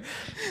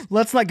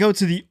 Let's not go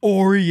to the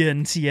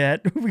Orient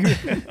yet.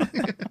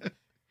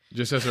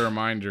 Just as a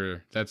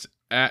reminder, that's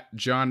at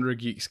Genre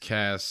Geeks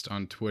Cast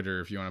on Twitter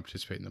if you want to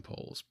participate in the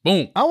polls.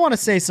 Boom. I want to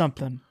say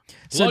something.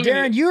 So, Plug it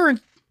Darren, in.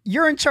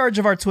 you're in charge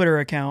of our Twitter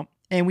account,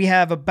 and we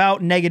have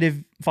about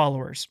negative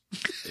followers.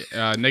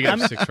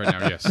 -6 right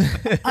now.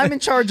 Yes. I'm in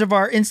charge of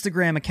our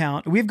Instagram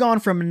account. We've gone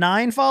from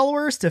 9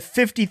 followers to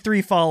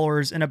 53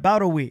 followers in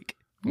about a week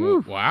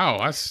Wow,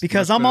 that's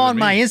because much I'm better on than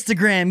my me.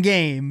 Instagram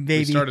game, We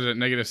baby. started at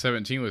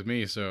 -17 with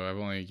me, so I've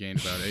only gained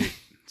about 8.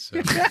 So.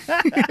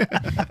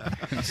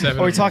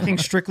 Are we talking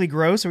strictly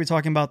gross? Or are we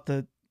talking about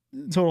the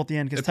total at the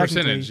end? the Because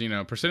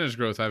percentage? Percentage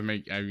growth. I've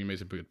made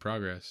some good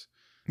progress.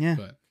 Yeah.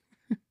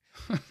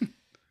 But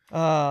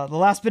The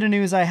last bit of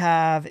news I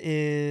have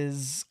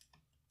is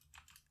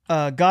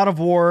God of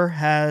War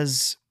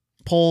has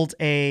pulled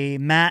a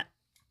mat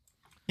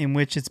in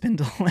which it's been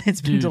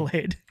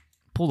delayed.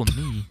 Pull a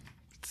me.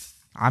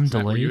 I'm Matt,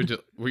 delayed.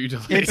 were you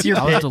delayed? It's your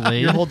I was bit,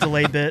 delayed. your whole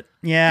delay bit.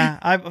 Yeah,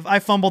 I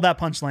fumbled that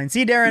punchline.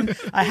 See, Darren,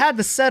 I had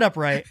the setup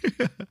right,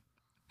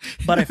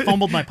 but I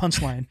fumbled my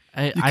punchline.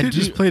 I You could have do.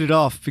 just played it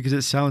off because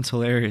it sounds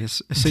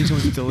hilarious. Saying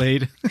someone's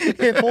delayed.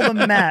 It pulled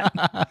a mat.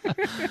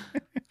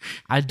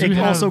 I do It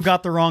have. also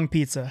got the wrong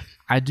pizza.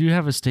 I do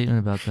have a statement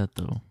about that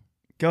though.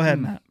 Go ahead,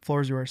 Matt.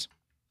 Floor is yours.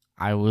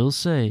 I will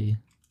say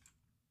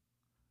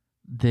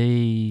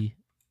they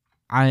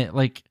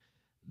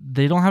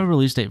don't have a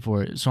release date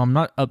for it, so I'm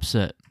not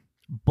upset.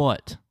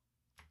 But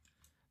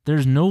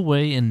there's no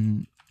way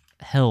in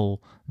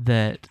hell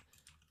that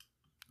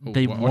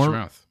they Watch your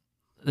mouth.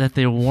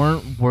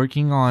 weren't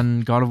working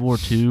on God of War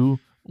 2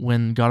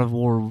 when God of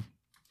War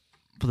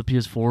for the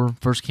PS4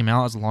 first came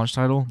out as a launch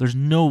title. There's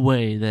no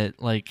way that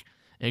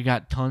it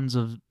got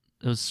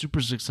it was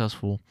super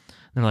successful.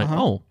 They're like,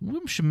 oh, we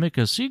should make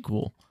a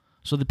sequel.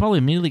 So they probably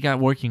immediately got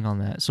working on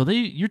that. So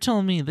you're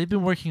telling me they've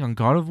been working on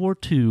God of War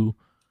 2.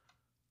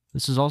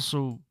 This is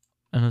also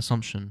an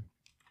assumption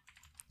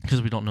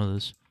because we don't know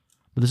this,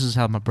 but this is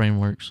how my brain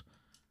works.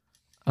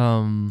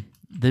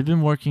 They've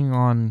been working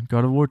on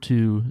God of War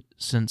 2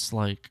 since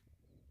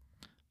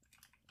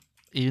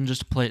even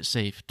just to play it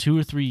safe, 2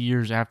 or 3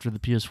 years after the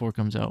PS4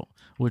 comes out,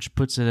 which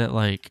puts it at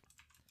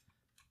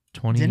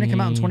 20. Didn't it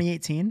come out in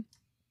 2018?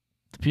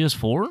 The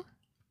PS4?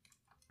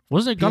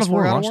 Wasn't it God of PS4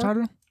 War God of launch War?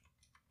 title?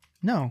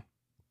 No.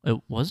 It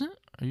wasn't?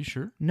 Are you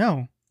sure?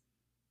 No.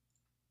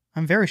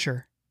 I'm very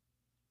sure.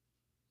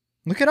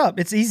 Look it up.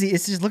 It's easy.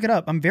 It's just look it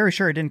up. I'm very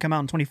sure it didn't come out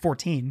in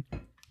 2014.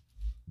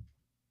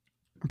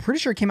 I'm pretty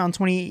sure it came out in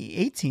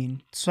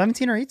 2018.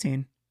 17 or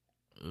 18.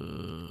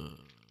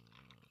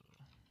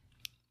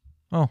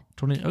 Oh,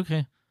 20.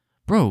 Okay.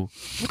 Bro,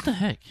 what the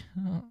heck?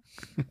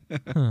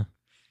 Huh.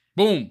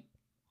 Boom.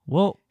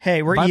 Well,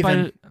 Hey, we're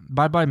even.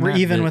 Bye, We're Matt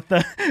even Vick. with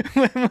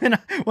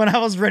the when I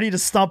was ready to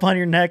stomp on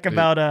your neck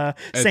about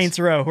Saints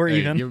Row. We're Hey,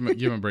 even.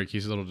 Give him a break.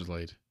 He's a little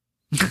delayed.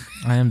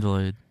 I am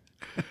delayed.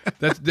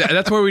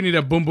 That's where we need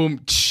a boom boom.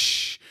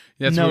 Tsh.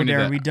 That's No, where we need Darren,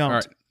 that. we don't. All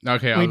right.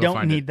 Okay, We I'll go don't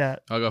find need it.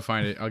 that. I'll go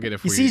find it. I'll get it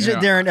for You you. see,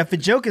 Darren, if a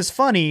joke is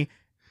funny,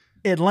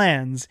 it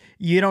lands.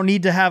 You don't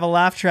need to have a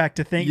laugh track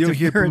to think You'll to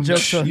hear hear a boom, joke.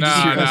 tsh. To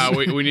No,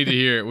 we need to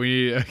hear it.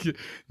 We need.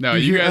 No, You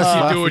you hear guys us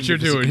keep doing what laughing you're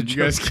if it's a doing. good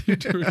You guys keep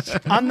doing.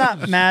 I'm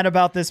not mad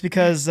about this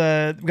because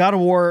God of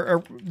War,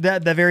 or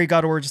the very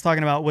God of War just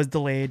talking about, was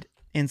delayed.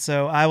 And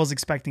so I was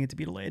expecting it to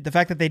be delayed. The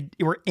fact that they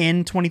were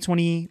in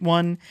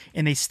 2021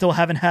 and they still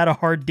haven't had a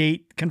hard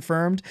date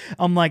confirmed,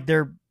 I'm like,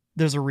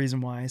 there's a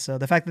reason why. So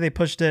the fact that they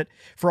pushed it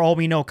for all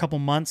we know a couple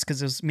months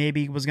because it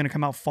was going to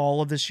come out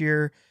fall of this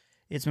year,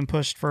 it's been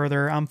pushed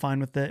further. I'm fine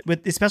with it.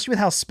 Especially with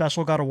how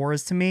special God of War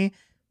is to me.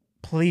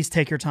 Please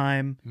take your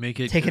time.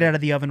 Take it out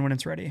of the oven when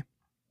it's ready.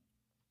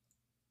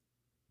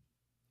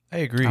 I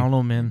agree. I don't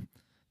know, man.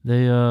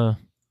 They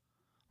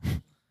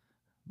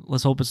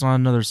let's hope it's not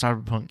another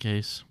Cyberpunk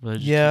case where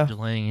they just keep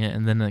delaying it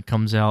and then it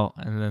comes out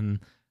and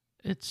then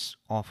it's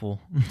awful.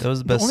 That was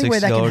the The best only way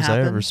that can $60 I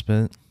happen- ever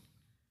spent.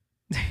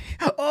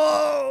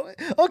 Oh,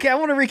 okay. I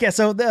want to recap.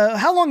 So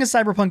how long has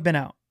Cyberpunk been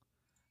out?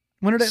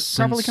 When did it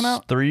properly come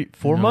out?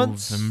 4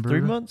 months? November?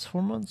 3 months?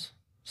 4 months?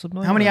 Something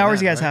like How many that.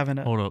 hours you guys Right? have in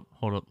it? Hold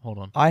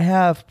on. I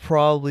have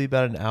probably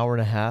about an hour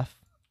and a half.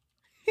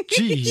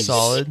 Jeez.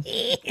 Solid.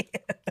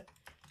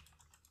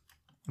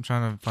 I'm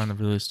trying to find the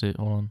release date.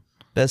 Hold on.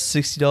 Best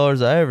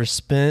 $60 I ever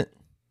spent.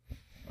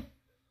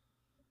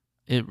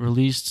 It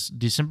released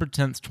December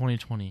 10th,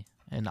 2020,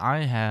 and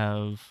I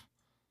have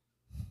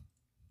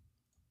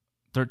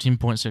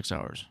 13.6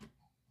 hours,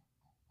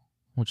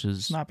 which is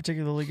It's not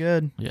particularly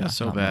good. yeah, That's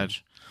so not bad.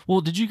 much.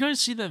 Well, did you guys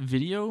see that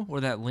video or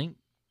that link,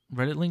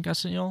 Reddit link I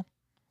sent y'all?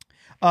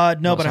 No,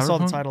 What, but I saw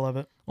the Cyberpunk? title of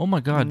it. Oh my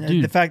god, And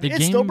dude! the fact the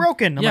it's still game-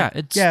 broken. I'm yeah, like,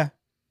 it's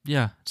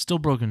yeah. it's still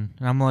broken,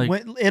 and I'm like,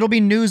 It'll be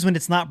news when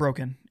it's not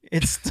broken.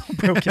 It's still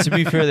broken. To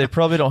be fair, they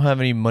probably don't have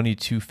any money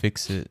to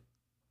fix it.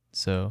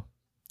 So,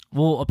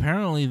 well,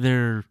 apparently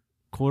their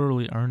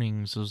quarterly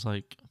earnings was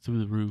like through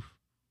the roof.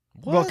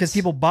 Well, because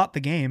people bought the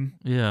game.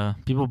 Yeah,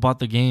 people bought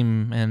the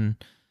game and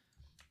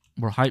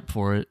were hyped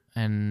for it,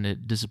 and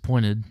it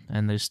disappointed,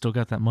 and they still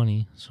got that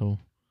money. So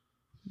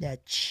Yeah,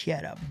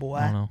 shut up, I don't boy.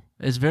 know.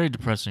 It's very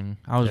depressing.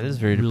 I was That is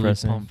very really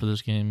depressing. pumped for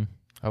this game.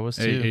 I was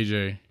too.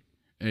 Hey,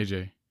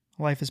 AJ,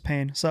 Life is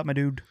pain. What's up, my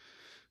dude?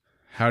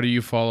 how do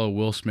you follow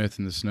Will Smith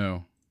in the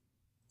snow?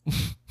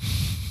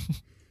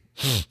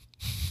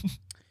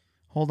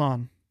 Hold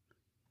on.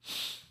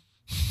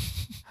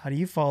 How do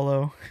you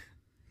follow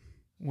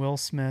Will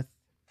Smith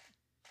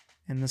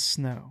in the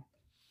snow?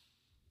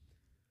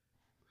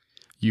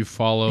 You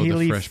follow He the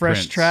leaves Fresh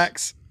Prince.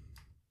 tracks.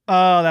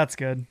 Oh, that's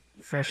good.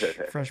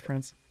 Fresh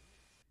Prince.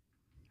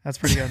 That's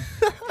pretty good.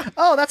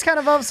 Oh, that's kind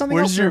of something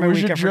else during my Where's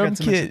week your I forgot drum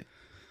to mention. kit?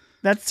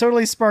 That's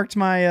totally sparked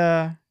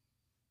my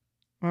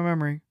my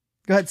memory.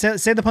 Go ahead,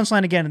 say the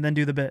punchline again, and then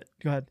do the bit.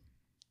 Go ahead.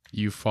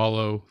 You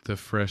follow the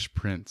Fresh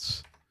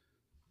Prince.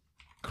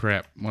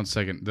 Crap. 1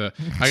 second.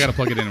 I gotta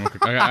plug it in real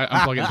quick.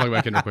 Unplug it and plug it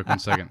back in real quick. 1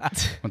 second.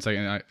 1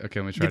 second. Okay,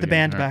 let me try. Get it the again.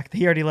 band All right. back.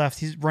 He already left.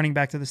 He's running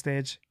back to the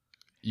stage.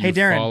 You Hey,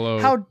 Darren. follow-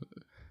 How? Go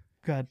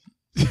ahead.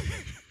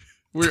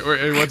 Wait,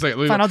 1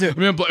 second. Fine, I'll do it.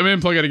 Let me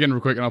unplug it again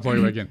real quick, and I'll plug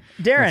it back in.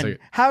 1 Darren, second.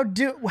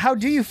 how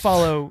do you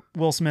follow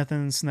Will Smith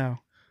in the snow?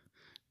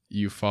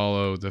 You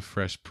follow the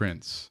Fresh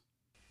Prince.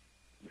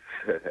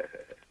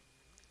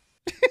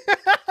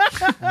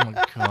 Oh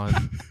my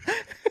god.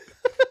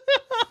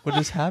 What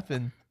just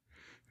happened?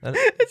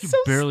 It's You so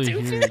barely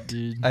stupid. hear it,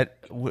 dude.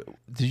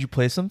 Did you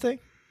play something?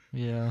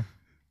 Yeah.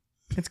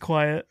 It's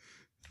quiet.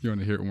 You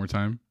want to hear it one more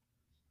time?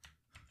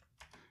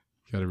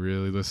 You gotta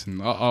really listen.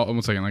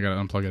 1 second. I gotta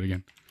unplug it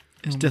again.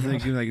 It's definitely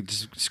gonna like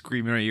just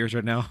screaming in our ears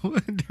right now.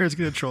 Darren's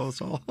gonna troll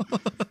us all.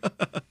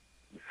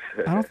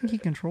 I don't think he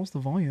controls the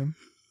volume.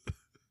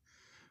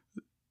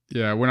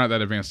 Yeah, we're not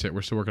that advanced yet.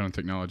 We're still working on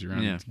technology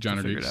around Yeah, John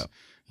we'll figure it Dukes. out.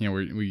 Yeah,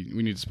 we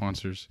need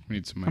sponsors. We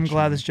need some. I'm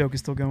glad this joke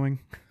is still going.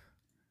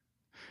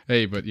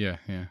 Hey, but yeah.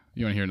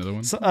 You want to hear another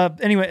one? So,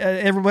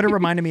 anyway, what it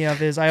reminded me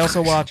of is I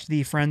also watched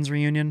the Friends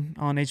reunion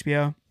on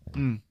HBO.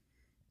 Mm.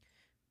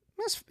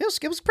 It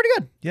was pretty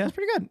good. Yeah. It was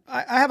pretty good.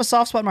 I have a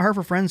soft spot in my heart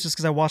for Friends just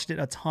because I watched it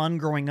a ton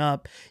growing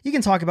up. You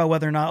can talk about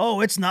whether or not,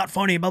 oh, it's not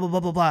funny, blah, blah, blah,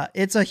 blah, blah.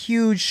 It's a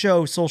huge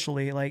show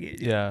socially,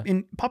 like Yeah.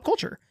 in pop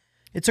culture.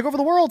 It took over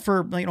the world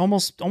for like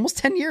almost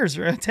 10 years,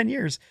 or 10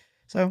 years.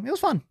 So it was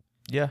fun.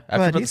 Yeah. ahead, After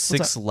about the Heath, what's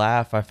sixth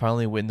laugh, I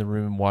finally went in the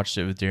room and watched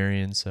it with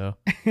Darian. So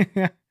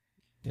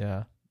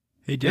yeah.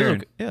 Hey, Yeah,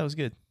 Darren. it was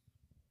good.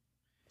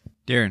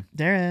 Darren,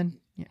 Darren.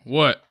 Yeah.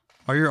 What?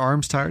 are your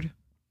arms tired?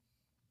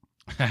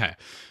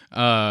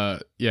 No,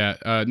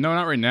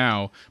 not right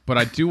now, but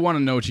I do want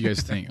to know what you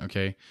guys think.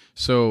 Okay,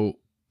 so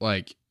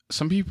like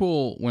some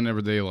people,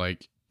 whenever they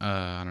like,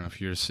 I don't know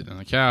if you're sitting on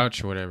the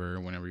couch or whatever,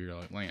 whenever you're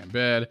like laying in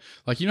bed,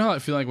 like you know how I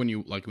feel like when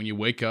you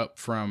wake up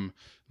from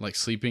like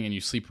sleeping and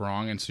you sleep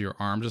wrong, and so your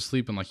arms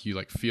asleep and like you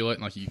like feel it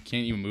and like you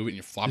can't even move it and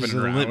you're flopping Just it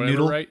a around, limp whatever,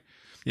 noodle? right?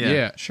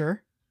 Yeah.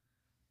 Sure.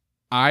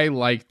 I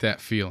like that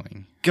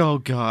feeling. Oh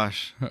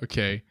gosh.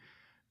 Okay.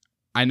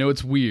 I know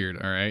it's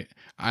weird, all right?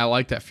 I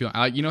like that feeling.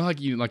 I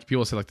like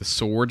people say like the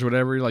swords,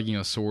 whatever, like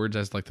swords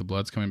as like the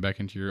blood's coming back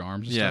into your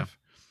arms and Yeah. stuff.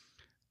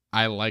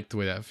 I like the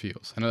way that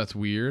feels. I know that's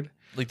weird.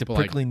 Like the But,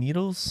 like, prickly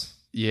needles.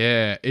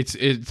 Yeah,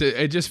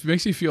 it just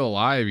makes me feel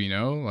alive,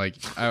 Like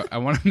I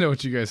want to know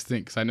what you guys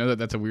think because I know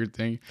that's a weird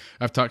thing.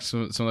 I've talked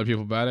to some other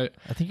people about it.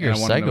 I think and you're a I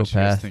wanna know what you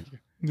guys psychopath. think.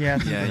 Yeah. I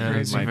think Yeah, that's Yeah, you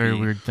crazy. it's a might very be.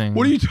 weird thing.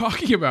 What are you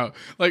talking about?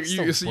 Like It's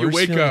you the so you worst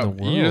wake feeling in up,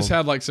 the you just world.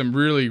 had like some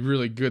really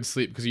really good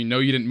sleep because you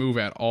didn't move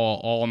at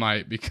all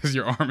night because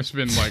your arm has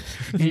been like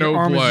Your no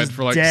arm is blood just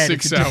for like dead.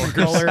 6 It's a different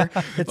hours.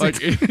 color. It's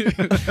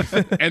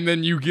Like, and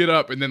then you get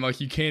up and then like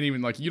you can't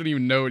even like you don't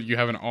even know you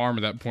have an arm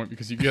at that point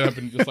because you get up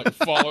and it just like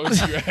follows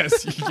you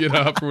as you get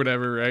up or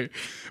whatever, right?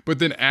 But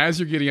then as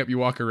you're getting up, you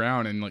walk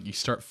around and like you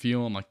start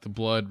feeling like the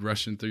blood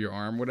rushing through your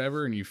arm,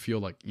 whatever, and you feel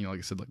like like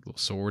I said, like little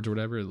swords or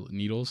whatever, little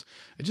needles.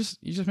 It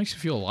just makes you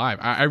feel alive.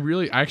 I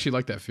actually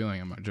like that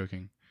feeling. I'm not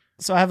joking.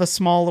 So I have a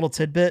small little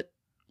tidbit,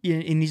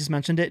 and you just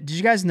mentioned it. Did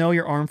you guys know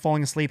your arm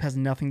falling asleep has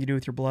nothing to do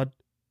with your blood?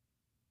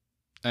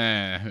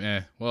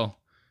 Well,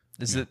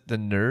 Is it the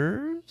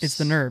nerves? It's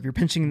the nerve. You're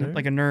pinching Nerve?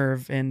 like a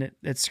nerve, and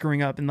it's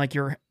screwing up. And like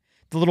the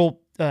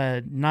little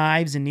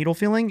knives and needle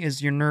feeling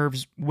is your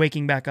nerves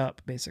waking back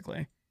up,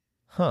 basically.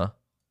 Huh.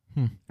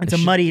 It's It a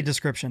should- muddy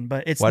description,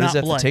 but it's Why not does it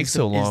have blood. to take It's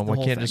so the- it's long? the Why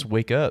whole can't it thing. just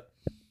wake up?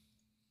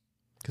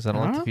 Because I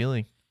don't I like don't the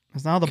feeling.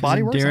 That's not how the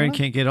body works. I Darren don't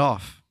can't get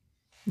off.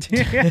 know.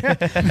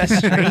 The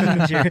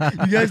stranger.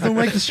 You guys don't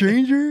like the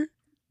stranger?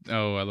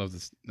 oh, I love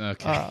this.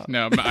 Okay, Uh.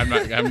 no, I'm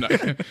not. I'm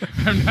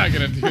not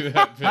gonna do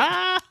that.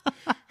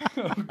 Bit.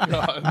 Oh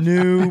God.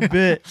 New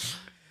bit.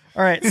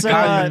 All right, so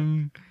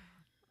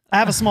I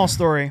have a small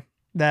story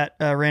that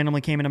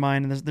randomly came into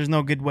mind, and there's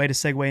no good way to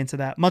segue into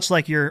that. Much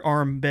like your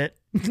arm bit,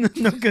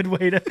 no good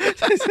way to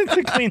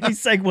cleanly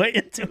segue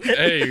into it.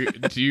 Hey,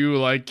 do you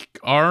like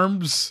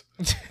arms?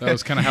 That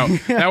was kind of how.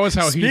 That was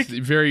how Speak-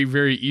 Heath very,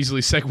 very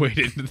easily segued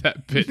into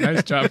that bit.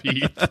 Nice job,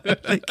 Heath.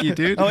 Thank you,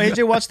 dude. Oh,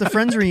 AJ watched the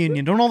Friends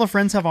reunion. Don't all the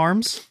friends have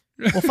arms?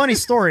 Well, funny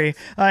story.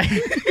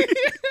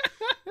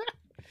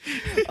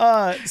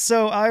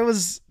 So I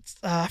was,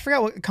 I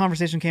forgot what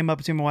conversation came up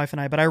between my wife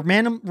and I, but I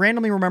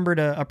randomly remembered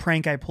a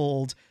prank I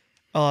pulled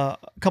a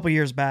couple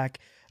years back.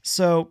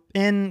 So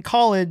in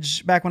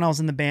college, back when I was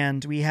in the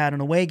band, we had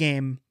an away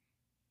game.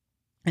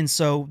 And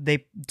so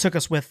they took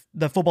us with,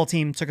 the football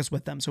team took us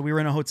with them. So we were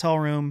in a hotel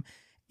room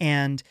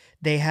and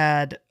they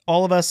had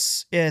all of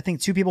us, I think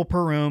 2 people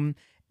per room.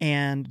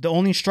 And the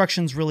only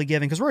instructions really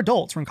given, because we're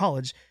adults, we're in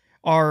college,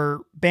 our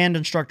band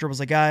instructor was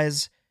like,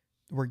 guys,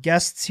 we're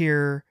guests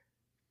here.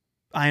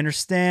 I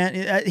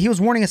understand. He was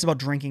warning us about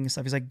drinking and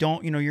stuff. He's like,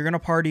 don't, you're going to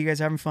party. You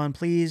guys are having fun.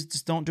 Please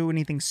just don't do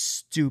anything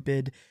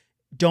stupid.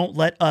 Don't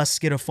let us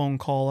get a phone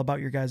call about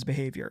your guys'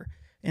 behavior.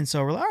 And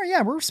so we're like, oh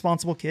yeah, we're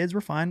responsible kids.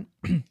 We're fine.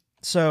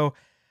 So,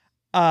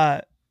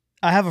 I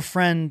have a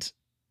friend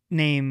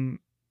named,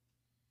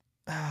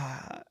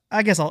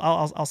 I guess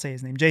I'll say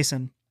his name,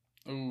 Jason.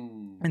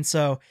 Ooh. And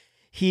so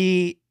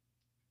he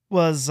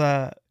was,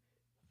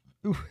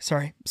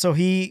 sorry. So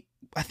he,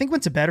 I think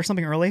went to bed or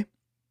something early,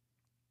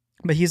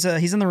 but he's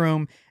in the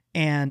room,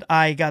 and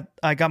I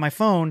got my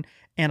phone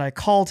and I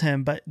called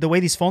him, but the way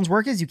these phones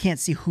work is you can't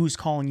see who's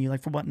calling you,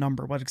 like for what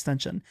number, what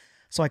extension.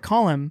 So I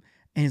call him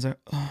and he's like,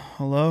 oh,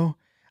 hello.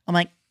 I'm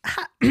like,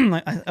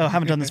 I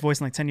haven't done this voice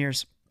in like 10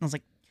 years. I was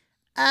like,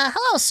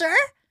 hello, sir.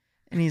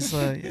 And he's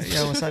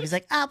yeah, what's up? He's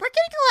like, we're getting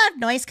a lot of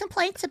noise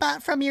complaints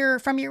from your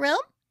room.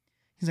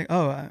 He's like,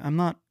 oh, I'm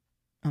not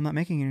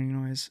making any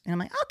noise. And I'm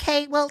like,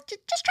 okay, well,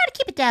 just try to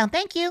keep it down.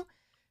 Thank you.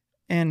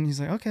 And he's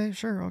like, okay,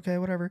 sure. Okay,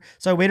 whatever.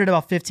 So I waited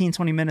about 15,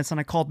 20 minutes and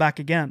I called back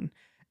again.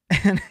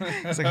 And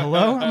he's like,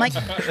 hello? I'm like,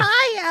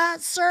 hi,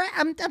 sir.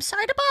 I'm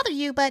sorry to bother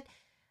you, but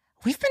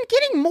we've been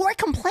getting more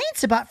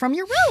complaints from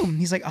your room.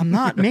 He's like, I'm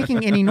not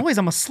making any noise.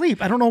 I'm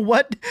asleep. I don't know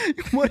what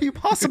are you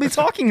possibly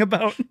talking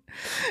about?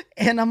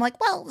 And I'm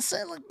like, well,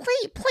 sir,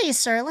 please,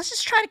 sir, let's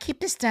just try to keep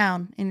this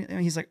down.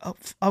 And he's like, oh,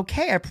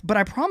 okay, but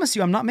I promise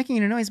you, I'm not making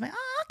any noise. I'm like,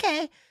 oh,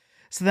 okay.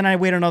 So then I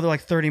wait another like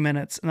 30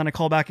 minutes and then I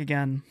call back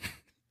again.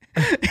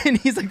 And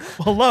he's like,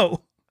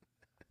 hello.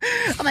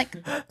 I'm like,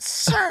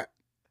 sir,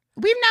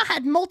 we've now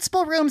had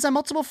multiple rooms on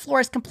multiple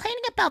floors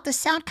complaining about the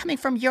sound coming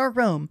from your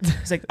room.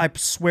 He's like, I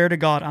swear to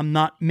God, I'm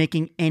not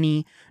making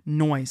any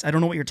noise. I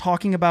don't know what you're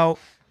talking about.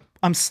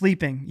 I'm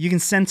sleeping. You can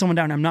send someone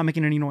down. I'm not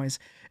making any noise.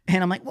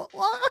 And I'm like, well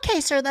okay,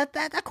 sir, that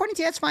according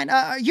to you, that's fine.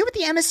 Are you with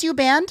the MSU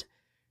band?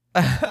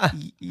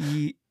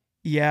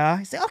 Yeah.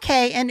 He's like,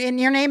 okay, and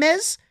your name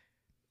is?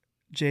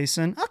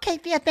 Jason. Okay,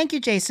 yeah, thank you,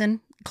 Jason.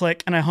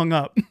 Click, and I hung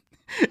up.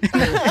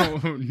 Oh,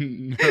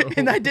 no.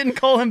 And I didn't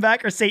call him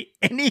back or say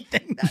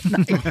anything that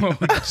night. Oh,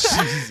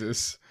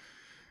 Jesus.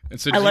 And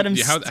so I let him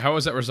how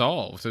was that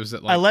resolved? Was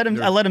it like I let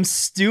him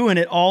stew in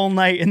it all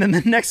night, and then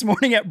the next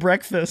morning at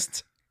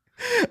breakfast,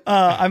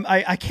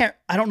 I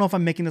don't know if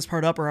I'm making this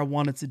part up or I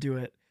wanted to do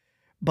it,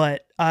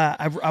 but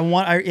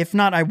if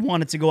not, I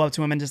wanted to go up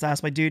to him and just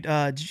ask, like, dude,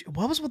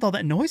 what was with all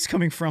that noise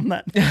coming from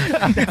that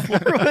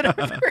floor or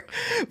whatever?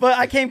 But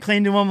I came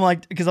clean to him,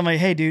 like, because I'm like,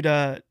 hey, dude,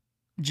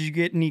 did you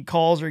get any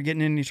calls or get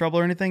in any trouble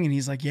or anything? And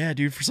he's like, yeah,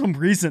 dude, for some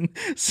reason,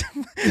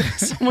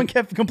 someone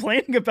kept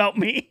complaining about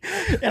me.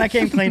 And I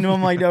came clean to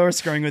him, like, no, we're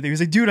screwing with you. He's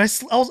like, dude, I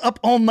was up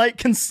all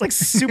night, like,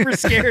 super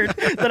scared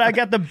that I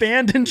got the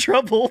band in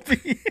trouble.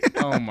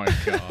 Oh my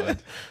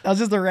God. That was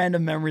just a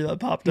random memory that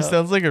popped He up.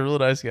 sounds like a real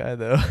nice guy,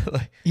 though.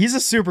 Like, He's a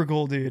super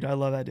cool dude. I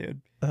love that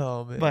dude.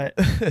 oh, man. But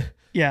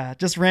yeah,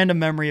 just random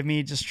memory of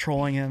me just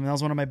trolling him. That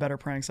was one of my better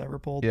pranks I ever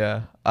pulled.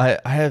 yeah, I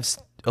have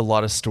a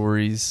lot of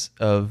stories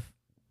of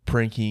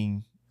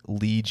pranking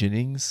Lee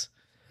Jennings,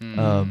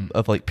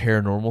 of like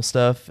paranormal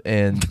stuff,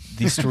 and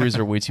these stories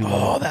are way too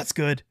long Oh, that's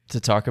good.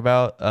 to talk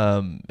about,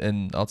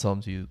 and I'll tell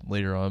them to you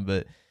later on,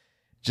 but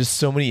just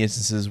so many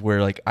instances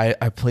where like I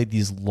played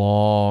these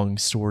long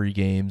story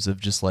games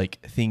of just like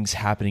things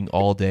happening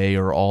all day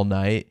or all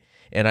night,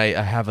 and I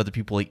have other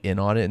people like in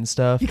on it and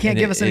stuff. You can't and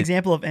give us an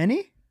example of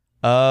any?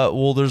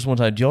 Well, there's one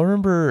time. Do y'all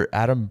remember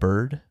Adam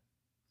Bird?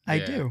 I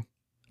Yeah. do.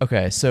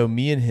 Okay, so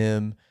me and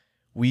him,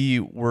 we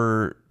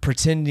were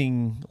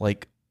pretending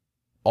like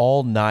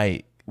all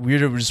night. We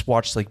would just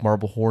watch like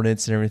Marble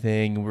Hornets and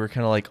everything. And we were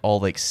kind of like all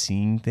like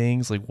seeing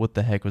things. Like, what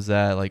the heck was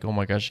that? Like, oh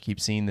my gosh, I keep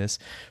seeing this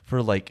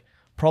for like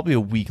probably a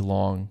week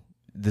long.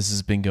 This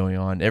has been going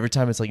on. Every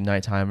time it's like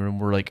nighttime and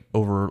we're like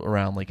over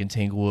around like in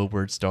Tanglewood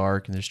where it's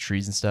dark and there's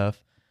trees and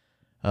stuff.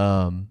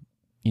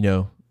 You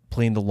know,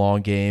 playing the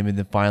long game, and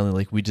then finally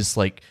like we just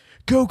like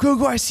go,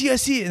 I see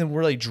it. And then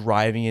we're like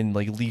driving and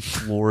like Lee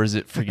floors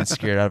it, freaking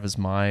scared out of his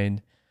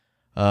mind.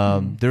 There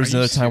was Are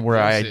you another time where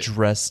I serious?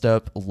 dressed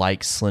up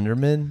like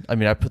Slenderman. I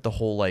mean, I put the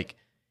whole like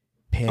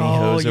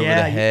pantyhose over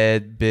yeah, the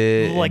head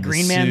bit, Little, like and the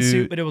Green Man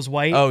suit, but it was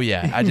white. Oh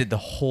yeah, I did the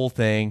whole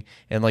thing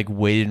and like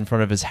waited in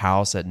front of his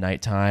house at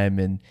nighttime,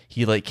 and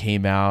he like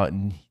came out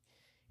and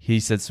he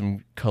said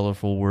some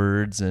colorful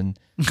words, and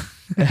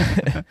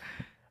I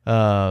had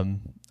to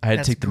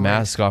That's take the great.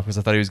 mask off because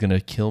I thought he was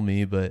gonna kill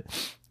me, but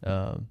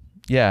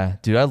yeah,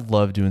 dude, I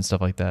love doing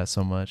stuff like that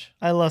so much.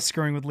 I love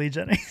screwing with Lee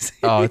Jennings.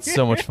 Oh, it's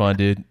so much fun,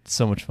 dude.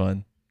 So much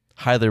fun.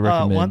 Highly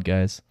recommend,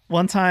 guys.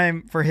 One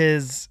time for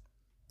it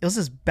was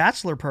his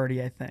bachelor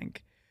party, I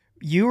think.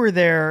 You were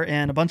there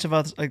and a bunch of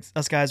us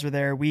guys were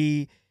there.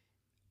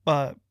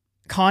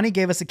 Connie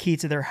gave us a key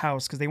to their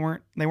house because they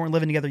weren't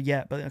living together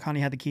yet, but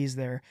Connie had the keys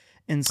there.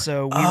 And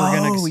so we were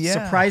going to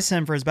surprise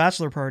him for his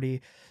bachelor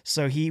party.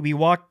 So we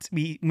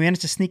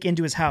managed to sneak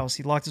into his house.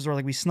 He locked his door.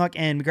 Like, we snuck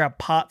in, we grabbed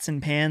pots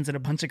and pans and a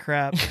bunch of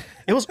crap.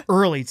 It was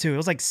early too. It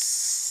was like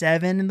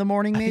 7 a.m.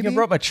 maybe. I think I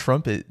brought my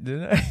trumpet,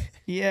 didn't I?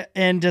 Yeah,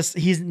 and just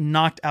he's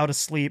knocked out of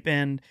sleep,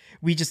 and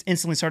we just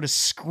instantly started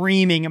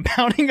screaming and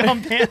pounding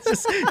on pants,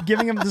 just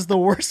giving him just the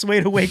worst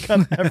way to wake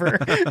up ever.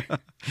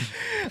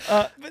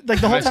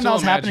 Like the whole time that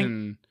was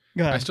happening.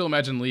 Go I ahead. still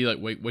imagine Lee like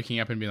waking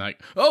up and being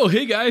like, "Oh,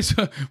 hey guys,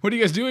 what are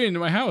you guys doing in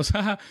my house?"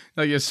 Like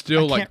it's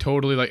still like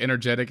totally like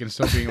energetic and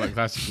still being like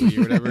classic Lee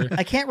or whatever.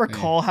 I can't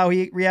recall how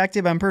he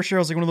reacted, but I'm pretty sure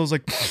it was like one of those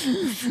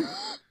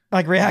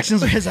like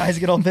reactions where his eyes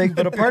get all big.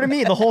 But a part of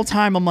me, the whole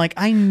time, I'm like,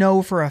 I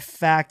know for a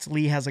fact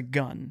Lee has a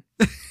gun.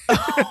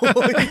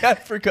 Oh, yeah, I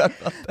forgot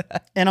about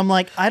that. And I'm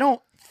like, I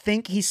don't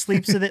think he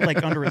sleeps with it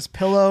like under his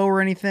pillow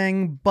or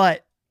anything,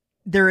 but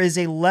there is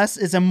a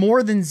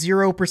more than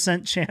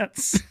 0%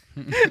 chance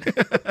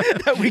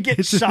that we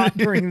get shot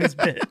during this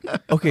bit.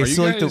 Okay, Are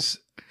so you like guys...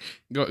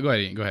 Go ahead,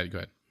 Ian. Go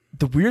ahead.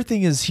 the weird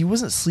thing is he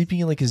wasn't sleeping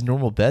in like his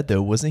normal bed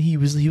though, wasn't he? He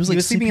was like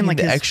sleeping in like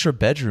the his- extra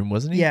bedroom,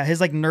 wasn't he? Yeah, his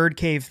like nerd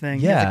cave thing.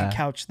 He has like a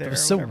couch there. It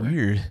was so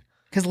weird.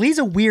 Because Lee's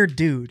a weird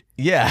dude.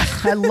 Yeah.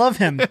 I love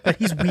him, but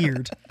he's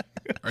weird.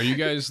 Are you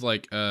guys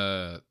like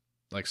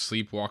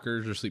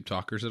sleepwalkers or sleep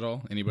talkers at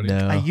all? Anybody?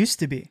 No. I used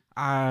to be.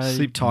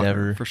 Sleep talker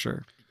Never. for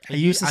sure. I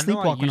used to I know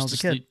sleepwalk when I used was a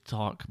to kid. sleep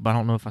talk, but I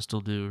don't know if I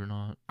still do or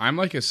not. I'm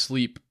like a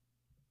sleep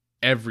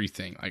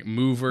everything, like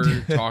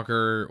mover,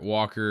 talker,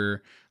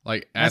 walker.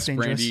 Like That's ask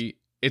Brandy.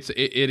 It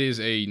is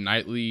a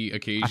nightly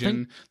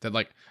occasion that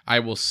like I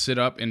will sit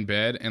up in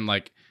bed and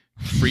like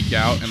freak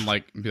out and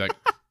like be like,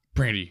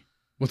 Brandy,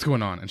 what's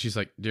going on? And she's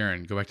like,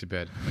 Darren, go back to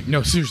bed. I'm like,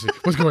 no, seriously,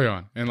 what's going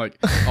on? And like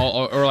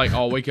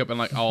I'll wake up and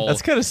like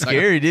That's kind of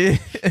scary, dude.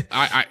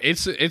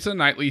 it's a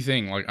nightly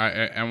thing. Like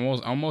I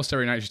almost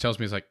every night she tells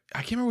me, it's like, I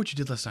can't remember what you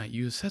did last night.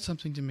 You said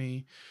something to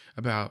me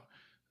about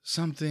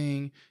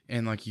something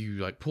and like you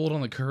like pulled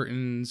on the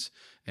curtains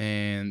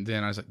and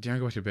then I was like, Darren,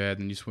 go back to bed,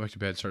 and you just went back to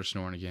bed and started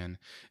snoring again.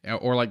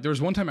 Or like there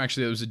was one time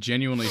actually that was a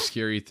genuinely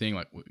scary thing,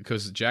 like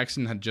because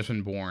Jackson had just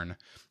been born,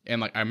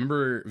 and like I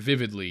remember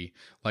vividly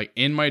like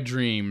in my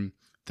dream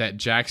that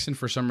Jackson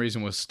for some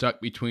reason was stuck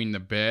between the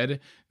bed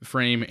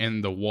frame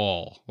and the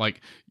wall,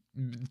 like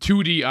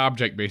 2D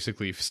object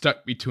basically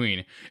stuck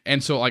between.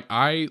 And so like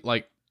I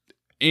like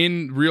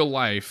in real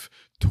life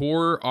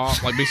tore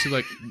off, like basically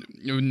like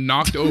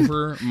knocked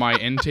over my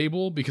end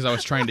table because I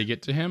was trying to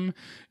get to him.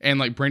 And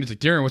like Brandon's like,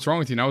 Darren, what's wrong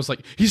with you? And I was like,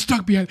 he's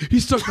stuck back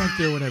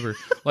there, whatever.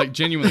 Like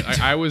genuinely,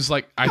 I was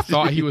like, I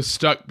thought he was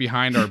stuck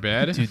behind our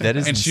bed. Dude, that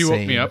is and she insane.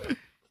 woke me up.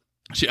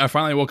 I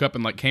finally woke up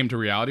and like came to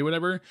reality,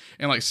 whatever,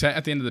 and like sat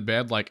at the end of the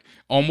bed, like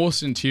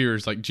almost in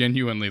tears, like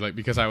genuinely, like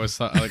because I was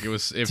like it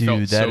Dude,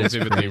 felt that so is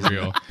vividly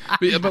real.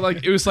 But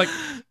like it was like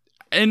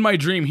in my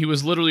dream, he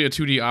was literally a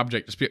 2D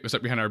object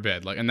stuck behind our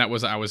bed, like, and that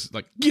was I was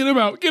like, get him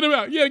out,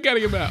 yeah,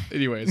 gotta get him out.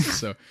 Anyways,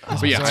 so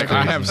but yeah,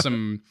 I have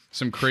some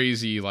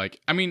crazy like,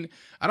 I mean,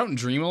 I don't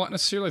dream a lot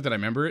necessarily, like that I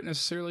remember it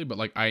necessarily, but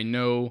like I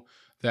know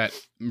that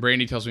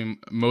Brandy tells me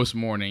most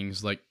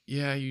mornings, like,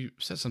 yeah, you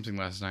said something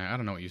last night. I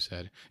don't know what you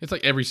said. It's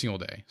like every single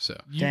day. So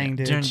Dang,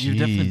 dude. Darren, you've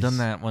definitely Jeez. done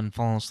that when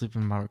falling asleep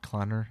in my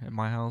recliner at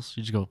my house.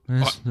 You just go,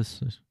 this.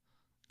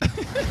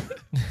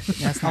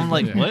 That's not I'm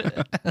like, good.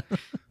 what?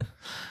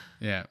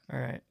 yeah. All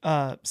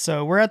right.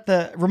 So we're at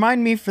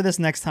remind me for this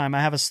next time. I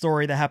have a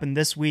story that happened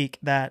this week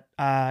that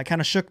kind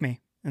of shook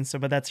me. And so,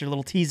 but that's your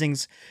little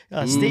teasings.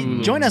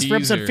 Ooh, Join us for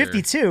episode teaser.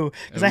 52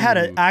 because I had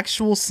an Ooh.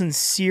 actual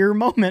sincere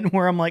moment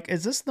where I'm like,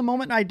 is this the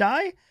moment I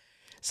die?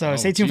 So Oh,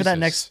 stay tuned for that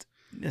Jesus.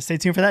 Stay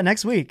tuned for that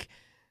next week.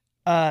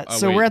 So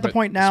Wait, we're at the but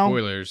point now,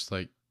 Spoilers,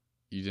 like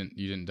you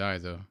didn't die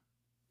though.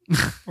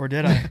 or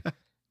did I?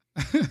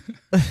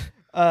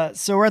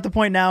 So we're at the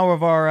point now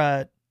of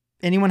our.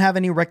 Anyone have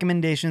any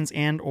recommendations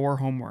and or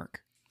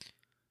homework?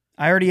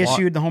 I already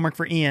issued the homework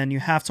for Ian. You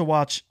have to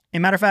watch. As a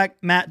matter of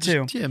fact, Matt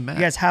too. Yeah, Matt.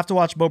 You guys have to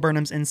watch Bo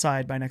Burnham's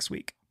Inside by next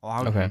week.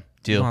 Okay, You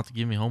deal. don't have to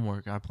give me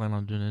homework. I plan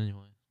on doing it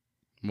anyway.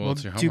 Well,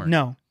 it's your Dude, homework.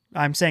 no,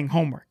 I'm saying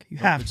homework. You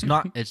have It's to.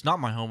 not. It's not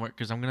my homework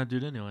because I'm gonna do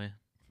it anyway.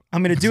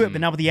 I'm going to do it, but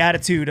not with the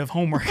attitude of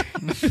homework.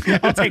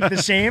 I'll take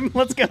the shame.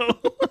 Let's go.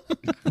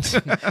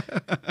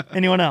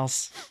 Anyone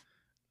else?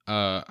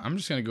 I'm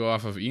just gonna go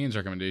off of Ian's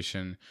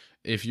recommendation.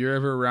 If you're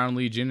ever around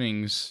Lee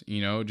Jennings,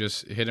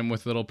 just hit him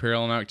with a little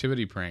Paranormal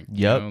Activity prank.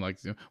 Yep. Like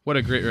what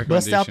a great recommendation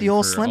Bust out the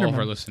old for all of Slenderman.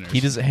 our listeners. He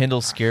doesn't handle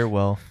scare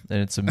well,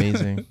 and it's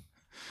amazing.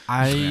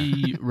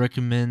 I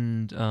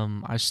recommend.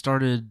 I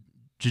started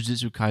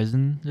Jujutsu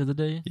Kaisen the other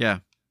day. Yeah.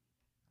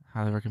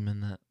 Highly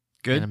recommend that.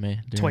 Good. Anime.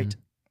 Darren. Twait.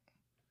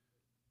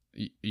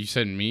 You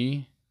said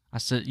me? I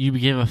said you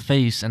gave a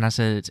face, and I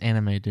said it's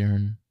anime,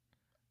 Darren.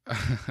 I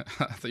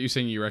thought you were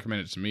saying you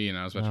recommended it to me, and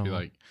I was about to be No.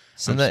 like,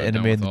 Send I'm that so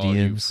anime done in with the all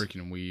you DMs.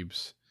 freaking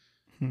weebs.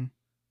 Hmm.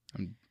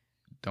 I'm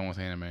done with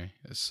anime.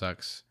 It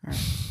sucks.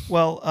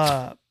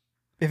 Well,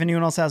 if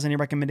anyone else has any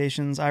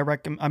recommendations, I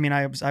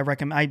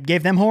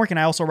gave them homework, and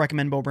I also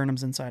recommend Bo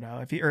Burnham's Inside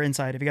Out.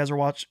 Inside. If you guys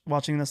are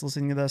watching this,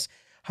 listening to this,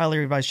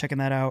 highly advise checking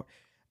that out.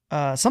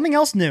 Something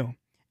else new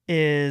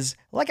is,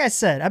 like I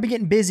said, I've been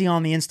getting busy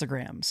on the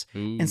Instagrams.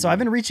 And so I've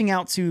been reaching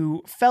out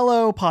to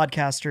fellow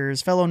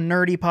podcasters, fellow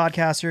nerdy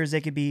podcasters.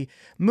 They could be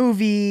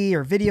movie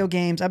or video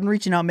games. I've been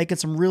reaching out, making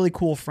some really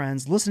cool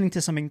friends, listening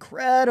to some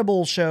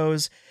incredible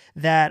shows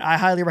that I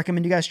highly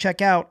recommend you guys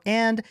check out.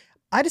 And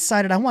I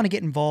decided I want to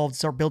get involved,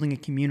 start building a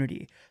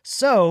community.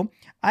 So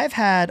I've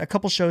had a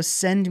couple shows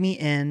send me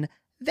in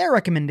their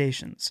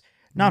recommendations.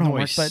 not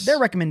homework, Nice. but their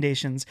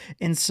recommendations.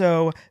 And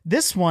so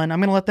this one, I'm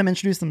going to let them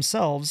introduce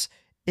themselves,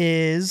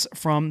 is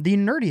from the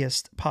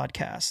Nerdiest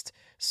podcast.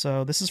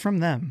 So this is from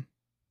them.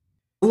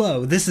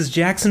 Hello, this is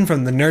Jackson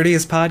from the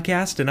Nerdiest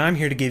Podcast, and I'm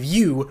here to give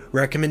you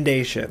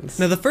recommendations.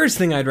 Now, the first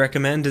thing I'd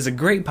recommend is a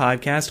great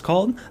podcast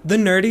called The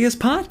Nerdiest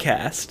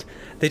Podcast.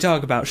 They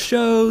talk about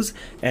shows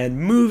and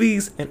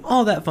movies and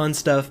all that fun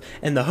stuff,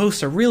 and the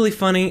hosts are really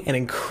funny and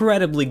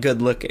incredibly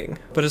good looking.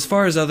 But as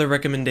far as other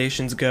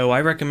recommendations go,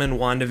 I recommend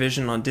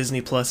WandaVision on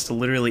Disney Plus to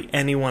literally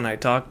anyone I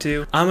talk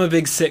to. I'm a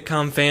big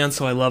sitcom fan,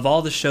 so I love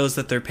all the shows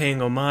that they're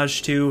paying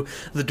homage to.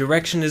 The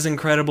direction is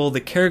incredible, the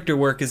character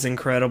work is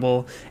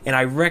incredible, and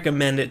I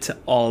recommend it to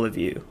all of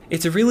you.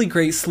 It's a really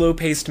great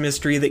slow-paced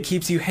mystery that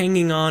keeps you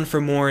hanging on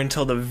for more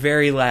until the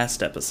very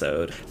last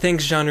episode.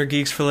 Thanks, Genre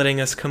Geeks, for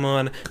letting us come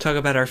on, talk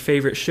about our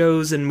favorite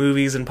shows and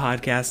movies and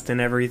podcasts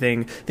and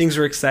everything. Things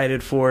we're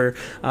excited for.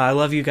 I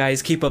love you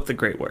guys. Keep up the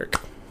great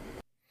work.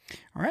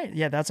 All right.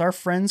 Yeah, that's our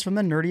friends from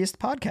the Nerdiest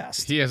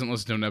podcast. He hasn't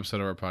listened to an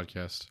episode of our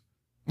podcast.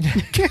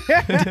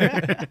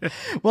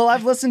 Well,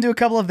 I've listened to a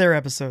couple of their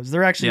episodes.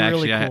 They're actually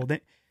really cool.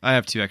 I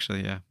have two,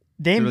 actually, yeah.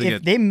 They really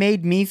good. they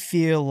made me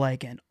feel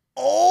like an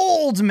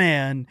old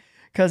man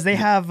because they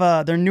have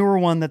their newer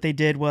one that they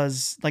did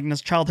was like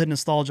childhood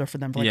nostalgia for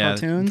them for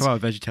cartoons. Talk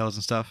about VeggieTales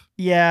and stuff.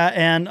 Yeah,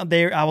 and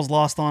I was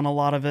lost on a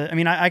lot of it. I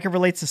mean, I could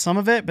relate to some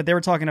of it, but they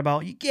were talking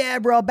about, yeah,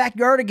 bro,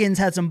 Backyardigans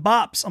had some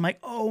bops. I'm like,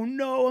 oh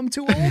no, I'm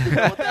too old to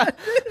know what that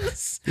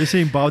is. They're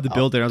saying Bob the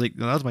Builder. I was like,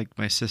 no, that was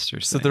my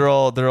sister's So thing. they're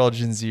all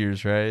Gen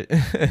Zers, right?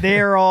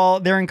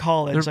 They're in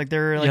college, they're like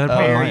yeah, they're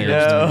very,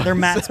 probably they're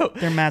Matt's, So-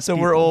 they're Matt's. So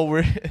people.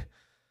 we're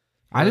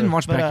I didn't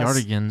watch But,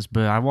 Backyardigans,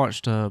 but I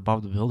watched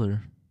Bob the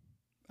Builder.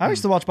 I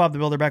used to watch Bob the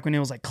Builder back when it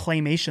was like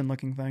claymation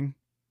looking thing.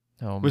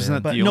 Oh, Wasn't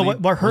man. that But the no, only...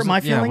 what hurt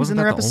my feelings in wasn't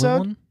their that the only episode?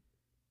 one?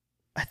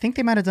 I think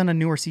they might have done a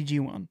newer CG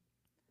one.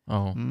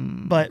 Oh,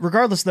 But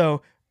regardless,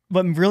 though,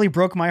 what really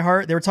broke my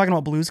heart, they were talking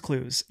about Blue's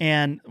Clues,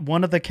 and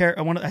one of the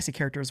one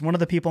of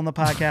the people on the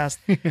podcast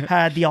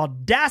had the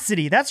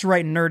audacity. That's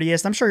right,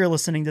 Nerdiest. I'm sure you're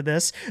listening to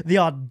this. The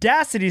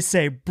audacity to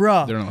say,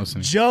 "Bruh, They're not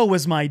listening. Joe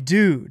was my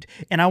dude,"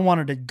 and I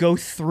wanted to go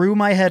through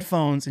my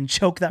headphones and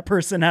choke that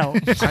person out.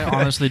 I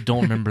honestly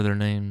don't remember their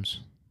names.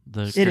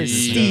 It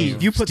is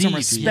Steve. You put some Steve,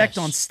 respect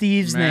yes. on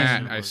Steve's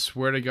Matt, name. I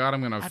swear to God,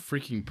 I'm gonna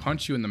freaking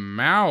punch you in the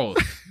mouth.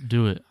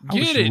 Do it. I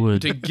wish Get you it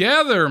would.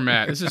 together,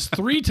 Matt. This is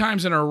 3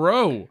 times in a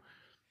row.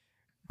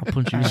 I'll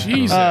punch you. in the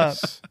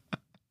Jesus.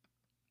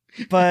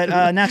 But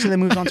naturally, that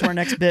moves on to our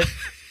next bit.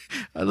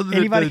 I love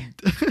Anybody?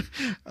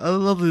 I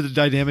love the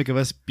dynamic of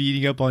us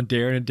beating up on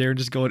Darren and Darren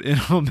just going in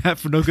on Matt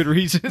for no good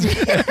reason.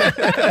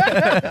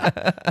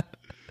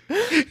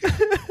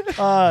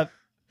 What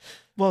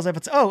was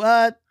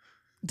I?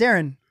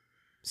 Darren,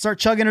 start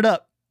chugging it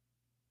up.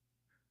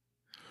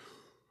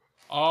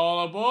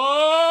 All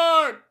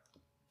aboard!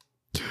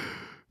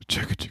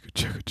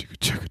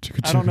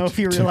 I don't know if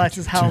he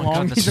realizes how Oh my long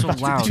God, he's that's so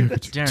about loud. to do this.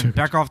 Darren,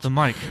 back off the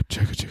mic.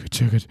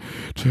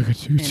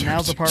 And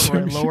now's the part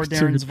where I lower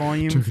Darren's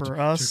volume for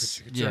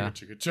us. Yeah.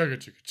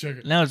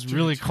 Now it's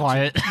really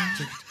quiet.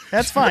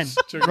 That's fine.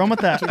 Run with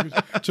that.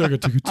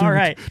 All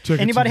right.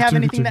 Anybody have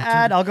anything to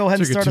add? I'll go ahead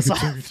and start us off.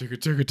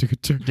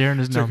 Darren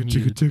is now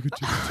muted.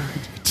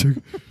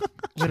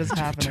 What is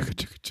happening?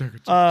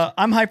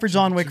 I'm hyped for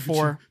John Wick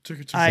 4.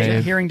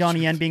 Hearing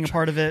Donnie Yen being a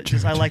part of it,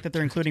 just I like that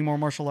they're including more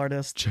martial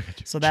artists.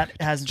 So that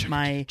has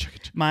my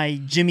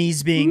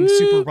jimmies being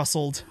super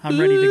rustled. I'm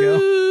ready to go.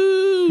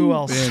 Who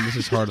else? Man, this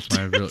is hard with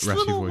my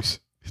raspy voice.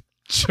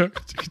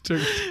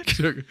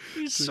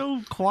 He's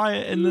so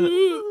quiet and then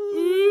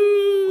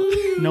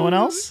No one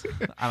else?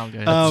 I don't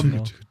get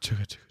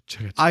it.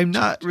 I'm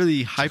not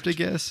really hyped, I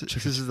guess.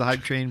 This is the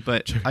hype train,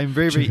 but I'm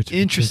very, very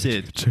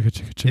interested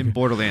in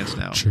Borderlands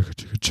now. Did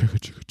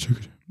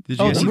you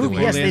Oh, guys the see movie.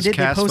 Yes, they Borderlands did. They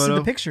cast posted photo?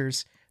 the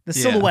pictures. The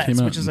Yeah. silhouettes, Came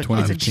out which is in it's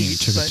a 2015.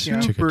 cheat, but yeah.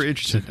 Super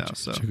interested now.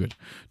 So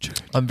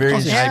I'm very Oh,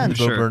 yeah. excited to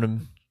Sure. Bo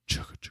Burnham.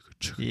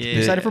 yeah,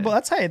 Excited for both?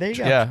 That's hey, there you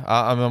go. Yeah,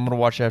 I'm gonna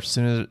watch it as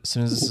soon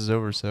as this is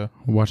over. So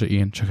Watch it,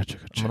 Ian. I'm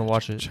gonna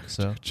watch it.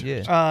 So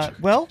yeah.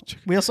 Well,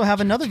 we also have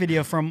another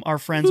video from our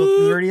friends with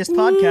the Nerdiest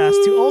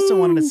Podcast who also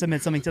wanted to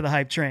submit something to the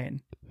hype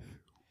train,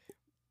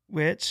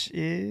 which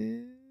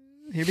is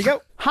here we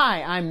go.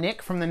 Hi, I'm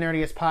Nick from the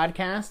Nerdiest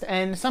Podcast,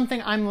 and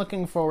something I'm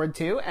looking forward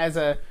to as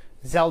a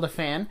Zelda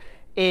fan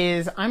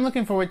is I'm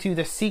looking forward to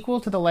the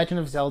sequel to The Legend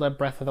of Zelda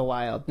Breath of the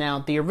Wild. Now,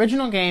 the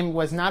original game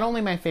was not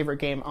only my favorite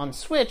game on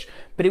Switch,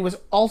 but it was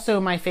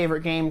also my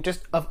favorite game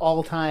just of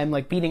all time,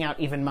 like beating out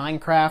even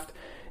Minecraft,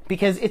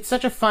 because it's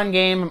such a fun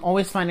game. I'm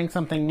always finding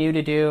something new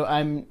to do.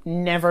 I'm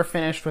never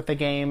finished with the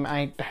game.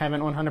 I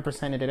haven't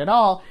 100%ed it at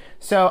all.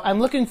 So I'm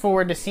looking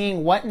forward to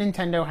seeing what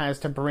Nintendo has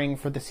to bring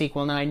for the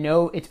sequel. Now, I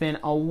know it's been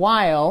a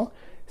while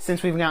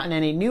since we've gotten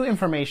any new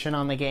information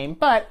on the game,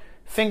 but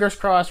fingers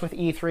crossed with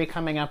E3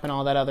 coming up and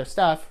all that other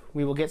stuff,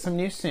 we will get some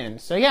news soon.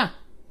 So yeah,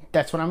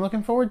 that's what I'm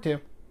looking forward to.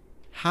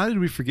 How did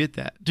we forget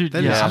that? Dude,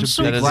 That yeah, is I'm just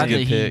so that is a glad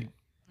good that pick. he.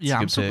 Yeah,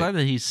 I'm so pick. glad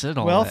that he said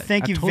all Well, that.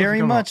 thank I you totally very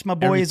forgot much, my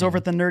about boys over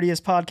everything. at the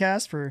Nerdiest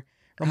Podcast for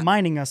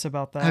reminding us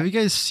about that. Have you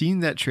guys seen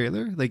that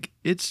trailer? Like,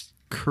 it's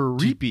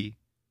creepy.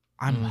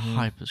 I'm Mhm.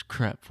 hype as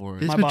crap for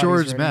it. It's My body's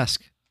Majora's ready.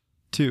 Mask,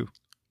 too.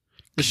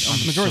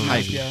 Majora's so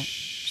Mask, hyped. yeah.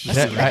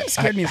 Can I- That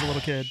scared me as a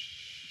little kid.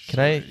 Can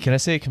I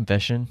say a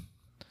confession?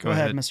 Go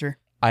ahead, mister.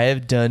 I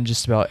have done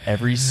just about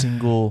every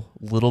single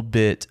little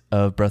bit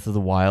of Breath of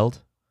the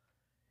Wild,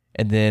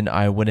 and then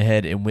I went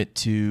ahead and went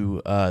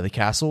to the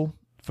castle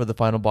for the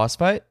final boss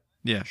fight.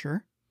 Yeah.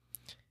 Sure.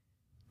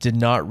 Did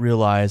not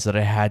realize that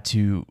I had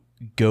to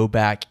go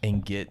back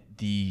and get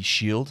the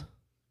shield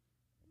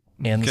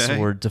and the Okay.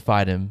 sword to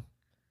fight him,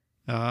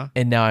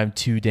 and now I'm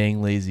too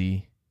dang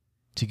lazy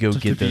to go To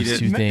get defeat those it.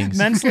 two things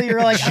Mentally,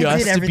 you're like, I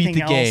just did to beat everything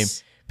the game.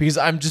 else. Because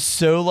I'm just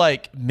so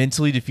like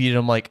mentally defeated.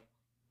 I'm like,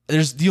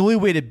 there's the only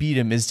way to beat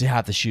him is to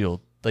have the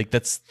shield. Like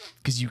that's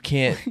because you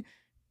can't.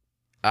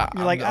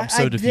 You're like, I'm I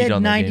so defeated did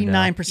on that game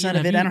now. 99%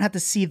 of it. I don't have to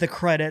see the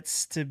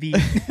credits to be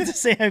to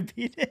say I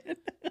beat it.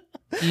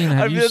 Ian, I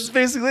have mean, you that's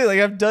basically like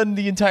I've done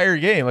the entire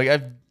game. Like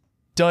I've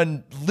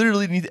done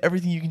literally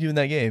everything you can do in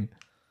that game.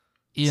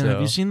 Ian, have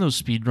so- you seen those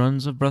speed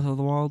runs of Breath of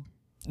the Wild?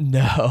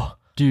 No,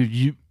 Dude,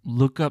 you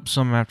look up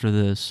some after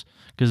this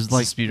because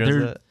like speedruns they're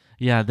that?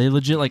 yeah, they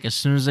legit like as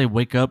soon as they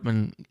wake up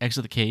and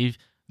exit the cave,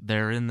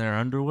 they're in their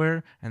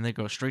underwear and they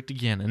go straight to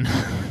Ganon.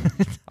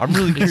 I'm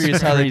really It's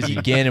curious how they crazy.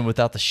 beat Ganon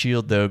without the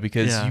shield though,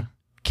 because Yeah. you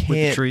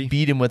can't tree.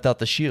 beat him without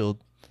the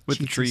shield. With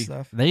the Cheats and tree.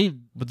 stuff. They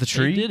With the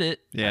tree, They did it.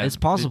 Yeah. It's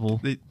possible.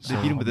 They beat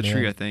him with the Oh,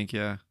 tree, man. I think,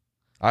 yeah.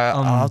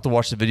 I'll have to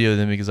watch the video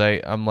then because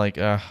I'm like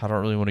I don't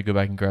really want to go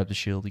back and grab the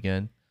shield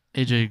again.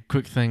 AJ,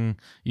 quick thing.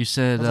 You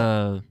said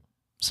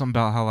something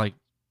about how like,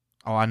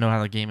 oh, I know how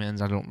the game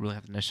ends. I don't really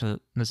have to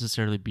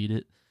necessarily beat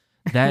it.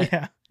 That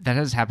Yeah. that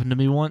has happened to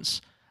me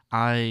once.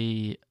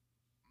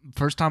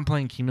 First time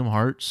playing Kingdom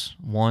Hearts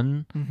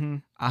 1, Mm-hmm.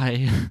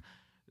 I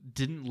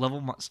didn't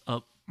level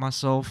up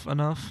myself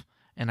enough,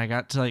 and I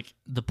got to like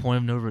the point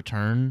of no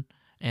return,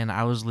 and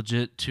I was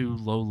legit too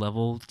low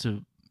level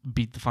to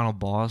beat the final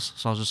boss.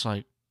 So I was just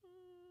like,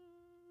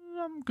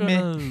 I'm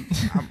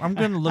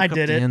gonna look I up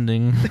did the it.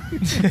 ending.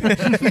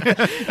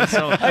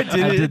 So I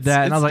did it. did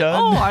that, and I was It's like,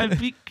 done. oh, I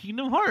beat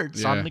Kingdom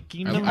Hearts Yeah. on the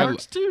Kingdom I-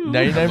 Hearts 2.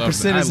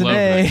 99% is I an love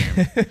A.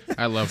 that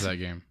I love that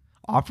game.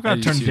 Oh, I forgot I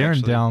to do turn too, Darren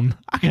actually. down.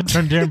 I got to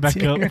turn Darren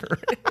back up.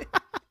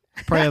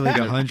 Probably like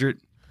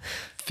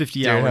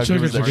 150 Darren, hours. how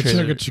good worth was of that Hearts.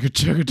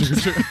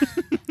 trailer?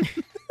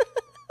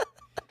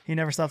 He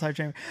never stopped hype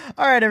training.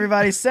 All right,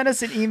 everybody, send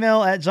us an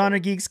email at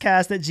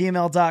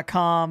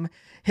genregeekscast@gmail.com.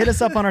 Hit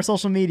us up on our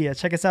social media.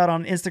 Check us out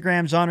on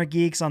Instagram, Genre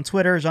Geeks, on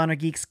Twitter, Genre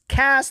Geeks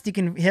Cast. You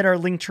can hit our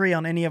link tree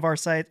on any of our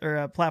sites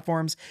or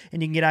platforms,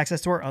 and you can get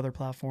access to our other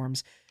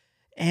platforms.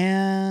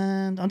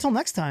 And until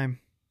next time,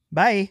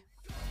 bye.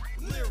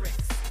 Lyrics,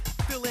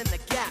 fill in the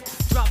gap,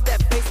 drop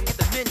that bass and get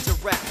the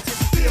ninja rap.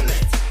 Just feel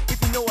it,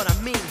 if you know what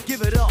I mean.